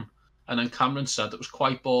boring. And then Cameron said it was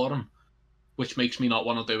quite boring. which makes me not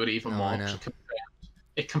want to do it even Oh, more. I know. 'Cause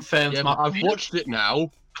it confirms Yeah, my but I've opinion, watched it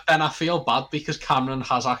now. but then I feel bad because Cameron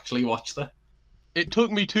has actually watched it. It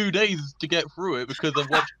took me 2 days to get through it because I've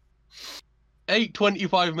watched 8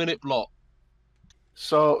 25-minute blocks.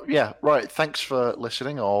 So yeah, right. Thanks for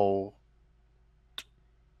listening, all.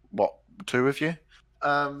 What, 2 of you?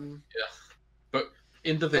 But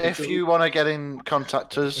individually, If you want to get in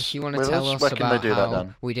contact us, If you want to with tell us, us where can they about do that how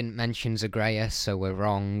then? we didn't mention Zagreus, so we're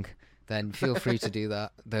wrong, then feel free to do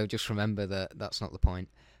that. Though just remember that that's not the point.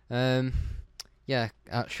 Yeah,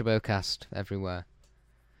 at Shabocast everywhere.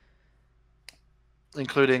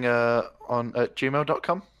 Including on at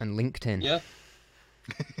gmail.com. And LinkedIn. Yeah.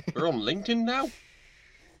 We're on LinkedIn now?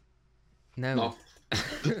 No. no.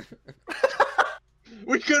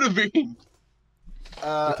 We could have been.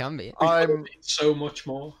 We can be. I'm So much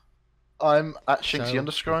more. I'm at Shinksy So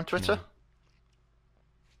underscore on much Twitter. more.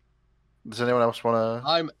 Does anyone else want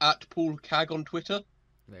I'm at Paul Cag on Twitter.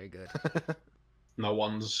 Very good. to? No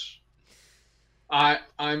one's.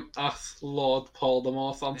 I'm at Lord Paul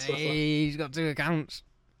Demorth on Twitter. Hey, he's got 2 accounts.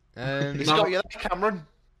 He's No. got you there, Cameron.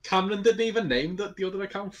 Cameron didn't even name the other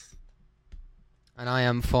account. And I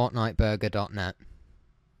am FortniteBurger.net.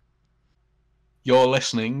 You're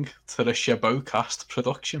listening to the Shabocast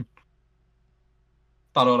production.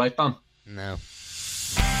 That all right, Dan? No.